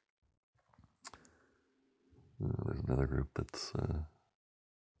 There's another group that's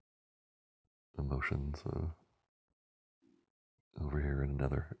emotions over here in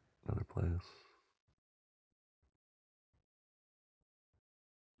another place.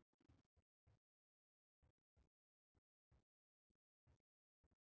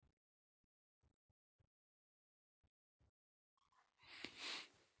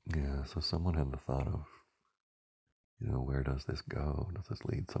 Yeah, so someone had the thought of where does this go? Does this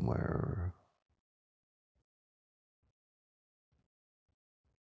lead somewhere?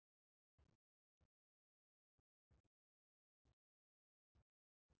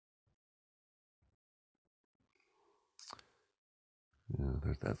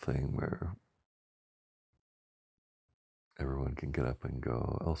 There's that thing where everyone can get up and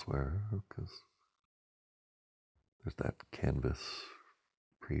go elsewhere because there's that canvas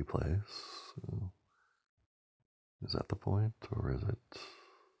pre-place. So is that the point, or is it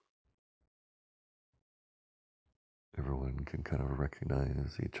everyone can kind of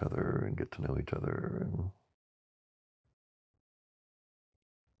recognize each other and get to know each other and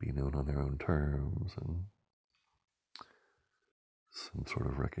be known on their own terms, and some sort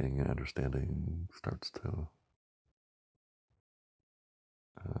of reckoning and understanding starts to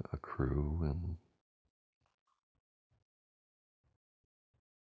accrue, and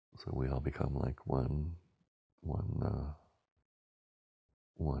so we all become like one, one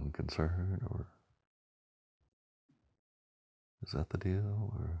concern, or is that the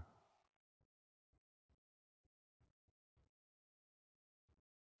deal? Or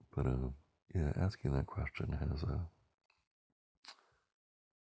but yeah, asking that question has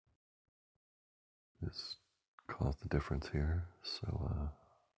caused a difference here. So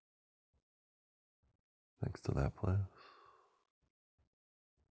thanks to that place.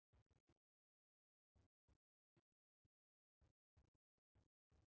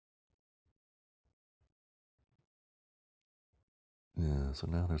 Yeah. So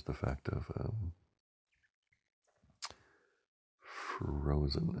now there's the fact of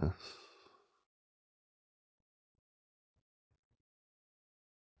frozenness.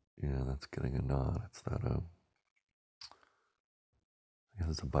 Yeah, that's getting a nod. It's that I guess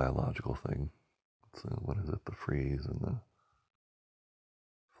it's a biological thing. It's what is it? The freeze and the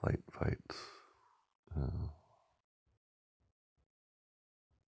flight, fight. Uh,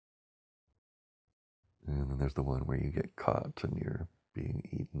 and then there's the one where you get caught and you're being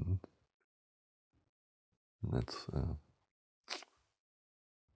eaten. And that's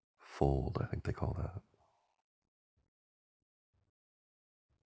fold, I think they call that.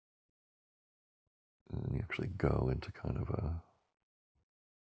 And you actually go into kind of a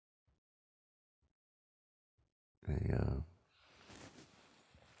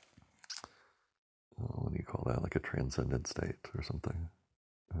what do you call that? Like a transcendent state or something.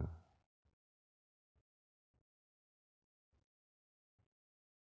 Uh,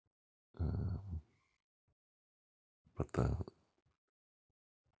 um, but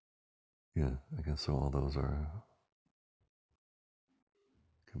yeah, I guess so. All those are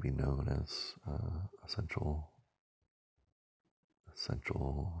can be known as essential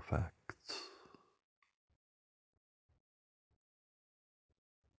facts.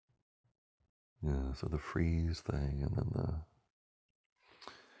 Yeah. So the freeze thing, and then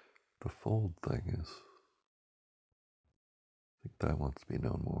the fold thing is. I think that wants to be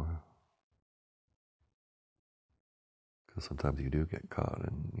known more because sometimes you do get caught,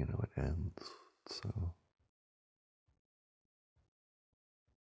 and it ends. So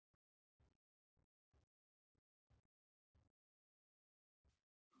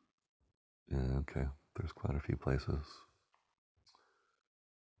yeah, okay. There's quite a few places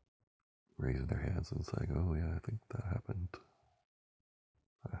raising their hands and saying, "Oh yeah, I think that happened.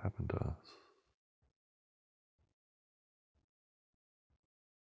 That happened to us,"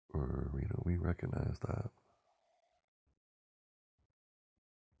 or we recognize that.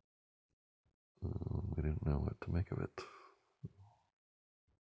 We didn't know what to make of it.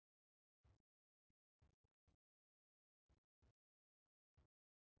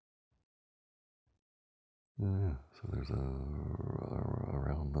 Yeah, so there's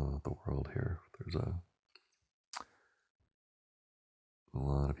around the world here. There's a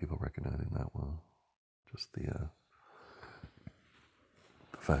lot of people recognizing that one. Just the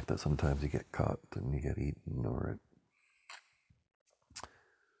fact that sometimes you get caught and you get eaten, or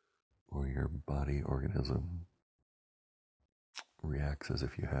your body organism reacts as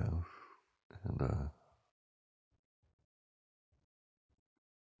if you have, and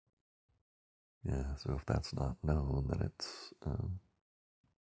yeah. So if that's not known, then it's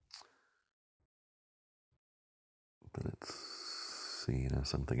seen as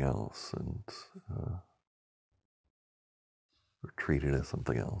something else, and uh, or treated as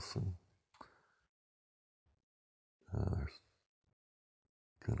something else, and there's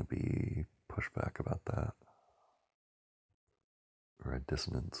going to be pushback about that, or a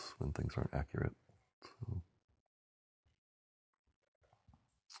dissonance when things aren't accurate. So,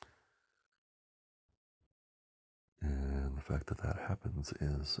 and the fact that that happens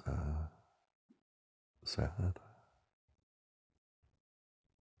is sad.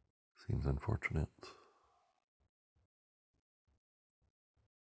 Seems unfortunate.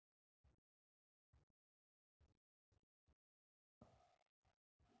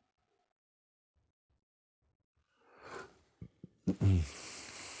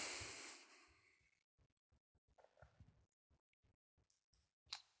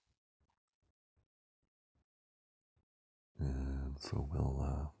 And so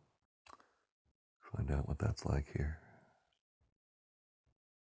we'll find out what that's like here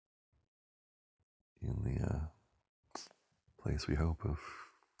in the place we hope of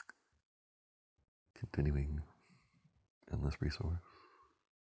continuing in this resource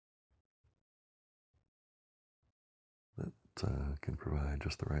that can provide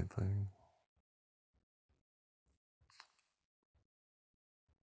just the right thing.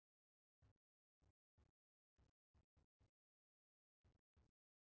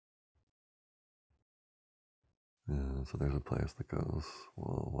 And so there's a place that goes,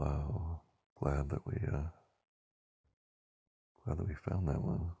 well, wow, glad that we found that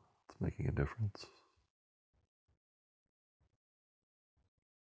one. It's making a difference.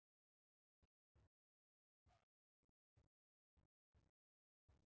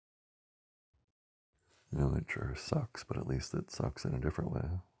 It sure sucks, but at least it sucks in a different way.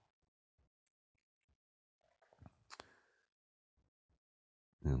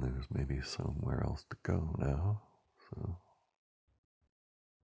 And there's maybe somewhere else to go now. So,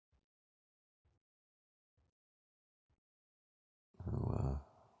 oh,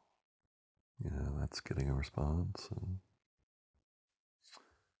 that's getting a response. And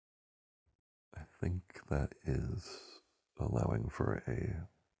I think that is allowing for a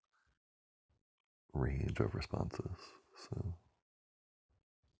range of responses. So,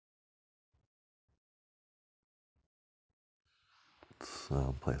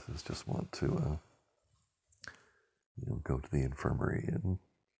 some places just want to, go to the infirmary and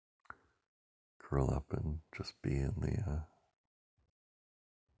curl up and just be in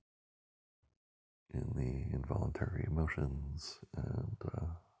the involuntary emotions, and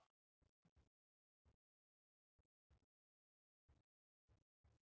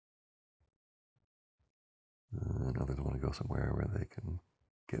others want to go somewhere where they can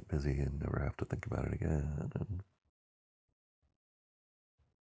get busy and never have to think about it again. And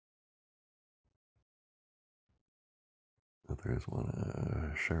others want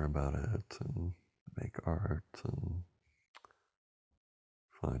to share about it and make art and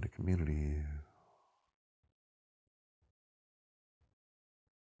find a community.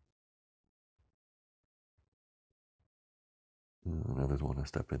 And others want to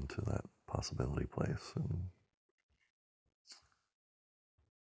step into that possibility place and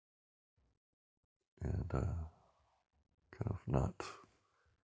kind of not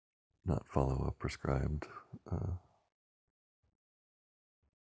follow uh,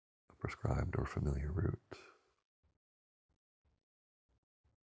 a prescribed or familiar route.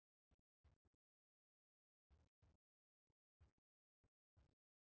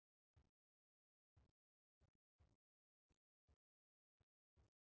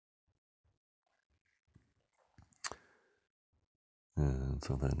 And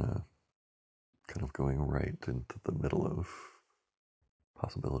so then, kind of going right into the middle of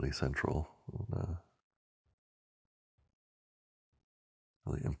Possibility Central, and,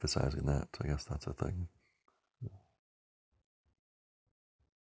 really emphasizing that. I guess that's a thing.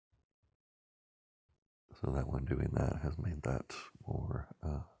 So that one doing that has made that more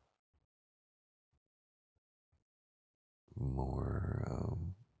more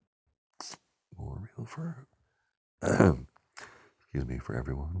real for excuse me, for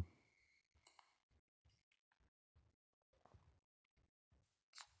everyone.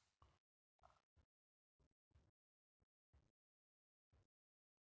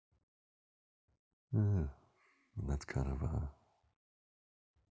 And that's kind of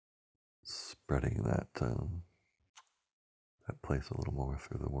spreading that place a little more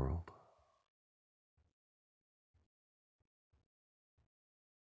through the world.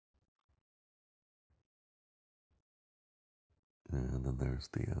 And then there's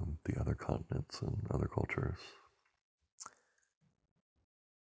the other continents and other cultures,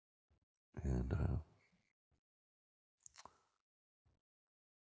 and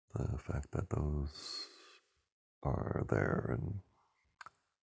the fact that those are there and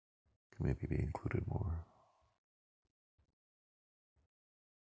can maybe be included more.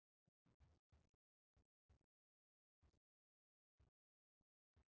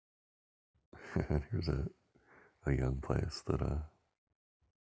 And here's a young place that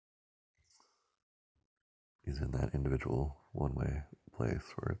is in that individual one-way place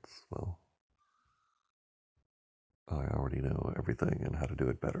where it's, well, I already know everything and how to do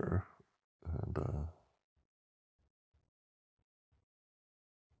it better.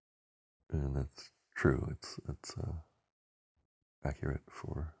 And that's true. It's accurate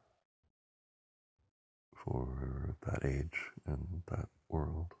for that age and that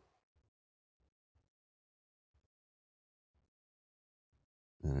world.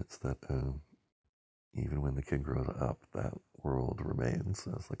 And it's that even when the kid grows up, that world remains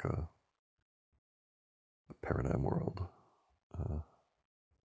as like a paradigm world. Uh,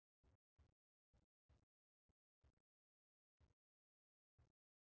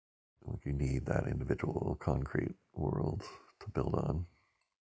 like you need that individual concrete world to build on.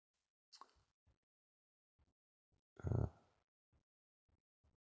 Uh,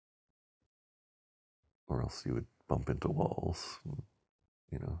 or else you would bump into walls.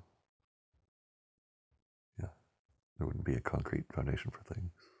 You know, yeah, there wouldn't be a concrete foundation for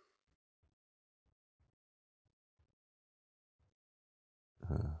things.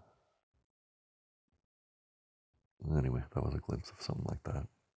 Uh, anyway, that was a glimpse of something like that.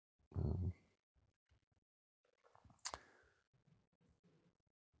 Um,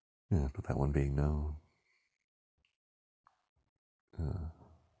 yeah, but that one being known, uh,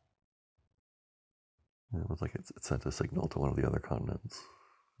 it was like it sent a signal to one of the other continents.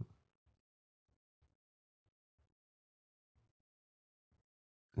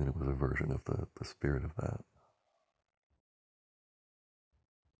 And it was a version of the spirit of that.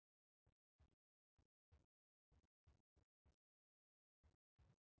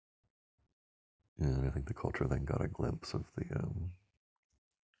 And I think the culture then got a glimpse of the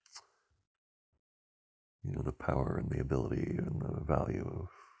power and the ability and the value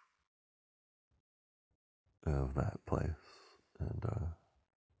of that place. And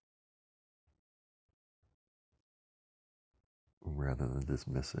rather than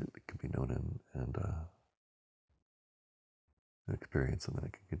dismiss it, it can be known and experience, and then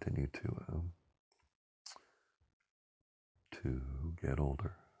it can continue to get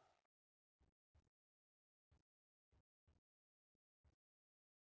older.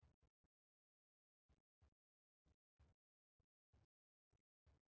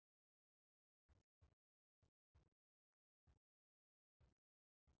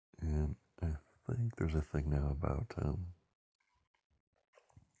 And I think there's a thing now about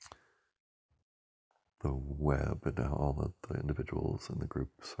the web and how all of the individuals and the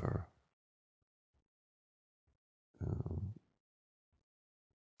groups are um,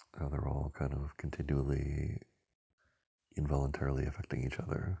 how they're all kind of continually involuntarily affecting each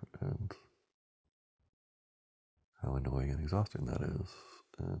other, and how annoying and exhausting that is.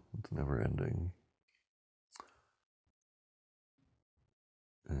 And it's never ending.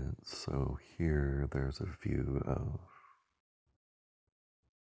 And so here there's a view of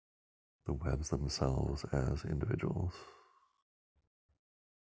the webs themselves as individuals,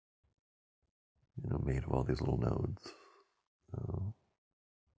 made of all these little nodes. Uh,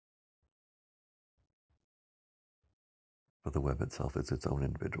 but the web itself is its own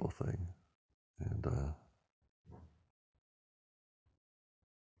individual thing. And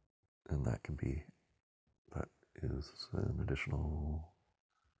that can be, that is an additional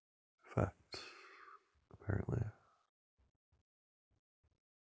fact, apparently.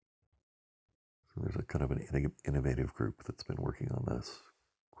 So there's a kind of an innovative group that's been working on this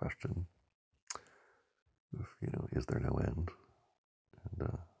question of, is there no end?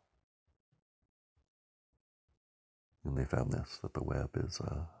 And they found this, that the webs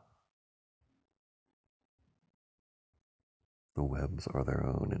are their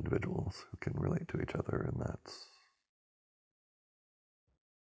own individuals who can relate to each other, and that's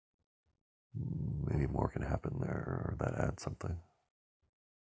maybe more can happen there, or that adds something.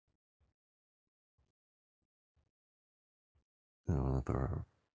 That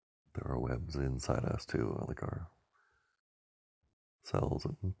there are webs inside us too, like our cells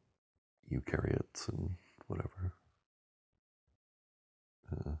and eukaryotes and whatever.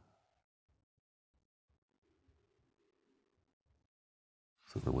 Uh,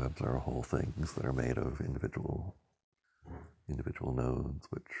 so the webs are whole things that are made of individual nodes,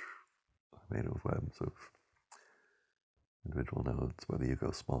 which are made of webs of individual nodes, whether you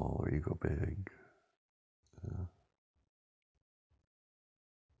go small or you go big. Uh,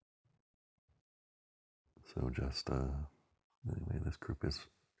 so just anyway, this group is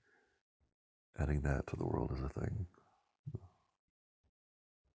adding that to the world as a thing.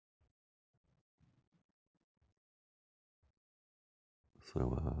 So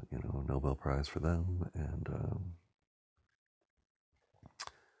Nobel Prize for them, and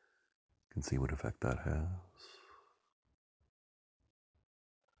can see what effect that has.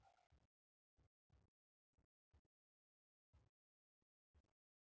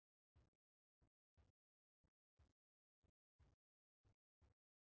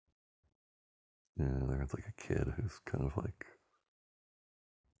 Yeah, there's like a kid who's kind of like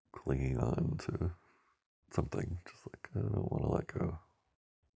clinging on to something, just like I don't want to let go.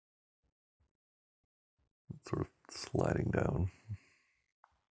 It's sort of sliding down.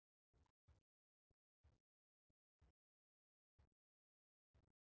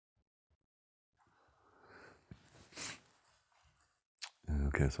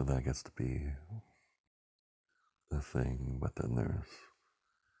 Okay, so that gets to be a thing, but then there's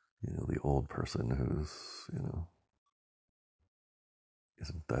the old person who's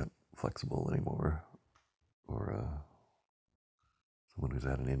isn't that flexible anymore, or someone who's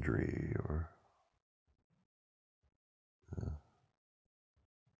had an injury, or uh,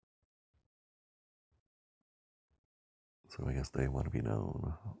 so I guess they want to be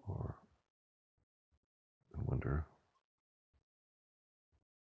known, or I wonder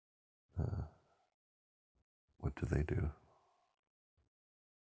uh, what do they do,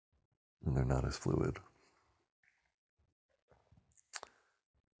 and they're not as fluid.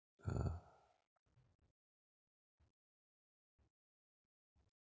 Uh,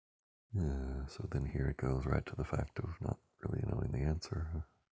 yeah, so then here it goes right to the fact of not really knowing the answer.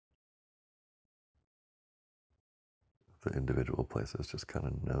 The individual places just kind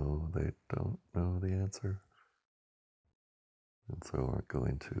of know they don't know the answer, and so are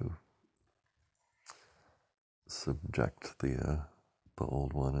going to subject the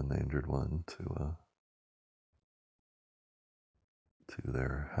old one and the injured one to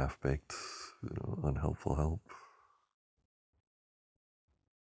their half-baked, unhelpful help,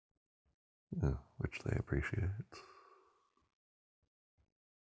 which they appreciate.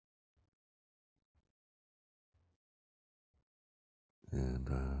 And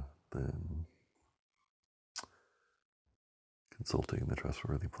then consulting the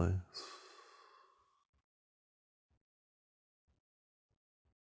trustworthy place.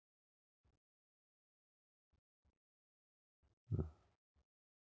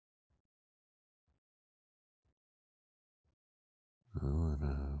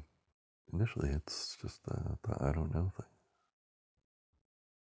 And initially, it's just the I don't know thing.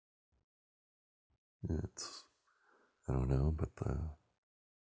 It's I don't know, but the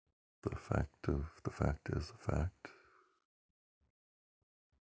fact of the fact is a fact.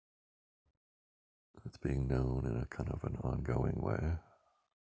 It's being known in a kind of an ongoing way.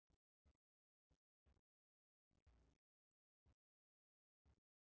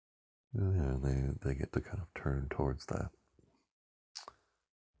 Yeah, they get to kind of turn towards that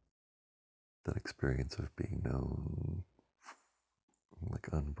experience of being known like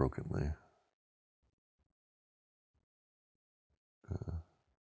unbrokenly. Uh,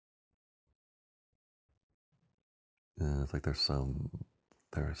 yeah, it's like there's some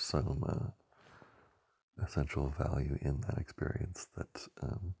essential value in that experience that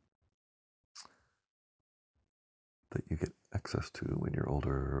you get access to when you're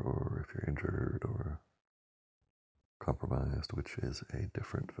older, or if you're injured or compromised, which is a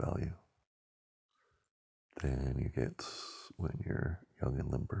different value than you get when you're young and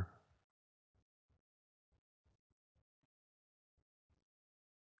limber.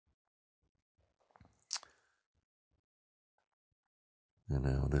 And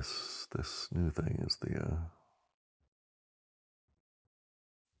now this new thing is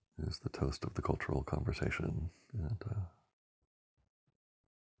the toast of the cultural conversation, and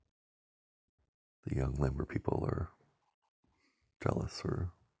the young limber people are jealous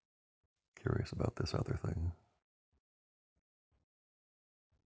or curious about this other thing,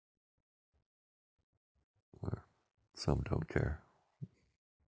 or some don't care,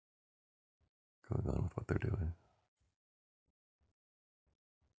 going on with what they're doing.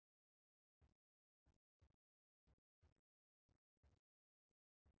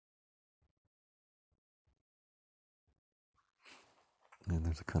 And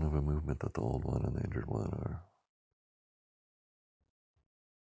there's a kind of a movement that the old one and the injured one are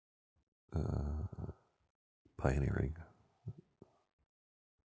pioneering.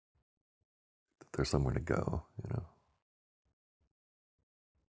 That there's somewhere to go, yeah,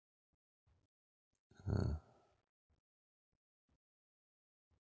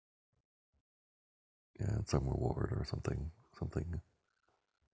 and some reward or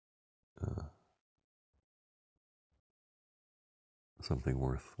uh, something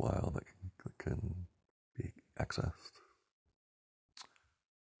worthwhile that can be accessed.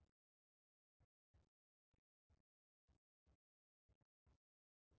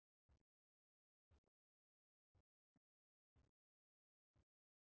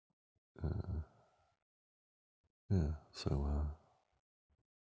 Uh, yeah, so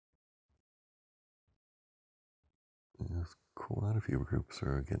there's quite a few groups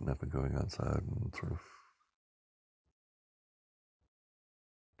are getting up and going outside and sort of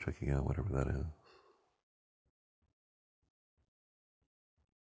checking out whatever that is.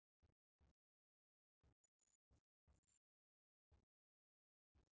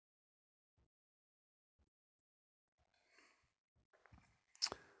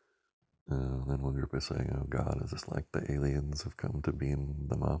 Then one group is saying, "Oh God, is this like the aliens have come to beam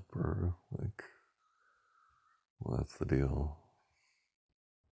them up, or like, what's the deal?"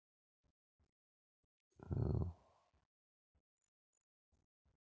 Uh,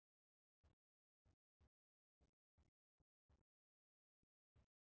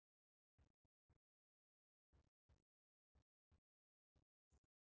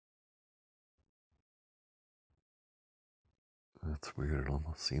 That's weird. It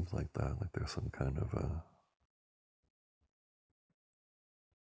almost seems like that. Like there's some kind of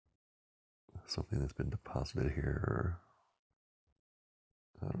something that's been deposited here. Or,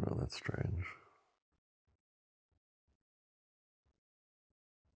 I don't know. That's strange.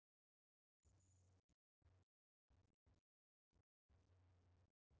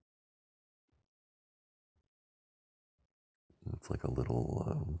 It's like a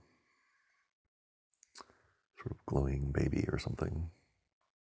little sort of glowing baby or something.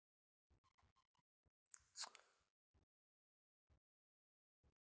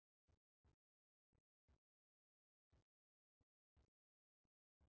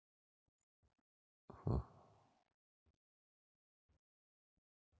 Huh.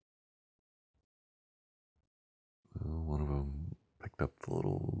 One of them picked up the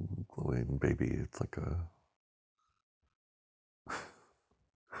little glowing baby. It's like a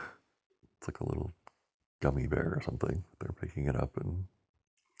little gummy bear or something. They're picking it up and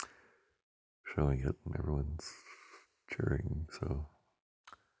showing it, and everyone's cheering. So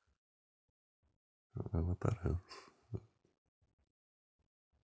I don't know what that is.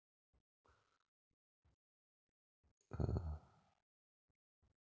 Uh,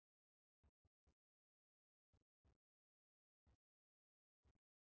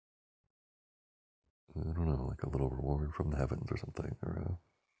 I don't know, like a little reward from the heavens or something, or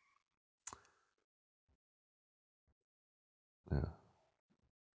yeah,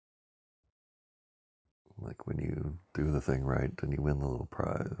 like when you do the thing right and you win the little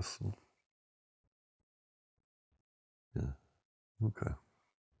prize. Yeah, okay.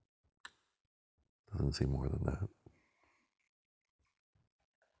 Doesn't seem more than that.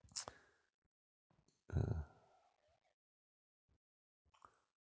 Uh,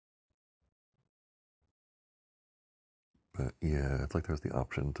 but yeah, it's like there's the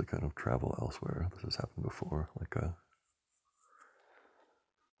option to kind of travel elsewhere. This has happened before, like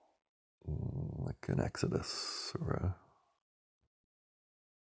an exodus or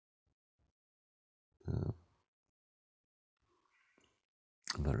uh,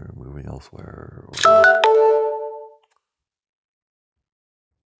 they're moving elsewhere. Or,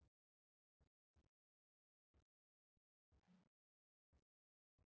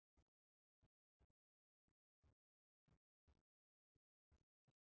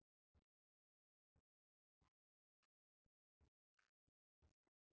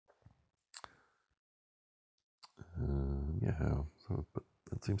 yeah, so but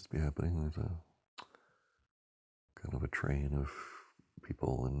that seems to be happening. There's a kind of a train of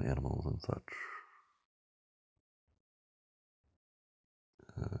people and animals and such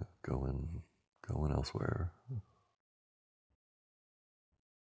going elsewhere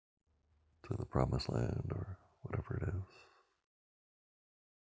to the promised land or whatever it is.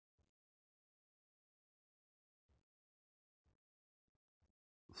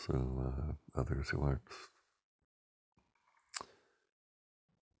 So others who aren't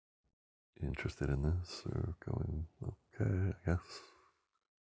interested in this are going, okay, I guess,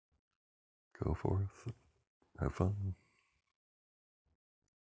 go forth, have fun.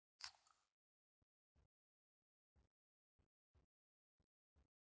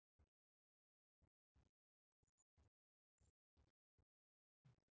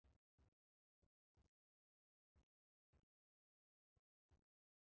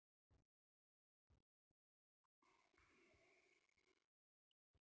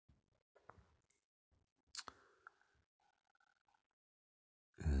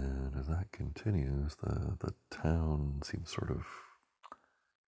 And as that continues, the town seems sort of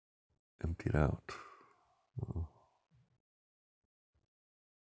emptied out.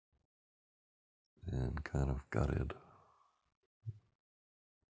 And kind of gutted.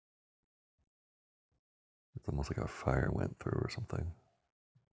 It's almost like a fire went through or something.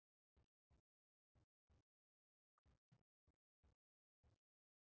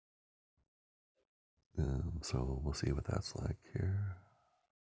 So we'll see what that's like here.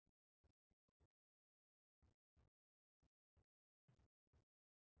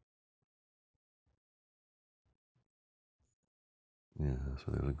 Yeah,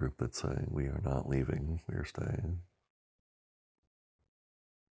 so there's a group that's saying we are not leaving, we are staying.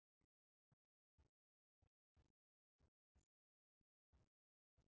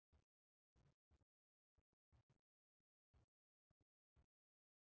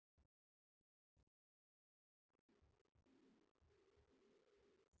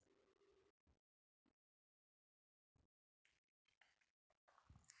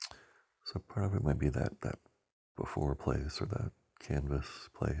 So part of it might be that before place or that canvas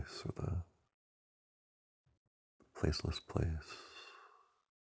place or the placeless place.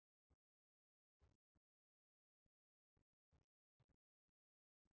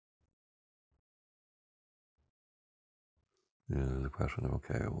 Yeah, there's a question of,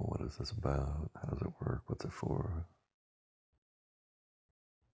 okay, well, what is this about? How does it work? What's it for?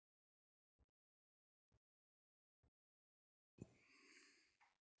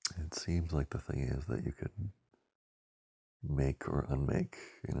 It seems like the thing is that you could make or unmake,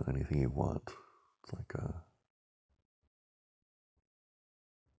 anything you want. It's like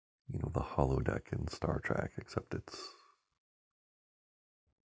the holodeck in Star Trek, except it's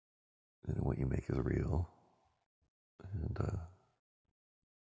what you make is real, and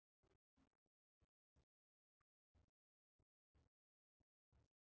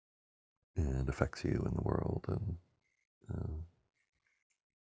and affects you in the world, and uh,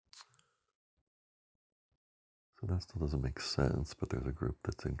 so that still doesn't make sense. But there's a group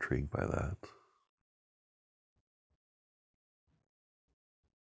that's intrigued by that.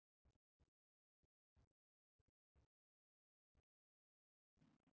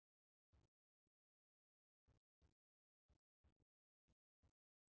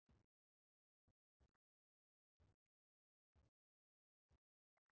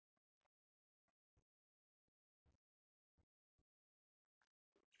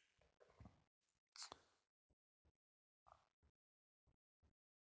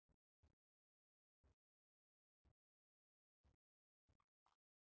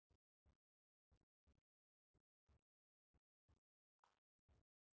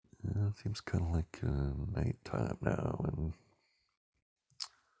 Yeah, it seems kind of like nighttime now, and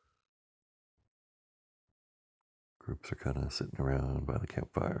groups are kind of sitting around by the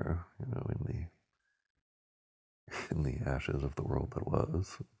campfire, in the ashes of the world that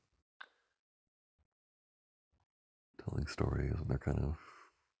was, telling stories, and they're kind of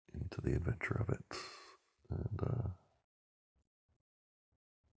into the adventure of it.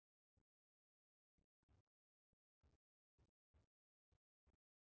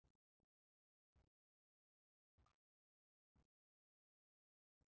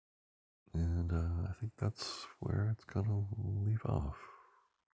 And I think that's where it's gonna leave off.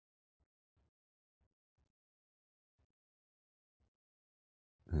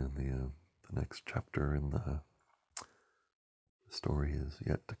 And the next chapter in the story is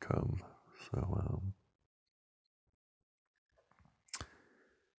yet to come. So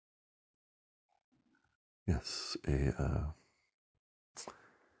yes, a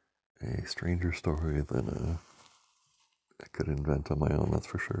stranger story than I could invent on my own. That's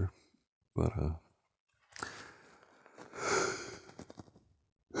for sure. But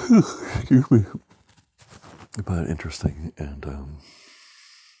excuse me. But interesting, and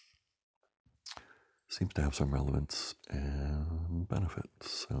seems to have some relevance and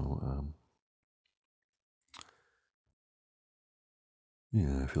benefits. So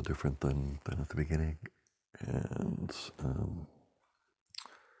yeah, I feel different than at the beginning, and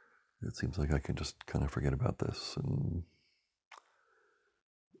it seems like I can just kind of forget about this and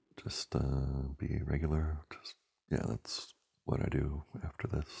just be regular. Just yeah, that's what I do after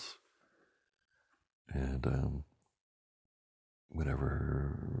this, and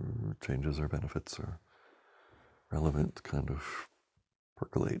whatever changes or benefits are relevant, kind of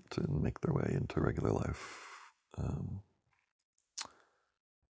percolate and make their way into regular life. Um,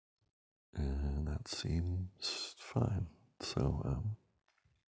 and that seems fine. So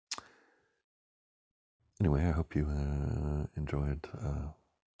anyway, I hope you enjoyed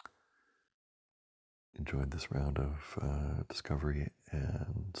this round of discovery,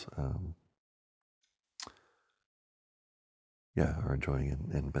 and yeah, are enjoying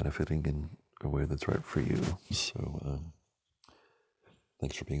and benefiting in a way that's right for you. So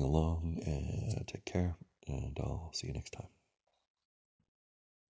thanks for being along, and take care, and I'll see you next time.